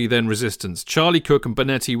 artistry, then resistance. Charlie Cook and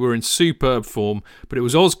Bonetti were in superb form, but it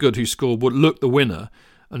was Osgood who scored what looked the winner,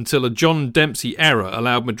 until a John Dempsey error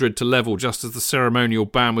allowed Madrid to level just as the ceremonial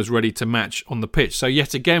band was ready to match on the pitch. So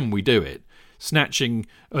yet again we do it, snatching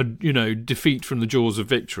a defeat from the jaws of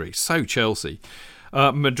victory. So Chelsea.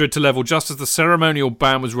 Madrid to level just as the ceremonial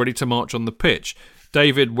band was ready to march on the pitch.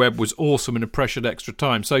 David Webb was awesome in a pressured extra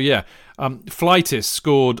time. So yeah, Fleitis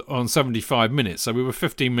scored on 75 minutes, so we were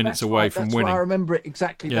 15 minutes away from winning. I remember it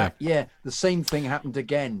exactly. That. Yeah, the same thing happened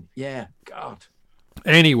again. Yeah, God.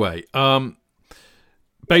 Anyway,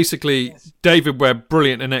 basically, David Webb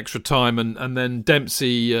brilliant in extra time, and then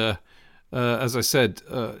Dempsey, as I said,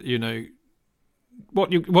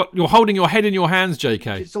 What you're holding your head in your hands,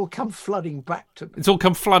 JK? It's all come flooding back to me. It's all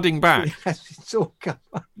come flooding back. Yes, it's all come.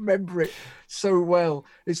 I remember it so well.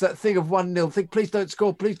 It's that thing of 1-0. Think, please don't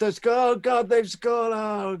score. Please don't score. Oh God, they've scored.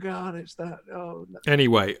 Oh God, it's that. Oh. No.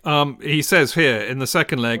 Anyway, he says here in the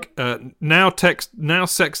second leg, now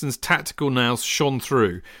Sexton's tactical nous shone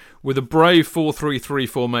through with a brave 4-3-3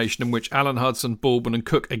 formation in which Alan Hudson, Baldwin, and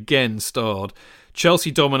Cook again starred.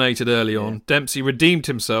 Chelsea dominated early on. Dempsey redeemed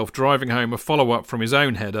himself, driving home a follow-up from his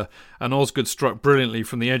own header, and Osgood struck brilliantly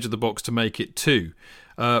from the edge of the box to make it 2.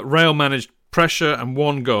 Real managed pressure and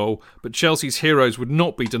one goal, but Chelsea's heroes would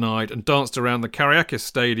not be denied and danced around the Caracas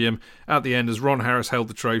Stadium at the end as Ron Harris held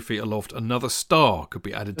the trophy aloft. Another star could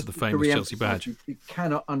be added to the famous Chelsea badge. You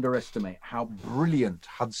cannot underestimate how brilliant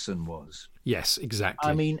Hudson was. Yes, exactly.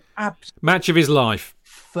 I mean, match of his life.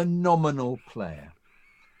 Phenomenal player.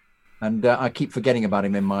 And I keep forgetting about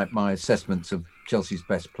him in my assessments of Chelsea's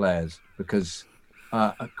best players because,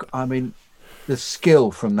 I mean, the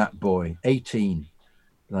skill from that boy, 18,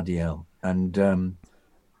 bloody hell. And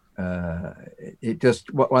it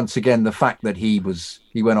just, once again, the fact that he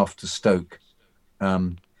went off to Stoke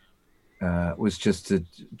was just a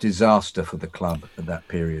disaster for the club at that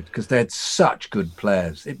period because they had such good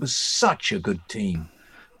players. It was such a good team.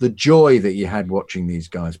 The joy that you had watching these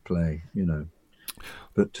guys play, you know.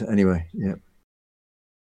 But anyway, yeah.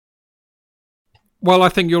 Well, I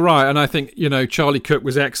think you're right, and I think, you know, Charlie Cook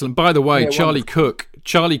was excellent. By the way, Charlie Cook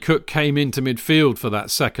came into midfield for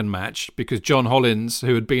that second match because John Hollins,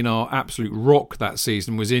 who had been our absolute rock that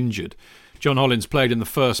season, was injured. John Hollins played in the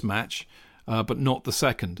first match, but not the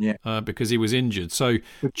second, because he was injured. So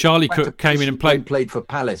Charlie Cook came in and played for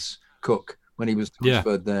Palace. Cook when he was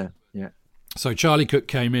transferred there. Yeah. So Charlie Cook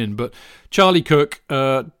came in, but Charlie Cook.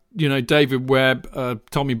 You know, David Webb,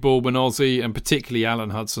 Tommy Baldwin, Ozzy, and particularly Alan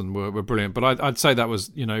Hudson were brilliant. But I'd say that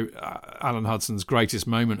was, you know, Alan Hudson's greatest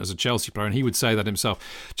moment as a Chelsea player, and he would say that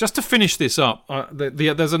himself. Just to finish this up,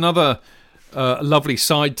 there's another lovely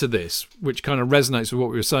side to this, which kind of resonates with what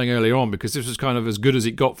we were saying earlier on, because this was kind of as good as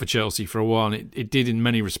it got for Chelsea for a while, and it did in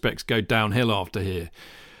many respects go downhill after here.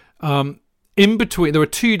 In between, there were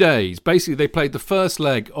 2 days. Basically, they played the first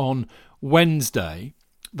leg on Wednesday,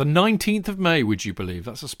 the 19th of May, would you believe?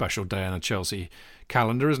 That's a special day on a Chelsea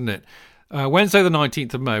calendar, isn't it? Wednesday the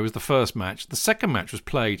 19th of May was the first match. The second match was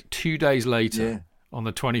played 2 days later on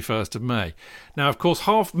the 21st of May. Now, of course,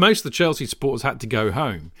 most of the Chelsea supporters had to go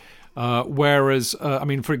home. Whereas, I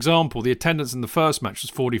mean, for example, the attendance in the first match was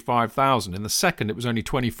 45,000. In the second, it was only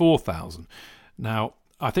 24,000. Now,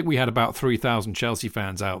 I think we had about 3,000 Chelsea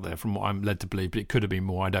fans out there, from what I'm led to believe, but it could have been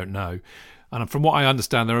more, I don't know. And from what I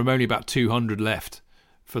understand, there are only about 200 left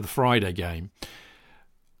for the Friday game.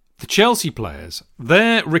 The Chelsea players,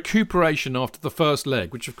 their recuperation after the first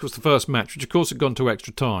leg, which of course the first match, which of course had gone to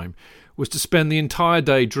extra time, was to spend the entire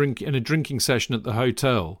day in a drinking session at the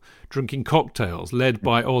hotel, drinking cocktails, led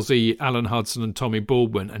by Ozzy, Alan Hudson and Tommy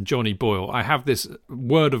Baldwin and Johnny Boyle. I have this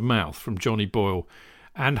word of mouth from Johnny Boyle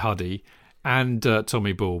and Huddy and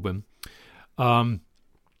Tommy Baldwin.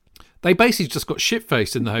 They basically just got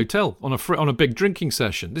shit-faced in the hotel on a big drinking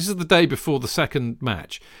session. This is the day before the second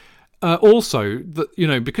match. Also,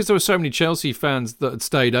 because there were so many Chelsea fans that had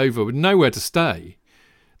stayed over with nowhere to stay,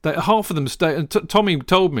 half of them stayed. And Tommy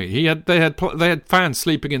told me they had fans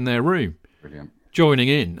sleeping in their room, brilliant, joining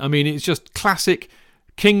in. I mean, it's just classic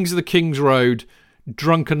Kings of the Kings Road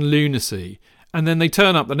drunken lunacy. And then they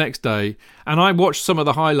turn up the next day, and I watched some of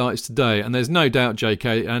the highlights today, and there's no doubt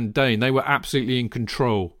JK and Dane, they were absolutely in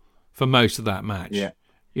control for most of that match. Yeah.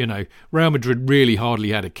 You know, Real Madrid really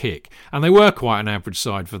hardly had a kick. And they were quite an average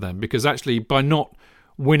side for them, because actually by not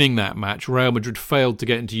winning that match, Real Madrid failed to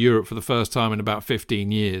get into Europe for the first time in about 15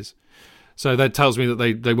 years. So that tells me that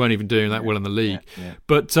they weren't even doing that well in the league. Yeah.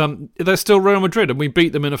 But they're still Real Madrid, and we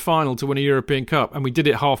beat them in a final to win a European Cup, and we did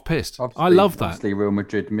it half-pissed. I love that. Obviously, Real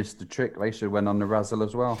Madrid missed the trick. They should have went on the razzle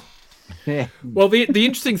as well. Well, the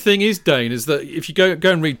interesting thing is, Dane, is that if you go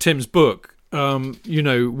and read Tim's book,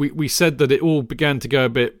 we said that it all began to go a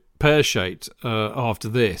bit pear-shaped after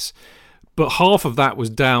this. But half of that was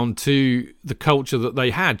down to the culture that they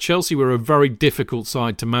had. Chelsea were a very difficult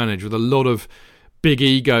side to manage, with a lot of big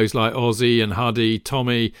egos like Ozzy and Huddy,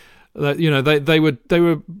 Tommy. They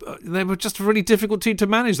were just a really difficult team to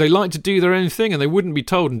manage. They liked to do their own thing, and they wouldn't be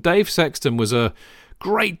told. And Dave Sexton was a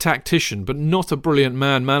great tactician, but not a brilliant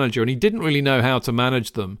man-manager, and he didn't really know how to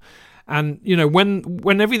manage them. And,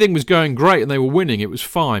 when everything was going great and they were winning, it was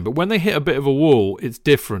fine. But when they hit a bit of a wall, it's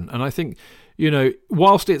different. And I think,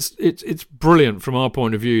 whilst it's brilliant from our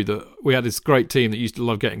point of view that we had this great team that used to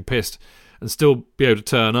love getting pissed and still be able to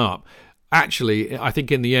turn up, actually, I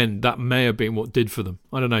think in the end, that may have been what did for them.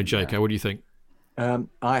 I don't know, JK, what do you think?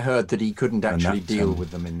 I heard that he couldn't actually deal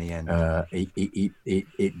with them in the end.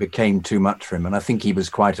 It became too much for him. And I think he was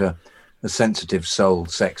quite a sensitive soul,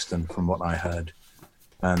 Sexton, from what I heard.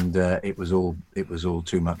 And it was all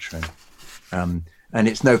too much for him. And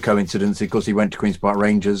it's no coincidence, because he went to Queen's Park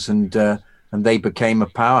Rangers and they became a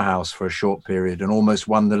powerhouse for a short period and almost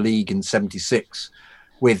won the league in '76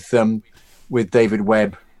 with David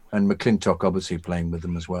Webb and McClintock obviously playing with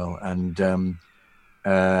them as well, and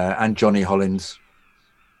Johnny Hollins,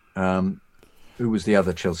 who was the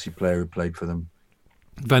other Chelsea player who played for them.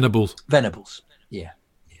 Venables. Yeah.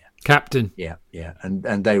 Captain. Yeah.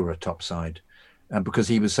 And they were a top side because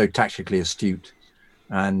he was so tactically astute.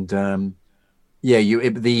 And the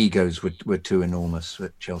egos were too enormous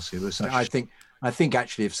at Chelsea. I think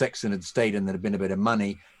actually if Sexton had stayed and there'd have been a bit of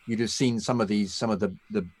money, you'd have seen some of the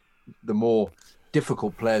more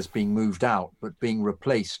difficult players being moved out, but being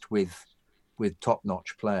replaced with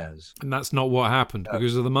top-notch players. And that's not what happened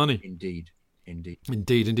because of the money. Indeed.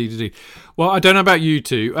 Well, I don't know about you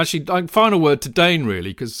two. Actually, final word to Dane,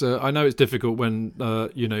 really, because I know it's difficult when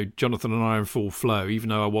Jonathan and I are in full flow, even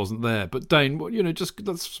though I wasn't there. But Dane, just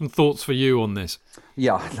that's some thoughts for you on this.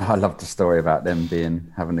 Yeah, I love the story about them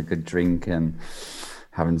having a good drink and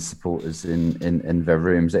having supporters in their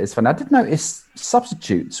rooms. It's fun. I did notice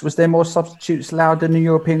substitutes. Was there more substitutes allowed in the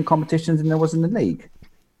European competitions than there was in the league?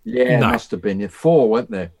 Yeah, no. Must have been 4, weren't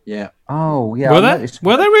there? Yeah. Oh, yeah. Were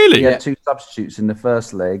there really? Yeah, 2 substitutes in the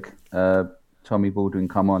first leg. Tommy Baldwin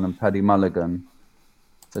come on and Paddy Mulligan.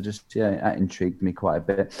 So that intrigued me quite a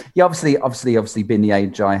bit. Yeah, obviously, being the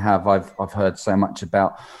age I have, I've heard so much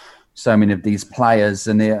about so many of these players,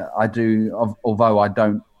 and although I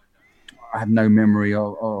have no memory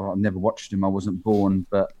I never watched him. I wasn't born,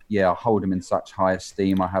 but yeah, I hold him in such high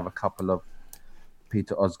esteem. I have a couple of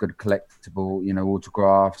Peter Osgood collectible,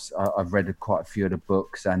 autographs. I've read quite a few of the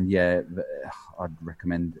books, and yeah, I'd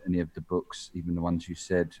recommend any of the books, even the ones you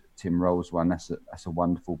said. Tim Rolls one, that's a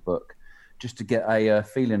wonderful book, just to get a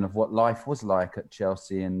feeling of what life was like at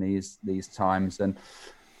Chelsea in these times. And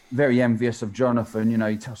very envious of Jonathan.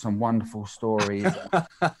 He tells some wonderful stories.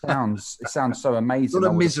 It sounds so amazing. A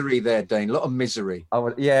lot of misery there, Dane. A lot of misery.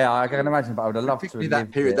 I can imagine, but I would have loved to have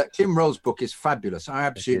that period. That Tim Rolls book is fabulous. I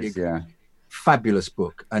absolutely agree. Yeah. Fabulous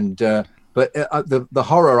book, and but the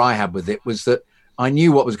horror I had with it was that I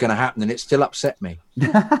knew what was going to happen, and it still upset me.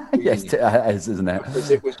 Yes, it is, isn't it?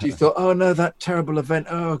 Because it was. You thought, oh no, that terrible event.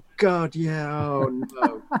 Oh God, yeah. Oh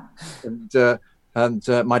no.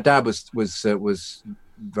 and my dad was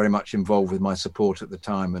very much involved with my support at the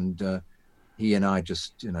time, and he and I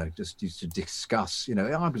just used to discuss.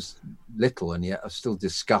 I was little, and yet I still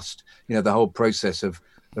discussed. The whole process of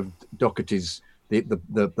Doherty's.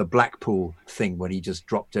 The Blackpool thing when he just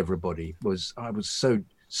dropped everybody I was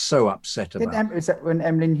so upset about. Is that when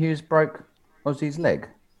Emlyn Hughes broke Ozzy's leg?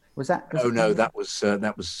 Was that? No, that was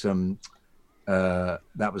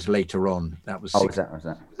later on. That was. Was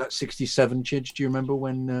that 67? Chidge, do you remember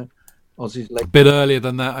when Ozzy's leg? A bit earlier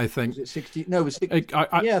than that, I think. Was it 60? No, it was 60.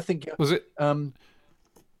 I think. Was it? Can't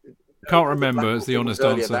remember. Is the honest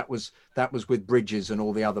answer. That was with Bridges and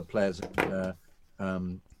all the other players.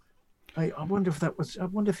 I wonder if that was. I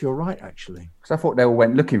wonder if you're right, actually. Because I thought they all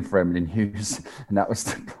went looking for Emlyn Hughes, and that was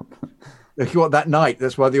the problem. What, that night?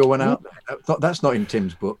 That's why they all went out. That's not in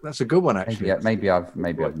Tim's book. That's a good one, actually. Maybe I've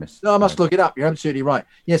missed. No, I must look it up. You're absolutely right.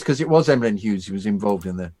 Yes, because it was Emlyn Hughes who was involved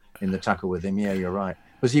in the tackle with him. Yeah, you're right.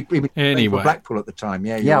 Was he playing for Blackpool at the time?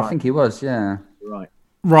 Yeah, yeah, I think he was. Yeah, you're right.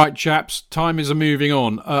 Right, chaps, time is moving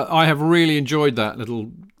on. I have really enjoyed that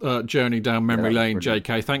little journey down memory lane,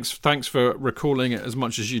 JK. Thanks for recalling it as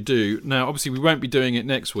much as you do. Now, obviously, we won't be doing it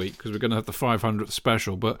next week because we're going to have the 500th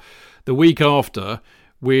special, but the week after,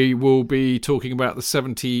 we will be talking about the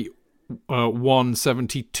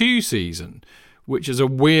 71-72 season, which is a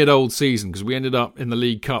weird old season because we ended up in the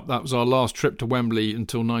League Cup. That was our last trip to Wembley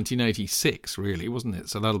until 1986, really, wasn't it?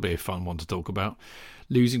 So that'll be a fun one to talk about.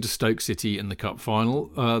 Losing to Stoke City in the cup final.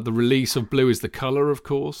 The release of Blue is the Colour, of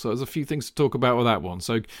course. So there's a few things to talk about with that one.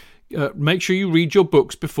 So make sure you read your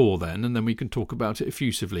books before then, and then we can talk about it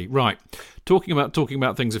effusively. Right. Talking about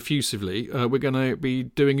things effusively, we're going to be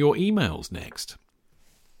doing your emails next.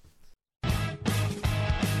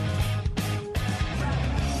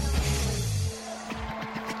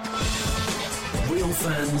 Real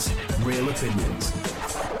fans, real opinions.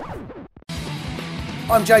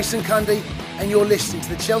 I'm Jason Cundy, and you're listening to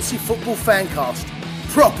the Chelsea Football Fancast.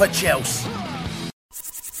 Proper Chelsea.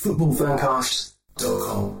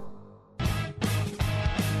 Footballfancast.com.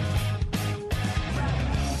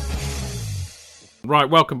 Right,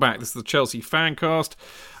 welcome back. This is the Chelsea Fancast.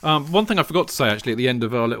 One thing I forgot to say, actually, at the end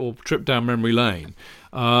of our little trip down memory lane,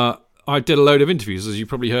 I did a load of interviews, as you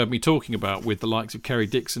probably heard me talking about, with the likes of Kerry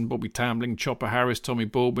Dixon, Bobby Tambling, Chopper Harris, Tommy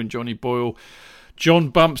Baldwin, Johnny Boyle,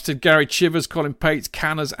 John Bumpstead, Gary Chivers, Colin Pates,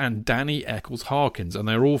 Canners and Danny Eccles-Harkins, and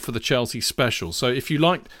they're all for the Chelsea special. So if you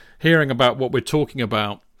liked hearing about what we're talking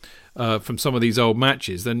about from some of these old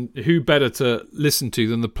matches, then who better to listen to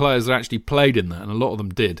than the players that actually played in that? And a lot of them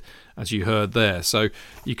did, as you heard there. So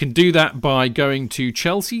you can do that by going to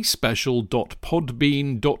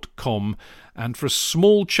chelseaspecial.podbean.com, and for a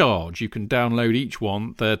small charge you can download each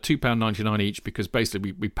one. They're £2.99 each, because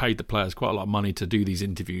basically we paid the players quite a lot of money to do these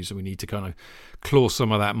interviews, and we need to kind of claw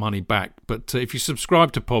some of that money back. But if you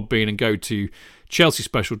subscribe to Podbean and go to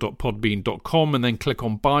chelseaspecial.podbean.com and then click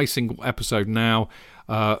on buy single episode now,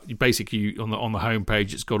 basically on the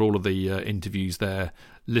homepage it's got all of the interviews there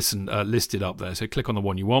listed up there. So click on the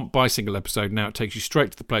one you want, buy single episode now. It takes you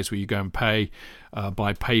straight to the place where you go and pay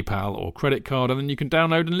by PayPal or credit card, and then you can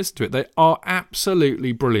download and listen to it. They are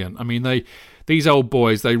absolutely brilliant. I mean, these old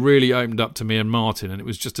boys, they really opened up to me and Martin, and it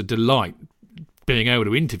was just a delight being able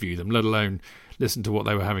to interview them, let alone listen to what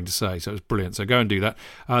they were having to say. So it was brilliant. So go and do that.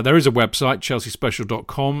 There is a website,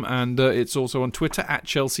 chelseaspecial.com, and it's also on Twitter at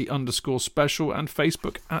Chelsea_special and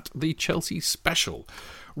Facebook at the Chelsea Special.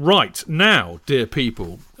 Right, now, dear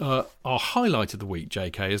people, our highlight of the week,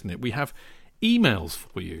 JK, isn't it? We have emails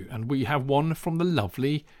for you, and we have one from the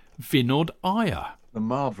lovely Vinod Iyer. The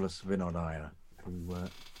marvellous Vinod Iyer, who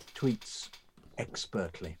tweets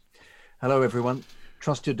expertly. Hello, everyone.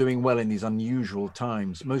 Trust you're doing well in these unusual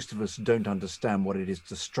times. Most of us don't understand what it is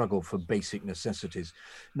to struggle for basic necessities.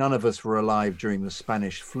 None of us were alive during the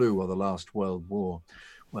Spanish flu or the last World War.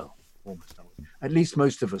 Well, almost. At least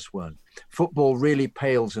most of us weren't. Football really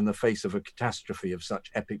pales in the face of a catastrophe of such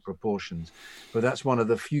epic proportions, but that's one of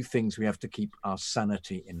the few things we have to keep our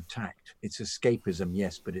sanity intact. It's escapism,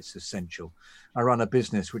 yes, but it's essential. I run a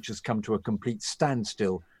business which has come to a complete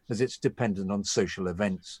standstill as it's dependent on social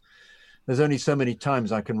events. There's only so many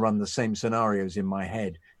times I can run the same scenarios in my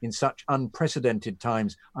head. In such unprecedented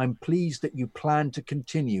times, I'm pleased that you plan to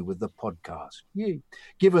continue with the podcast. Yay.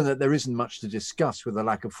 Given that there isn't much to discuss with the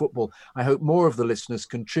lack of football, I hope more of the listeners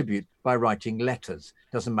contribute by writing letters.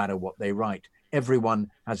 Doesn't matter what they write. Everyone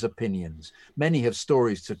has opinions. Many have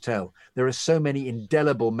stories to tell. There are so many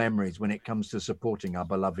indelible memories when it comes to supporting our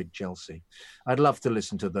beloved Chelsea. I'd love to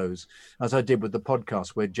listen to those, as I did with the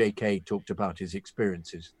podcast where JK talked about his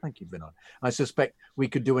experiences. Thank you, Vinod. I suspect we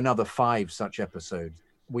could do another 5 such episodes.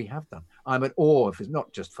 We have done. I'm at awe of his,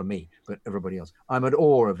 not just for me, but everybody else. I'm at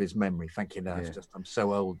awe of his memory. Thank you. I'm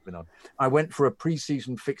so old, Vinod. I went for a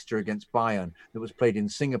pre-season fixture against Bayern that was played in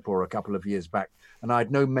Singapore a couple of years back, and I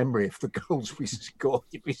had no memory of the goals we scored.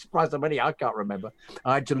 You'd be surprised how many I can't remember.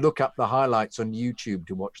 I had to look up the highlights on YouTube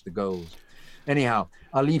to watch the goals. Anyhow,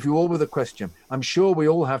 I'll leave you all with a question. I'm sure we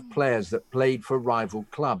all have players that played for rival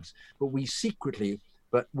clubs, but we secretly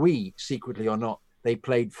or not, they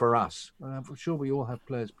played for us. I'm sure we all have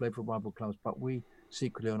players play for rival clubs, but we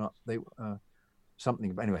secretly or not, they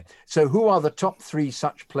something. But anyway, so who are the top 3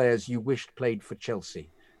 such players you wished played for Chelsea?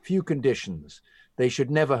 Few conditions. They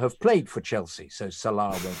should never have played for Chelsea, so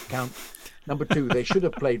Salah won't count. Number 2, they should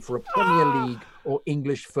have played for a Premier League or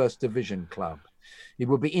English First Division club. It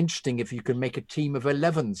would be interesting if you could make a team of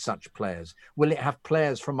 11 such players. Will it have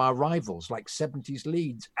players from our rivals like 70s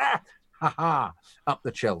Leeds? Up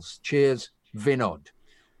the Chelsea. Cheers, Vinod.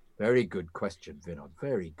 Very good question, Vinod.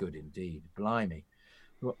 Very good indeed. Blimey.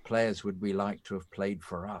 What players would we like to have played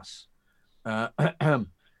for us?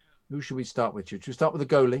 Who should we start with, Chidge? Should we start with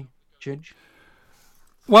the goalie, Chidge?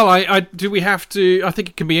 Well, do we have to? I think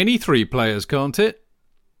it can be any 3 players, can't it?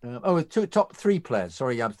 Top 3 players.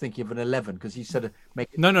 Sorry, I'm thinking of an 11 because he said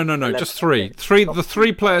make it. No. Just 3. The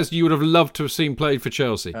 3 players you would have loved to have seen played for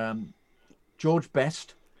Chelsea. George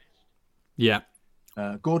Best. Yeah.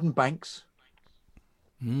 Gordon Banks.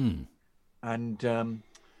 And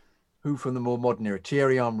who from the more modern era?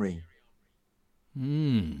 Thierry Henry.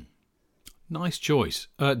 Nice choice.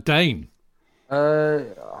 Dane.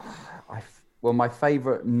 Well, my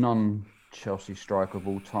favourite non-Chelsea striker of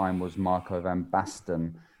all time was Marco van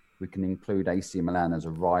Basten. We can include AC Milan as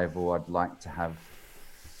a rival. I'd like to have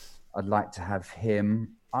him.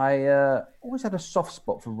 I always had a soft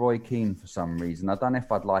spot for Roy Keane for some reason. I don't know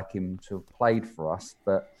if I'd like him to have played for us,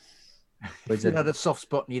 but if you had a soft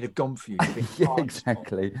spot and he'd have gone for you. Yeah,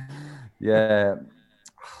 exactly. Yeah,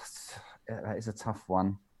 that is a tough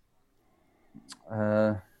one.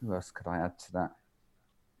 Who else could I add to that?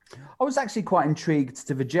 I was actually quite intrigued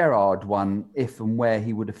to the Gerrard one, if and where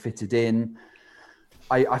he would have fitted in.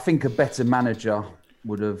 I think a better manager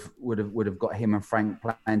would have got him and Frank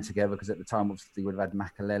playing together, because at the time obviously would have had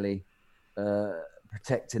Makelele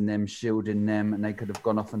protecting them, shielding them, and they could have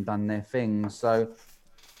gone off and done their things. So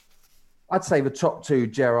I'd say the top 2,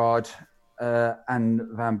 Gerrard and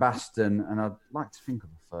Van Basten, and I'd like to think of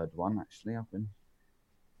a third one. Actually, I'll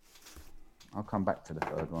come back to the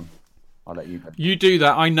third one. I'll let you go. You do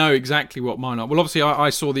that. I know exactly what mine are. Well, obviously, I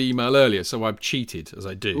saw the email earlier, so I've cheated, as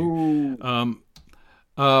I do.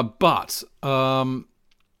 But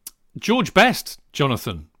George Best,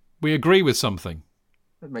 Jonathan, we agree with something.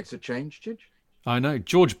 That makes a change, Chidge. I know.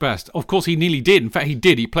 George Best. Of course, he nearly did. In fact, he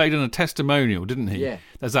did. He played in a testimonial, didn't he? Yeah.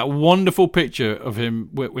 There's that wonderful picture of him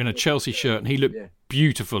in a Chelsea shirt, and he looked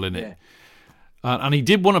beautiful in it. Yeah. And he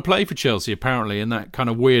did want to play for Chelsea, apparently, in that kind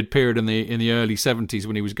of weird period in the early 70s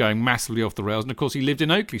when he was going massively off the rails. And, of course, he lived in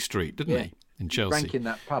Oakley Street, didn't he, in Chelsea? He drank in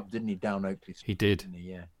that pub, didn't he, down Oakley Street? He did.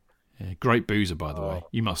 Yeah. Great boozer, by the way.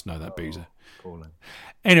 You must know that boozer. Cool.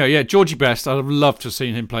 Anyway, yeah, Georgie Best. I'd have loved to have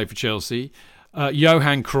seen him play for Chelsea.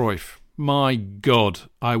 Johan Cruyff. My God,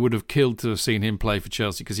 I would have killed to have seen him play for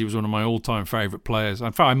Chelsea because he was one of my all-time favourite players.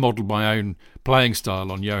 In fact, I modelled my own playing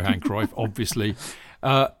style on Johan Cruyff, obviously.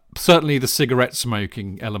 Certainly the cigarette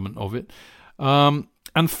smoking element of it. And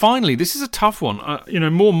finally, this is a tough one.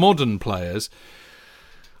 More modern players.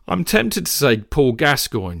 I'm tempted to say Paul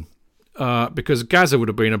Gascoigne because Gazza would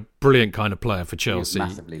have been a brilliant kind of player for Chelsea. He was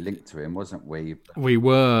massively linked to him, wasn't we? We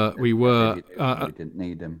were. We didn't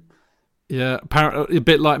need him. Yeah, a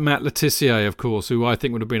bit like Matt Letizia, of course, who I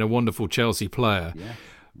think would have been a wonderful Chelsea player. Yeah.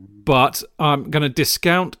 But I'm going to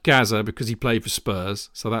discount Gazza because he played for Spurs,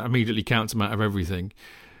 so that immediately counts him out of everything.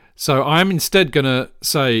 So I'm instead going to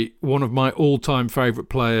say one of my all-time favourite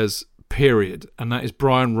players, period, and that is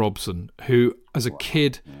Brian Robson, who, as a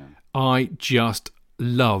kid, I just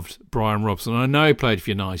loved Brian Robson. I know he played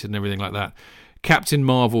for United and everything like that. Captain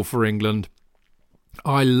Marvel for England.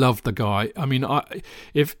 I love the guy. I mean, I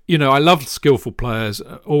love skillful players,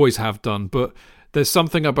 always have done, but there's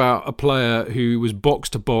something about a player who was box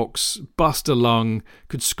to box, bust a lung,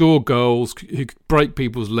 could score goals, who could break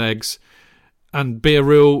people's legs, and be a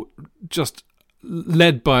real, just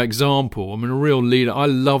led by example. I mean, a real leader. I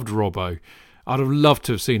loved Robbo. I'd have loved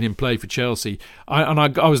to have seen him play for Chelsea. I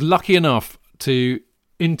was lucky enough to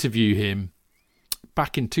interview him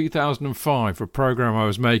back in 2005 for a programme I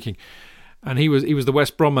was making. And he was the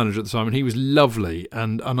West Brom manager at the time, and he was lovely.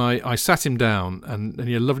 And I sat him down, and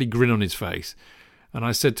he had a lovely grin on his face. And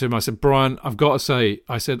I said to him, Brian, I've got to say,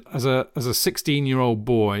 I said, as a 16-year-old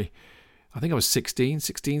boy, I think I was 16,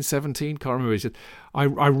 17, can't remember. He said, I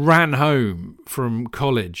ran home from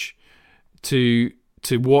college to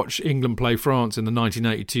watch England play France in the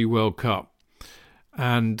 1982 World Cup.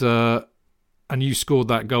 And you scored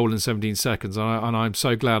that goal in 17 seconds, and I'm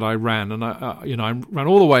so glad I ran. And I ran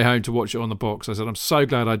all the way home to watch it on the box. I said, I'm so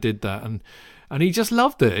glad I did that, and he just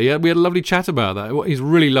loved it. We had a lovely chat about that. He's a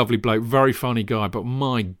really lovely bloke, very funny guy. But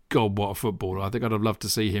my God, what a footballer! I think I'd have loved to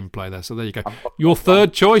see him play there. So there you go. Your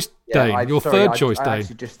third choice, Dane. I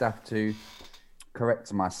actually just have to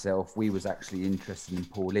correct myself. We was actually interested in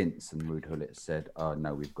Paul Ince, and Ruud Gullit said, "Oh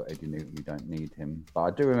no, we've got Eddie Newton. We don't need him." But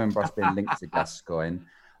I do remember us being linked to Gascoigne.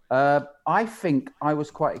 I think I was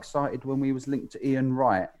quite excited when we was linked to Ian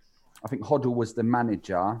Wright. I think Hoddle was the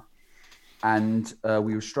manager, and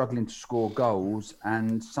we were struggling to score goals,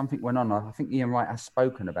 and something went on. I think Ian Wright has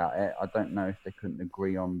spoken about it. I don't know if they couldn't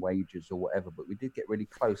agree on wages or whatever, but we did get really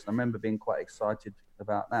close. And I remember being quite excited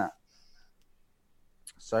about that.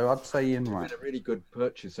 So I'd say Ian Wright. He had a really good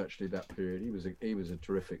purchase actually that period. He was a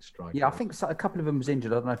terrific striker. Yeah, I think a couple of them was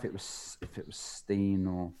injured. I don't know if it was Steen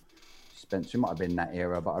or Spencer. It might have been that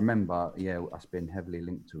era, but I remember, us being heavily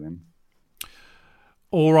linked to him.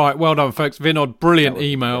 All right, well done, folks. Vinod, brilliant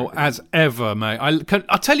email as ever, mate.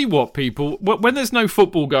 I tell you what, people, when there's no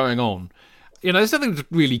football going on, there's nothing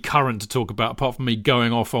really current to talk about apart from me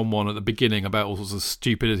going off on one at the beginning about all sorts of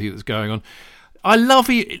stupidity that's going on. I love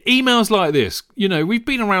emails like this. We've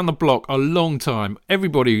been around the block a long time.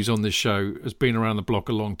 Everybody who's on this show has been around the block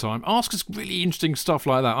a long time. Ask us really interesting stuff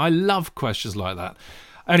like that. I love questions like that.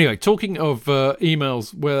 Anyway, talking of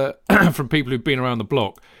emails from people who've been around the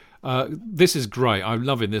block, this is great. I'm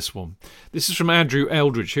loving this one. This is from Andrew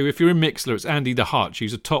Eldridge, who, if you're in Mixler, it's Andy the Hutch.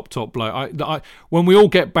 He's a top bloke. When we all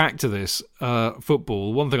get back to this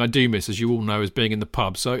football, one thing I do miss, as you all know, is being in the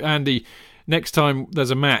pub. So, Andy, next time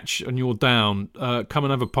there's a match and you're down, come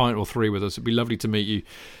and have a pint or three with us. It'd be lovely to meet you.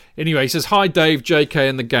 Anyway, he says, "Hi, Dave, JK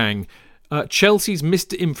and the gang. Chelsea's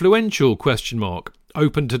Mr. Influential, ?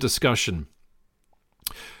 Open to discussion.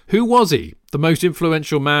 Who was he? The most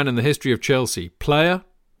influential man in the history of Chelsea? Player?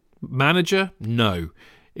 Manager? No.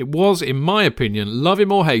 It was, in my opinion, love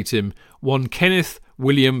him or hate him, one Kenneth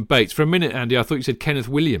William Bates." For a minute, Andy, I thought you said Kenneth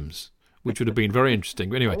Williams, which would have been very interesting.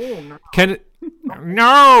 But anyway, Kenneth...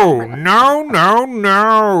 No.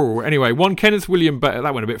 Anyway, one Kenneth William Bates...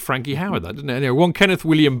 That went a bit Frankie Howard, that, didn't it? Anyway, one Kenneth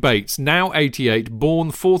William Bates, now 88,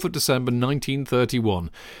 born 4th of December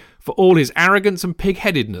 1931. For all his arrogance and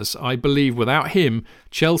pig-headedness, I believe without him,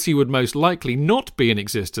 Chelsea would most likely not be in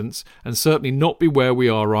existence and certainly not be where we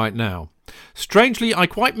are right now. Strangely, I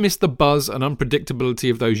quite miss the buzz and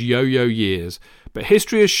unpredictability of those yo-yo years, but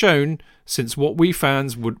history has shown since what we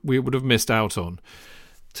fans would have missed out on.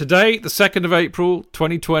 Today, the 2nd of April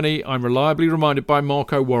 2020, I'm reliably reminded by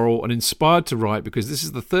Marco Worrell and inspired to write because this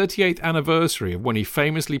is the 38th anniversary of when he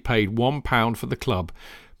famously paid £1 for the club.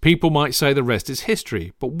 People might say the rest is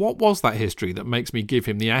history, but what was that history that makes me give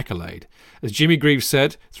him the accolade? As Jimmy Greaves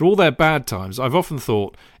said, through all their bad times, I've often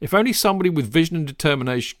thought, if only somebody with vision and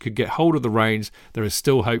determination could get hold of the reins, there is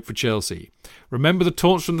still hope for Chelsea. Remember the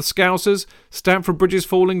taunts from the Scousers? Stamford Bridge is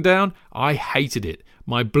falling down? I hated it.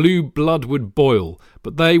 My blue blood would boil,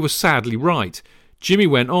 but they were sadly right. Jimmy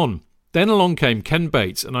went on. Then along came Ken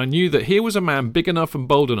Bates, and I knew that here was a man big enough and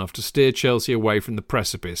bold enough to steer Chelsea away from the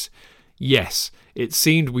precipice. Yes, it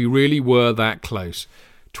seemed we really were that close.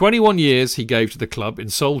 21 years he gave to the club in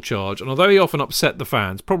sole charge, and although he often upset the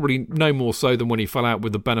fans, probably no more so than when he fell out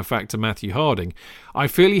with the benefactor Matthew Harding, I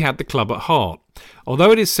feel he had the club at heart.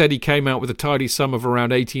 Although it is said he came out with a tidy sum of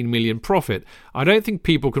around 18 million profit, I don't think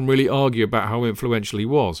people can really argue about how influential he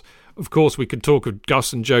was. Of course, we could talk of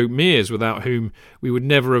Gus and Joe Mears, without whom we would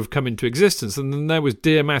never have come into existence, and then there was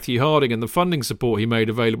dear Matthew Harding and the funding support he made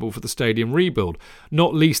available for the stadium rebuild,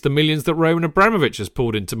 not least the millions that Roman Abramovich has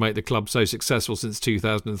poured in to make the club so successful since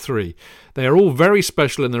 2003. They are all very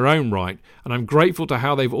special in their own right, and I'm grateful to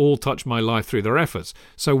how they've all touched my life through their efforts.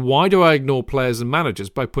 So why do I ignore players and managers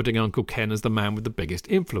by putting Uncle Ken as the man with the biggest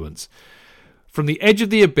influence? From the edge of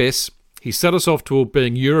the abyss, he set us off toward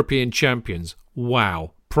being European champions.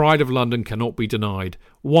 Wow. Pride of London cannot be denied.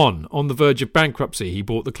 1. On the verge of bankruptcy, he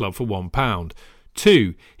bought the club for £1.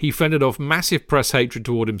 2. He fended off massive press hatred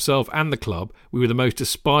toward himself and the club. We were the most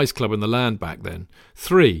despised club in the land back then.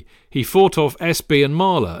 3. He fought off SB and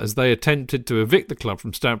Marler as they attempted to evict the club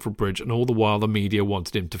from Stamford Bridge, and all the while the media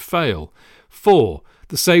wanted him to fail. 4.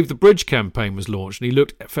 The Save the Bridge campaign was launched, and he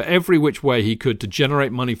looked for every which way he could to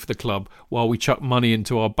generate money for the club while we chucked money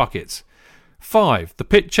into our buckets. 5.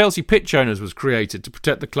 The Chelsea Pitch Owners was created to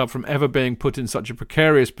protect the club from ever being put in such a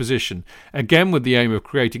precarious position, again with the aim of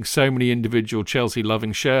creating so many individual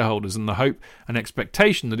Chelsea-loving shareholders and the hope and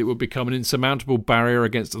expectation that it would become an insurmountable barrier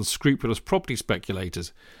against unscrupulous property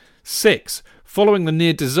speculators. 6. Following the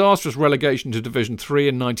near-disastrous relegation to Division 3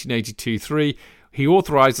 in 1982-3, he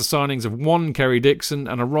authorised the signings of one Kerry Dixon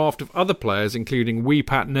and a raft of other players, including wee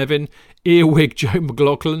Pat Nevin, earwig Joe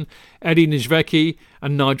McLaughlin, Eddie Nijvecki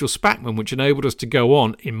and Nigel Spackman, which enabled us to go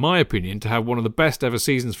on, in my opinion, to have one of the best ever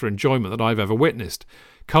seasons for enjoyment that I've ever witnessed,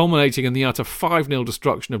 culminating in the utter 5-0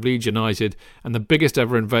 destruction of Leeds United and the biggest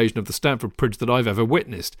ever invasion of the Stamford Bridge that I've ever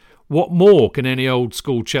witnessed. What more can any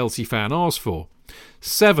old-school Chelsea fan ask for?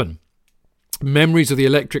 7. Memories of the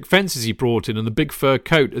electric fences he brought in and the big fur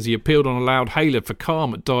coat as he appealed on a loud hailer for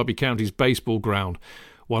calm at Derby County's baseball ground,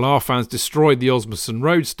 while our fans destroyed the Osmondson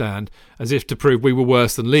Road stand as if to prove we were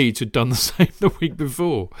worse than Leeds, who'd done the same the week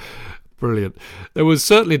before. Brilliant. There was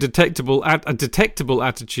certainly a detectable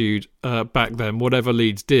attitude back then, whatever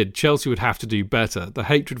Leeds did. Chelsea would have to do better. The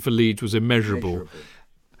hatred for Leeds was immeasurable.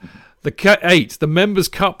 8. The Members'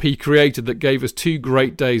 Cup he created that gave us 2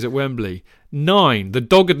 great days at Wembley. 9. The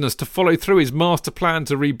doggedness to follow through his master plan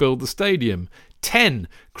to rebuild the stadium. 10.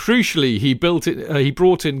 Crucially, he brought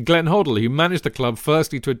in Glenn Hoddle, who managed the club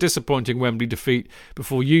firstly to a disappointing Wembley defeat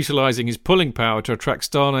before utilising his pulling power to attract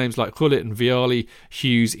star names like Gullit and Vialli,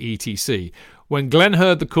 Hughes, etc. When Glenn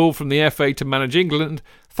heard the call from the FA to manage England,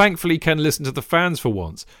 thankfully Ken listened to the fans for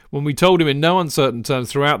once, when we told him in no uncertain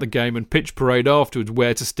terms throughout the game and pitch parade afterwards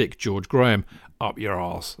where to stick George Graham. Up your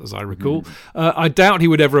arse, as I recall. I doubt he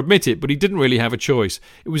would ever admit it, but he didn't really have a choice.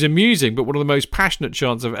 It was amusing, but one of the most passionate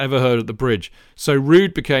chants I've ever heard at the Bridge. So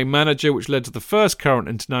Ruud became manager, which led to the first current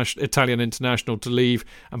Italian international to leave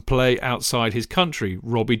and play outside his country,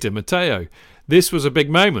 Robbie Di Matteo. This was a big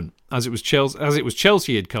moment, as it was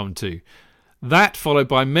Chelsea had come to. That followed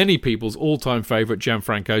by many people's all-time favourite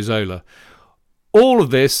Gianfranco Zola. All of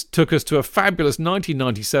this took us to a fabulous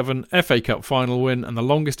 1997 FA Cup final win and the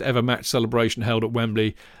longest ever match celebration held at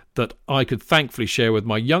Wembley that I could thankfully share with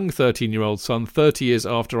my young 13-year-old son 30 years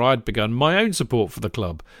after I'd begun my own support for the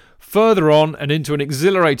club. Further on and into an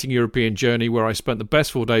exhilarating European journey where I spent the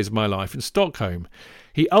best 4 days of my life in Stockholm.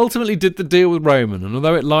 He ultimately did the deal with Roman, and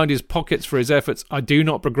although it lined his pockets for his efforts, I do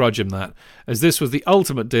not begrudge him that, as this was the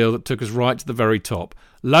ultimate deal that took us right to the very top.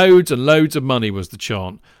 Loads and loads of money was the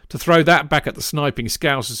chant. To throw that back at the sniping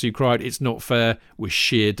Scousers who cried, "It's not fair," was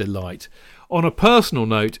sheer delight. On a personal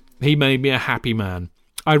note, he made me a happy man.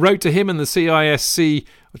 I wrote to him and the CISC,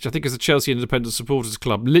 which I think is the Chelsea Independent Supporters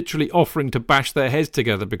Club, literally offering to bash their heads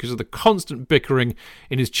together because of the constant bickering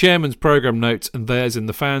in his chairman's programme notes and theirs in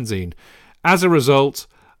the fanzine. As a result...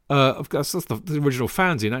 that's the original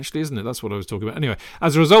fanzine, actually, isn't it? That's what I was talking about. Anyway,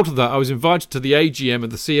 as a result of that, I was invited to the AGM of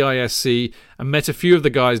the CISC and met a few of the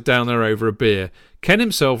guys down there over a beer. Ken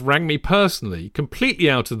himself rang me personally, completely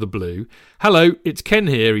out of the blue. "Hello, it's Ken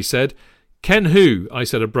here," he said. "Ken who?" I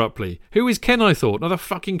said abruptly. Who is Ken, I thought? Not a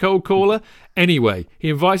fucking cold caller? Anyway, he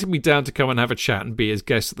invited me down to come and have a chat and be his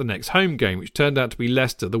guest at the next home game, which turned out to be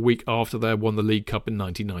Leicester the week after they won the League Cup in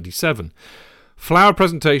 1997. Flower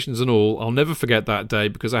presentations and all, I'll never forget that day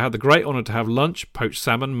because I had the great honour to have lunch, poached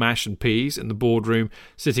salmon, mash and peas in the boardroom,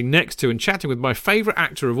 sitting next to and chatting with my favourite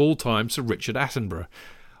actor of all time, Sir Richard Attenborough.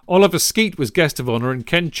 Oliver Skeet was guest of honour and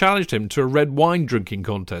Ken challenged him to a red wine drinking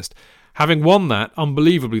contest. Having won that,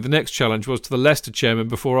 unbelievably, the next challenge was to the Leicester chairman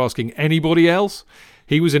before asking anybody else.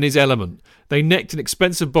 He was in his element. They necked an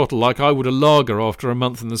expensive bottle like I would a lager after a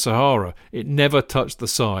month in the Sahara. It never touched the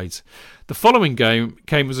sides. The following game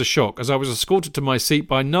came as a shock, as I was escorted to my seat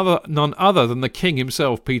by none other than the king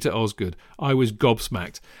himself, Peter Osgood. I was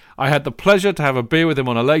gobsmacked. I had the pleasure to have a beer with him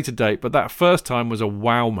on a later date, but that first time was a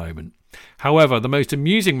wow moment. However, the most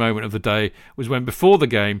amusing moment of the day was when, before the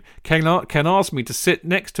game, Ken asked me to sit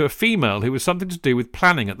next to a female who was something to do with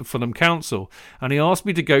planning at the Fulham Council, and he asked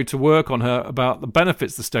me to go to work on her about the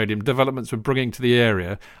benefits the stadium developments were bringing to the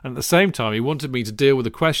area, and at the same time he wanted me to deal with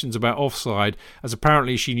the questions about offside, as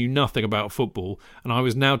apparently she knew nothing about football, and I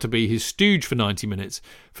was now to be his stooge for 90 minutes.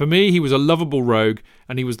 For me, he was a lovable rogue,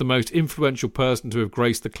 and he was the most influential person to have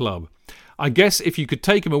graced the club. I guess if you could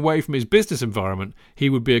take him away from his business environment, he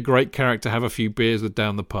would be a great character to have a few beers with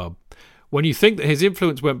down the pub. When you think that his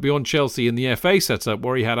influence went beyond Chelsea in the FA setup,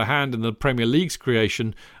 where he had a hand in the Premier League's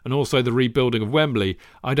creation and also the rebuilding of Wembley,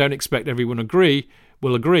 I don't expect everyone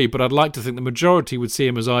will agree, but I'd like to think the majority would see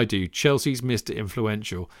him as I do. Chelsea's Mr.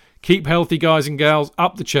 Influential. Keep healthy, guys and gals.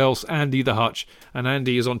 Up the Chelsea, Andy the Hutch. And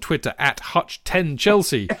Andy is on Twitter at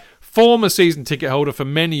Hutch10Chelsea. Former season ticket holder for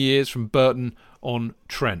many years from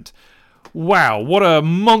Burton-on-Trent. Wow, what a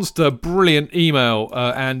monster, brilliant email,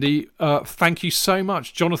 Andy. Thank you so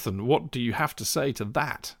much. Jonathan, what do you have to say to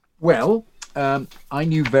that? Well, I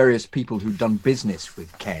knew various people who'd done business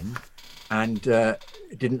with Ken and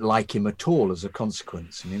didn't like him at all as a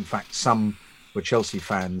consequence. And in fact, some were Chelsea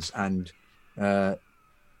fans and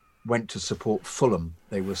went to support Fulham.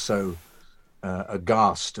 They were so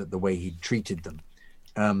aghast at the way he'd treated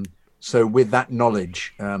them. So with that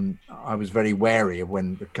knowledge, I was very wary of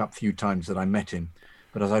the few times that I met him.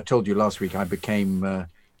 But as I told you last week, I became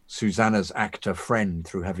Susanna's actor friend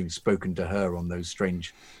through having spoken to her on those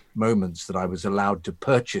strange moments that I was allowed to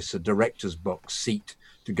purchase a director's box seat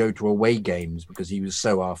to go to away games because he was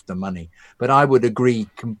so after money. But I would agree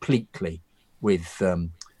completely with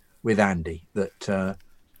Andy that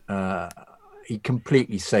he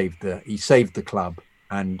completely saved the club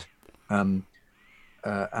and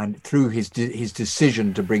through his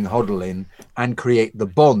decision to bring Hoddle in and create the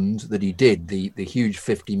bond that he did, the huge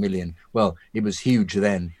 50 million. Well, it was huge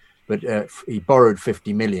then, but he borrowed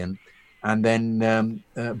 50 million and then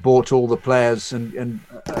bought all the players and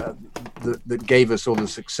that gave us all the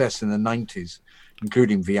success in the 90s,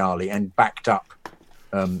 including Vialli, and backed up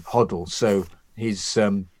Hoddle. So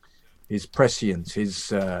his prescience,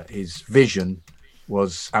 his vision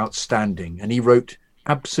was outstanding, and he wrote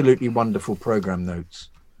absolutely wonderful program notes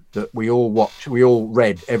that we all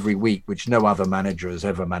read every week, which no other manager has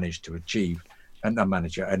ever managed to achieve. And no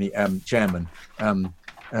manager, any chairman. In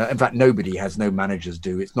fact, no managers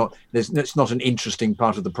do. It's not an interesting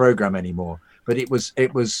part of the program anymore. But it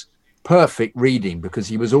was perfect reading because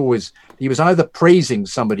he was either praising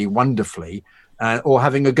somebody wonderfully or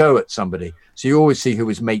having a go at somebody. So you always see who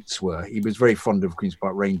his mates were. He was very fond of Queen's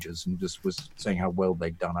Park Rangers and just was saying how well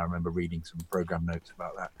they'd done. I remember reading some program notes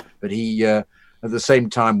about that. But he, at the same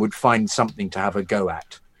time, would find something to have a go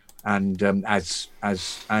at. And as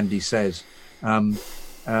Andy says,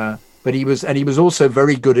 but he was also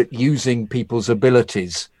very good at using people's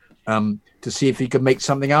abilities to see if he could make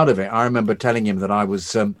something out of it. I remember telling him that I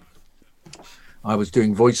was doing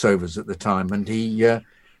voiceovers at the time, and he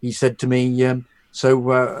said to me,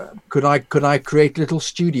 so could I create a little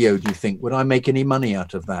studio, do you think? Would I make any money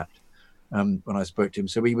out of that? When I spoke to him.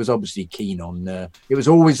 So he was obviously keen on, it was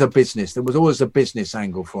always a business. There was always a business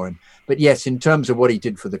angle for him. But yes, in terms of what he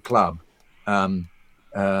did for the club, and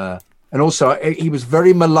also he was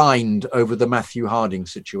very maligned over the Matthew Harding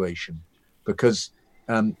situation because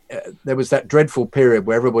there was that dreadful period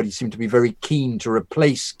where everybody seemed to be very keen to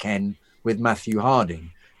replace Ken with Matthew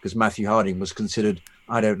Harding because Matthew Harding was considered,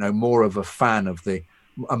 I don't know, more of a fan of the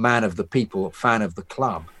a man of the people, a fan of the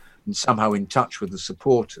club, and somehow in touch with the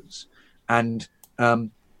supporters. And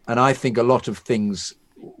I think a lot of things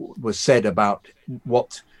were said about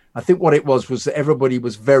what it was that everybody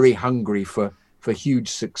was very hungry for huge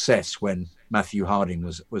success when Matthew Harding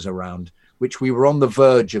was around, which we were on the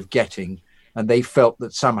verge of getting, and they felt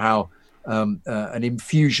that somehow an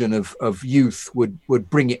infusion of youth would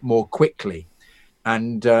bring it more quickly.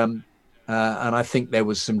 And I think there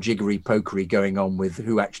was some jiggery-pokery going on with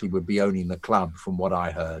who actually would be owning the club, from what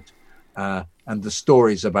I heard. And the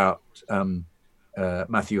stories about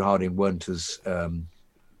Matthew Harding weren't as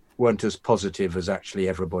positive as actually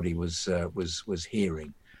everybody was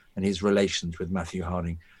hearing, and his relations with Matthew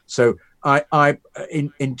Harding. So I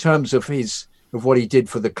in terms of what he did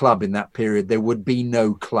for the club in that period, there would be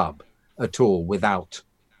no club at all without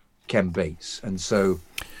Ken Bates. And so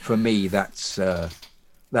for me, that's a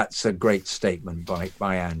great statement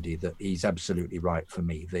by Andy, that he's absolutely right for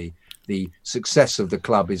me. The success of the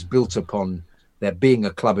club is built upon there being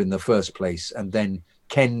a club in the first place, and then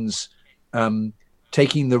Ken's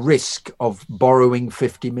taking the risk of borrowing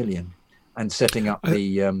 50 million and setting up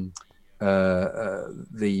the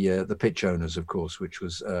pitch owners, of course, which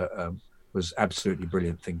was absolutely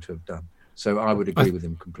brilliant thing to have done. So I would agree with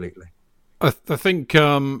him completely. I think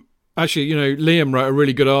actually, Liam wrote a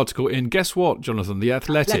really good article in, guess what, Jonathan, The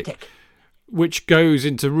Athletic, which goes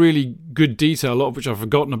into really good detail, a lot of which I've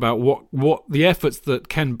forgotten about, what the efforts that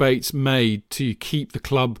Ken Bates made to keep the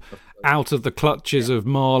club out of the clutches of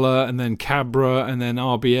Marler and then Cabra and then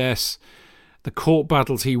RBS, the court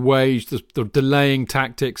battles he waged, the delaying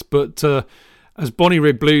tactics. But as Bonnie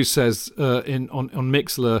Rig Blues says on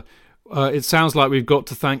Mixlr, it sounds like we've got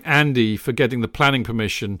to thank Andy for getting the planning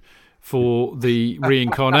permission for the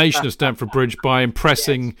reincarnation of Stamford Bridge by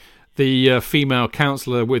impressing the female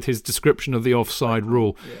councillor with his description of the offside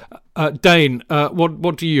rule. Dane,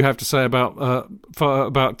 what do you have to say about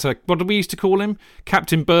what did we used to call him?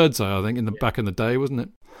 Captain Birdseye, I think, back in the day, wasn't it?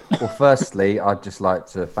 Well, firstly, I'd just like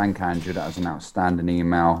to thank Andrew. That was an outstanding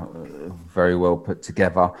email, very well put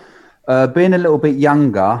together. Being a little bit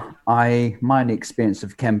younger, my only experience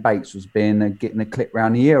of Ken Bates was getting a clip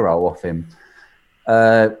round the ear roll off him.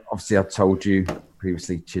 Obviously, I've told you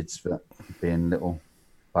previously, Chids, that being little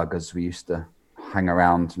buggers, we used to hang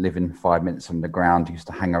around, living 5 minutes from the ground, used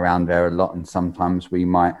to hang around there a lot, and sometimes we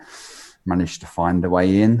might manage to find a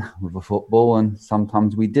way in with a football, and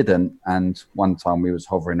sometimes we didn't. And one time we was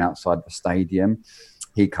hovering outside the stadium,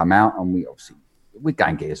 he come out, and we'd go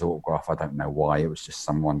and get his autograph. I don't know why, it was just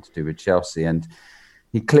someone to do with Chelsea, and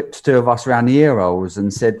he clipped two of us around the ear rolls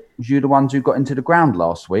and said, "Was you the ones who got into the ground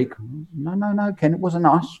last week?" No, Ken, it wasn't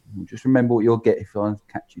us. Just remember what you'll get if I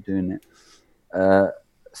catch you doing it.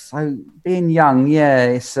 So being young,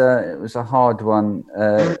 it was a hard one.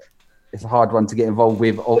 It's a hard one to get involved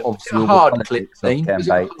with. Obviously, a hard clip, Dean. Was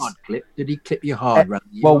it a hard clip? Did he clip you hard round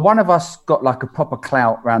the ear? Well, one of us got like a proper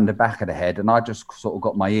clout round the back of the head, and I just sort of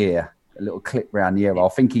got my ear, a little clip round the ear. I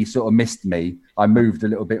think he sort of missed me. I moved a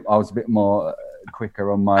little bit. I was a bit more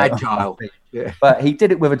quicker on my agile. Yeah. But he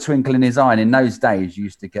did it with a twinkle in his eye. And in those days, you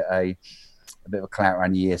used to get a bit of a clout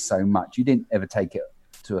around the ear so much. You didn't ever take it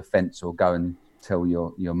to offence or go and tell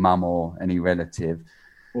your mum or any relative.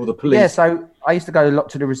 Or the police. Yeah, so I used to go a lot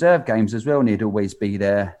to the reserve games as well, and he'd always be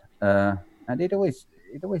there. And he'd always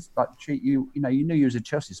like treat you, you knew you was a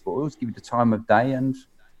Chelsea supporter, always give you the time of day, and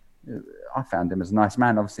I found him as a nice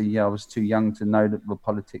man. Obviously, I was too young to know the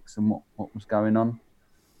politics and what was going on.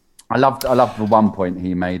 I loved the one point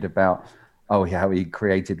he made about how he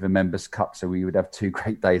created the Members' Cup so we would have 2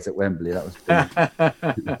 great days at Wembley. That was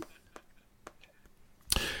brilliant.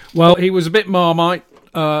 Well, he was a bit Marmite,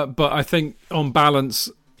 but I think on balance,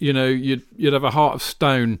 you'd have a heart of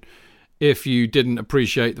stone if you didn't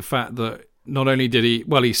appreciate the fact that not only did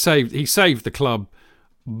he saved the club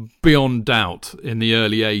beyond doubt in the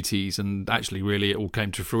early 80s, and actually really it all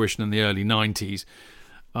came to fruition in the early 90s.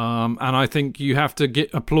 And I think you have to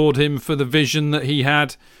applaud him for the vision that he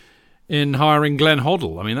had in hiring Glenn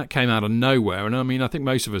Hoddle. I mean, that came out of nowhere, and I think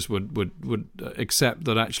most of us would accept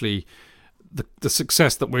that actually the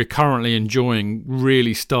success that we're currently enjoying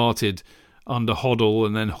really started under Hoddle,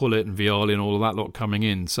 and then Hullett and Vialli and all of that lot coming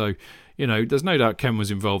in. So, there's no doubt Ken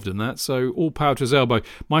was involved in that. So all power to his elbow.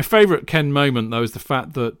 My favourite Ken moment, though, is the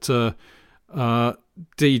fact that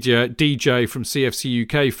DJ from CFC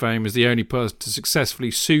UK fame is the only person to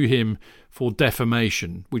successfully sue him for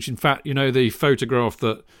defamation, which in fact, the photograph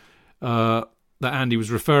that Andy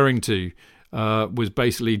was referring to was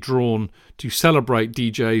basically drawn to celebrate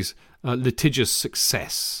DJ's litigious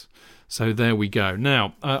success. So there we go.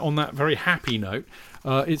 Now, on that very happy note,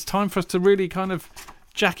 it's time for us to really kind of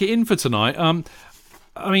jack it in for tonight.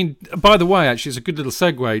 I mean, by the way, actually, it's a good little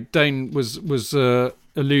segue. Dane was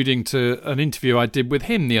alluding to an interview I did with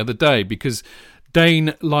him the other day, because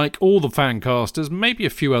Dane, like all the fancasters, maybe a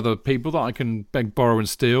few other people that I can beg, borrow and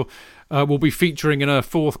steal, will be featuring in a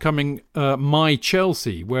forthcoming My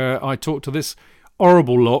Chelsea, where I talk to this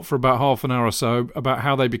horrible lot for about half an hour or so about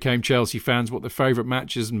how they became Chelsea fans, what their favourite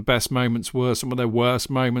matches and best moments were, some of their worst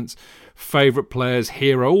moments, favourite players,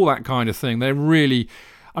 hero, all that kind of thing. They're really...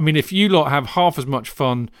 I mean, if you lot have half as much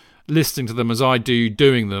fun listening to them as I do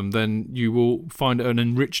doing them, then you will find an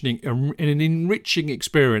enriching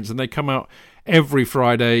experience. And they come out every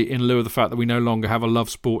Friday in lieu of the fact that we no longer have a Love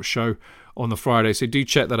Sports show on the Friday. So do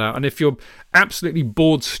check that out. And if you're absolutely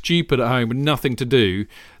bored stupid at home with nothing to do,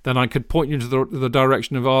 then I could point you into the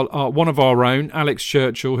direction of one of our own, Alex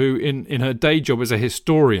Churchill, who in her day job is a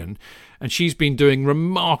historian, and she's been doing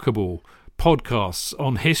remarkable podcasts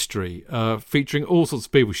on history, featuring all sorts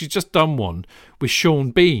of people. She's just done one with Sean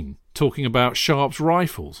Bean talking about Sharp's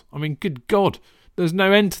rifles. I mean, good God, there's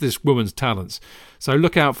no end to this woman's talents. So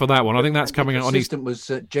look out for that one. I think that's coming out on East. The assistant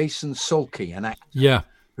was Jason Sulkey, an actor. Yeah.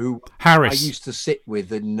 Who Harris. I used to sit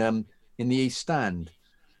with in the East Stand.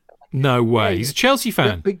 No way. Yeah, he's a Chelsea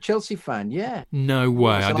fan. Big Chelsea fan, yeah. No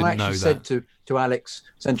way. Yes, I didn't know that. I said to Alex,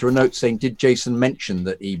 sent her a note saying, did Jason mention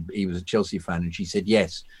that he was a Chelsea fan? And she said,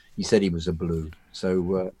 yes. He said he was a Blue.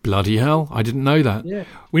 So bloody hell, I didn't know that. Yeah.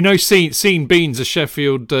 We know Sean Bean's a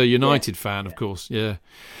Sheffield United fan, of course. Yeah.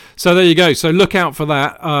 So there you go. So look out for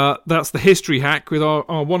that. That's the History Hack with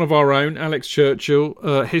our one of our own, Alex Churchill,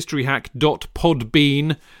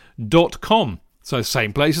 historyhack.podbean.com. So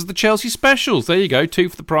same place as the Chelsea specials. There you go, 2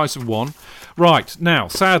 for the price of 1. Right, now,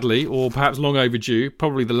 sadly, or perhaps long overdue,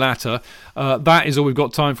 probably the latter, that is all we've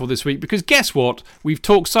got time for this week, because guess what? We've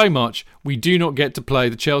talked so much, we do not get to play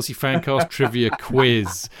the Chelsea Fancast Trivia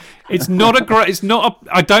Quiz. It's not a great...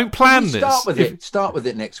 I don't plan this. Start with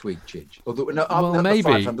it next week, Chidge. Or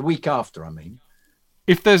maybe. The week after, I mean.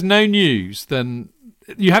 If there's no news, then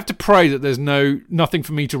you have to pray that there's nothing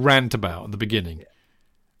for me to rant about at the beginning. Yeah.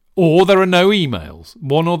 Or there are no emails,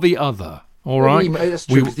 one or the other. All right? That's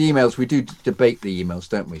true. With the emails, we do debate the emails,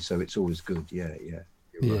 don't we? So it's always good. Yeah. Yeah,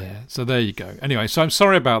 right. So there you go. Anyway, so I'm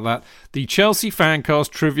sorry about that. The Chelsea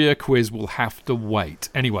Fancast Trivia Quiz will have to wait.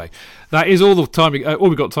 Anyway, that is all the time. All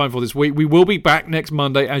we've got time for this week. We will be back next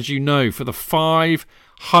Monday, as you know, for the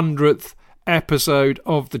 500th episode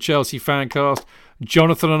of the Chelsea Fancast.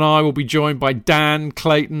 Jonathan and I will be joined by Dan,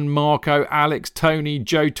 Clayton, Marco, Alex, Tony,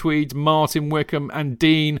 Joe Tweed, Martin Wickham and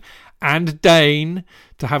Dean and Dane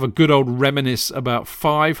to have a good old reminisce about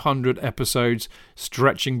 500 episodes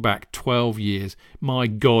stretching back 12 years. My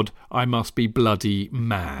God, I must be bloody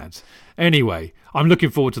mad. Anyway, I'm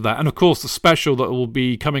looking forward to that. And of course, the special that will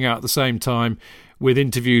be coming out at the same time with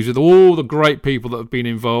interviews with all the great people that have been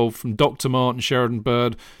involved, from Dr. Martin Sheridan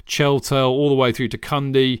Bird, Cheltel, all the way through to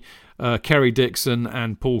Cundy, Kerry Dixon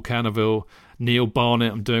and Paul Canaville, Neil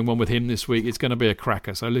Barnett. I'm doing one with him this week. It's going to be a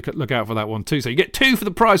cracker, so look out for that one too. So you get 2 for the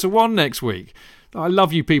price of 1 next week. I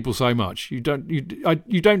love you people so much. You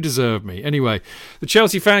don't deserve me. Anyway, the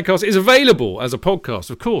Chelsea Fancast is available as a podcast,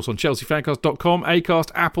 of course, on chelseafancast.com, Acast,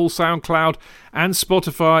 Apple, SoundCloud and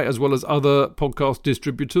Spotify, as well as other podcast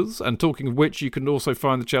distributors. And talking of which, you can also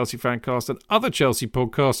find the Chelsea Fancast and other Chelsea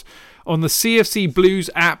podcasts on the CFC Blues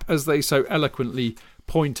app, as they so eloquently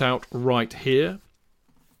point out right here.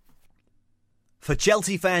 For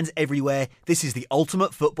Chelsea fans everywhere, this is the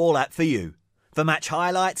ultimate football app for you. For match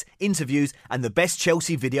highlights, interviews and the best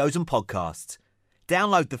Chelsea videos and podcasts.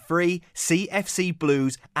 Download the free CFC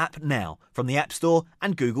Blues app now from the App Store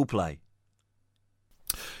and Google Play.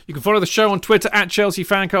 You can follow the show on Twitter at Chelsea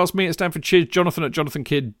Fancast, me at Stanford Chidge, Jonathan at Jonathan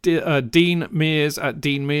Kidd, Dean Mears at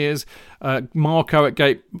Dean Mears, Marco at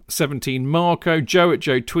Gate17 Marco, Joe at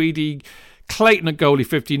Joe Tweedy, Clayton at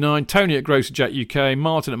Goalie59, Tony at Grocer Jack UK,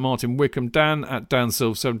 Martin at Martin Wickham, Dan at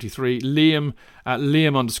DanSilv73, Liam at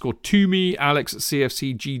Liam_Toomey, Alex at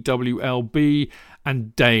CFC GWLB,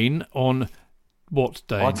 and Dane on what,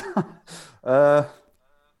 Dane?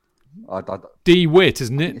 D-Wit,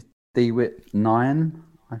 isn't it? D-Wit 9,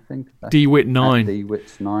 I think. D-Wit 9.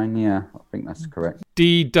 D-Wit's 9, yeah, I think that's correct.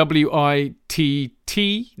 DWITT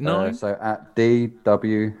 9? So at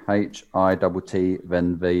DWHITT,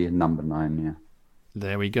 then the number 9, yeah.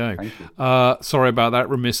 There we go. Thank you. Sorry about that.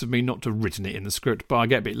 Remiss of me not to have written it in the script, but I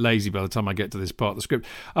get a bit lazy by the time I get to this part of the script.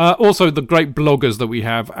 Also, the great bloggers that we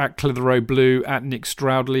have at Clitheroe Blue, at Nick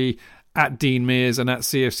Stroudley, at Dean Mears and at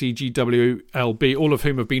CFCGWLB, all of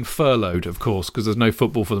whom have been furloughed, of course, because there's no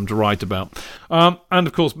football for them to write about. And,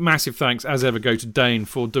 of course, massive thanks, as ever, go to Dane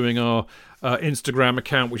for doing our Instagram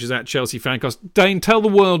account, which is at Chelsea Fancast. Dane, tell the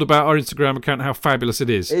world about our Instagram account, how fabulous it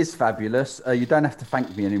is. It is fabulous. You don't have to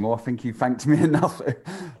thank me anymore. I think you thanked me enough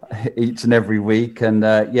each and every week. And,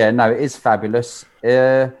 it is fabulous.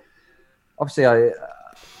 Obviously,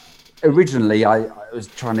 originally I was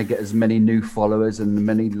trying to get as many new followers and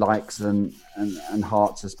many likes and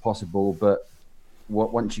hearts as possible. But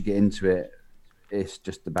once you get into it, it's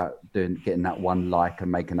just about getting that one like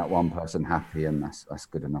and making that one person happy. And that's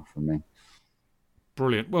good enough for me.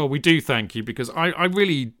 Brilliant. Well, we do thank you, because I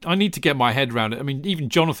need to get my head around it. I mean, even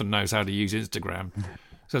Jonathan knows how to use Instagram.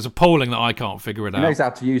 So it's appalling that I can't figure it out. He knows how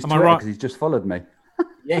to use Twitter because he's just followed me.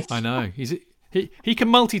 Yes. I know. He can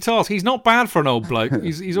multitask. He's not bad for an old bloke.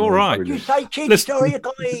 He's all right. You say kid story, you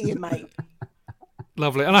got to eat it, mate.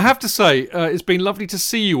 Lovely. And I have to say, it's been lovely to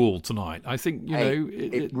see you all tonight. I think,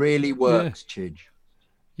 it really works, Chidge.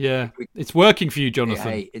 Yeah. It's working for you, Jonathan.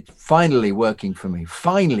 Hey, it's finally working for me.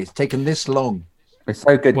 Finally. It's taken this long. It's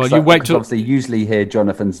so good. Well, you wait till obviously usually hear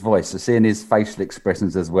Jonathan's voice, so seeing his facial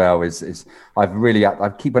expressions as well is I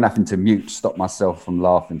keep on having to mute, stop myself from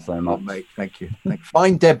laughing so much. Oh, mate, thank you.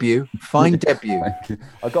 Fine debut. Thank you.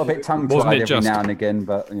 I got a bit tongue-tied every now and again,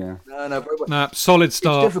 but yeah. No, solid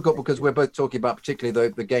start. It's difficult because we're both talking about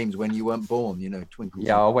particularly the games when you weren't born. Twinkle.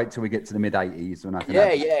 Yeah, I'll wait till we get to the mid-80s when I can.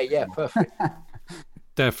 Yeah, perfect.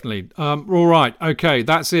 Definitely. All right. Okay,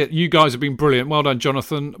 that's it. You guys have been brilliant. Well done,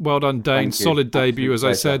 Jonathan. Well done, Dane. Solid debut, as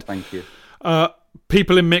I said. Thank you.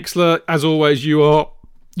 People in Mixlr, as always, you are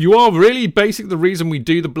really basically the reason we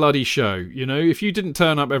do the bloody show. If you didn't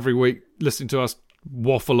turn up every week listening to us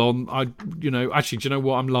waffle on, actually, do you know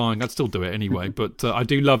what? I'm lying. I'd still do it anyway. But I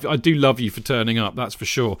do love you for turning up. That's for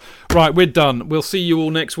sure. Right, we're done. We'll see you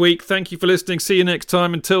all next week. Thank you for listening. See you next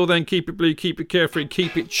time. Until then, keep it blue, keep it carefree,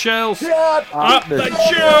 keep it Chelsea. Up the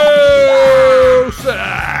Chelsea!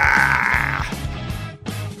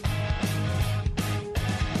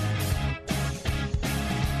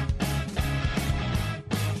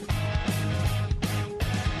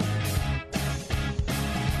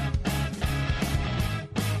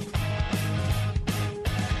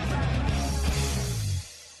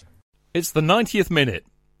 It's the 90th minute.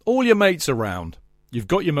 All your mates around. You've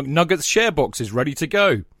got your McNuggets share boxes ready to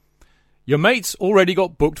go. Your mates already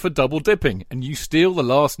got booked for double dipping, and you steal the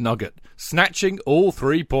last nugget, snatching all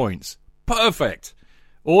 3 points. Perfect.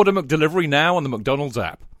 Order McDelivery now on the McDonald's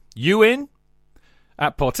app. You in?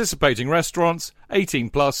 At participating restaurants, 18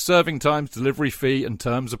 plus, serving times, delivery fee and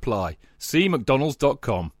terms apply. See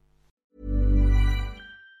mcdonalds.com.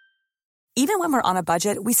 Even when we're on a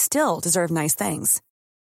budget, we still deserve nice things.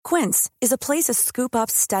 Quince is a place to scoop up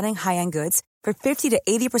stunning high-end goods for 50 to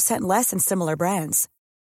 80% less than similar brands.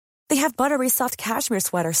 They have buttery soft cashmere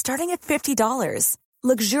sweaters starting at $50,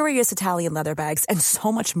 luxurious Italian leather bags, and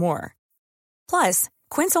so much more. Plus,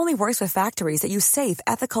 Quince only works with factories that use safe,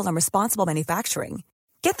 ethical, and responsible manufacturing.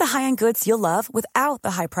 Get the high-end goods you'll love without the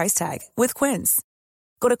high price tag with Quince.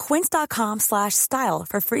 Go to quince.com/style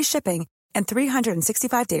for free shipping and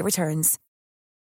 365-day returns.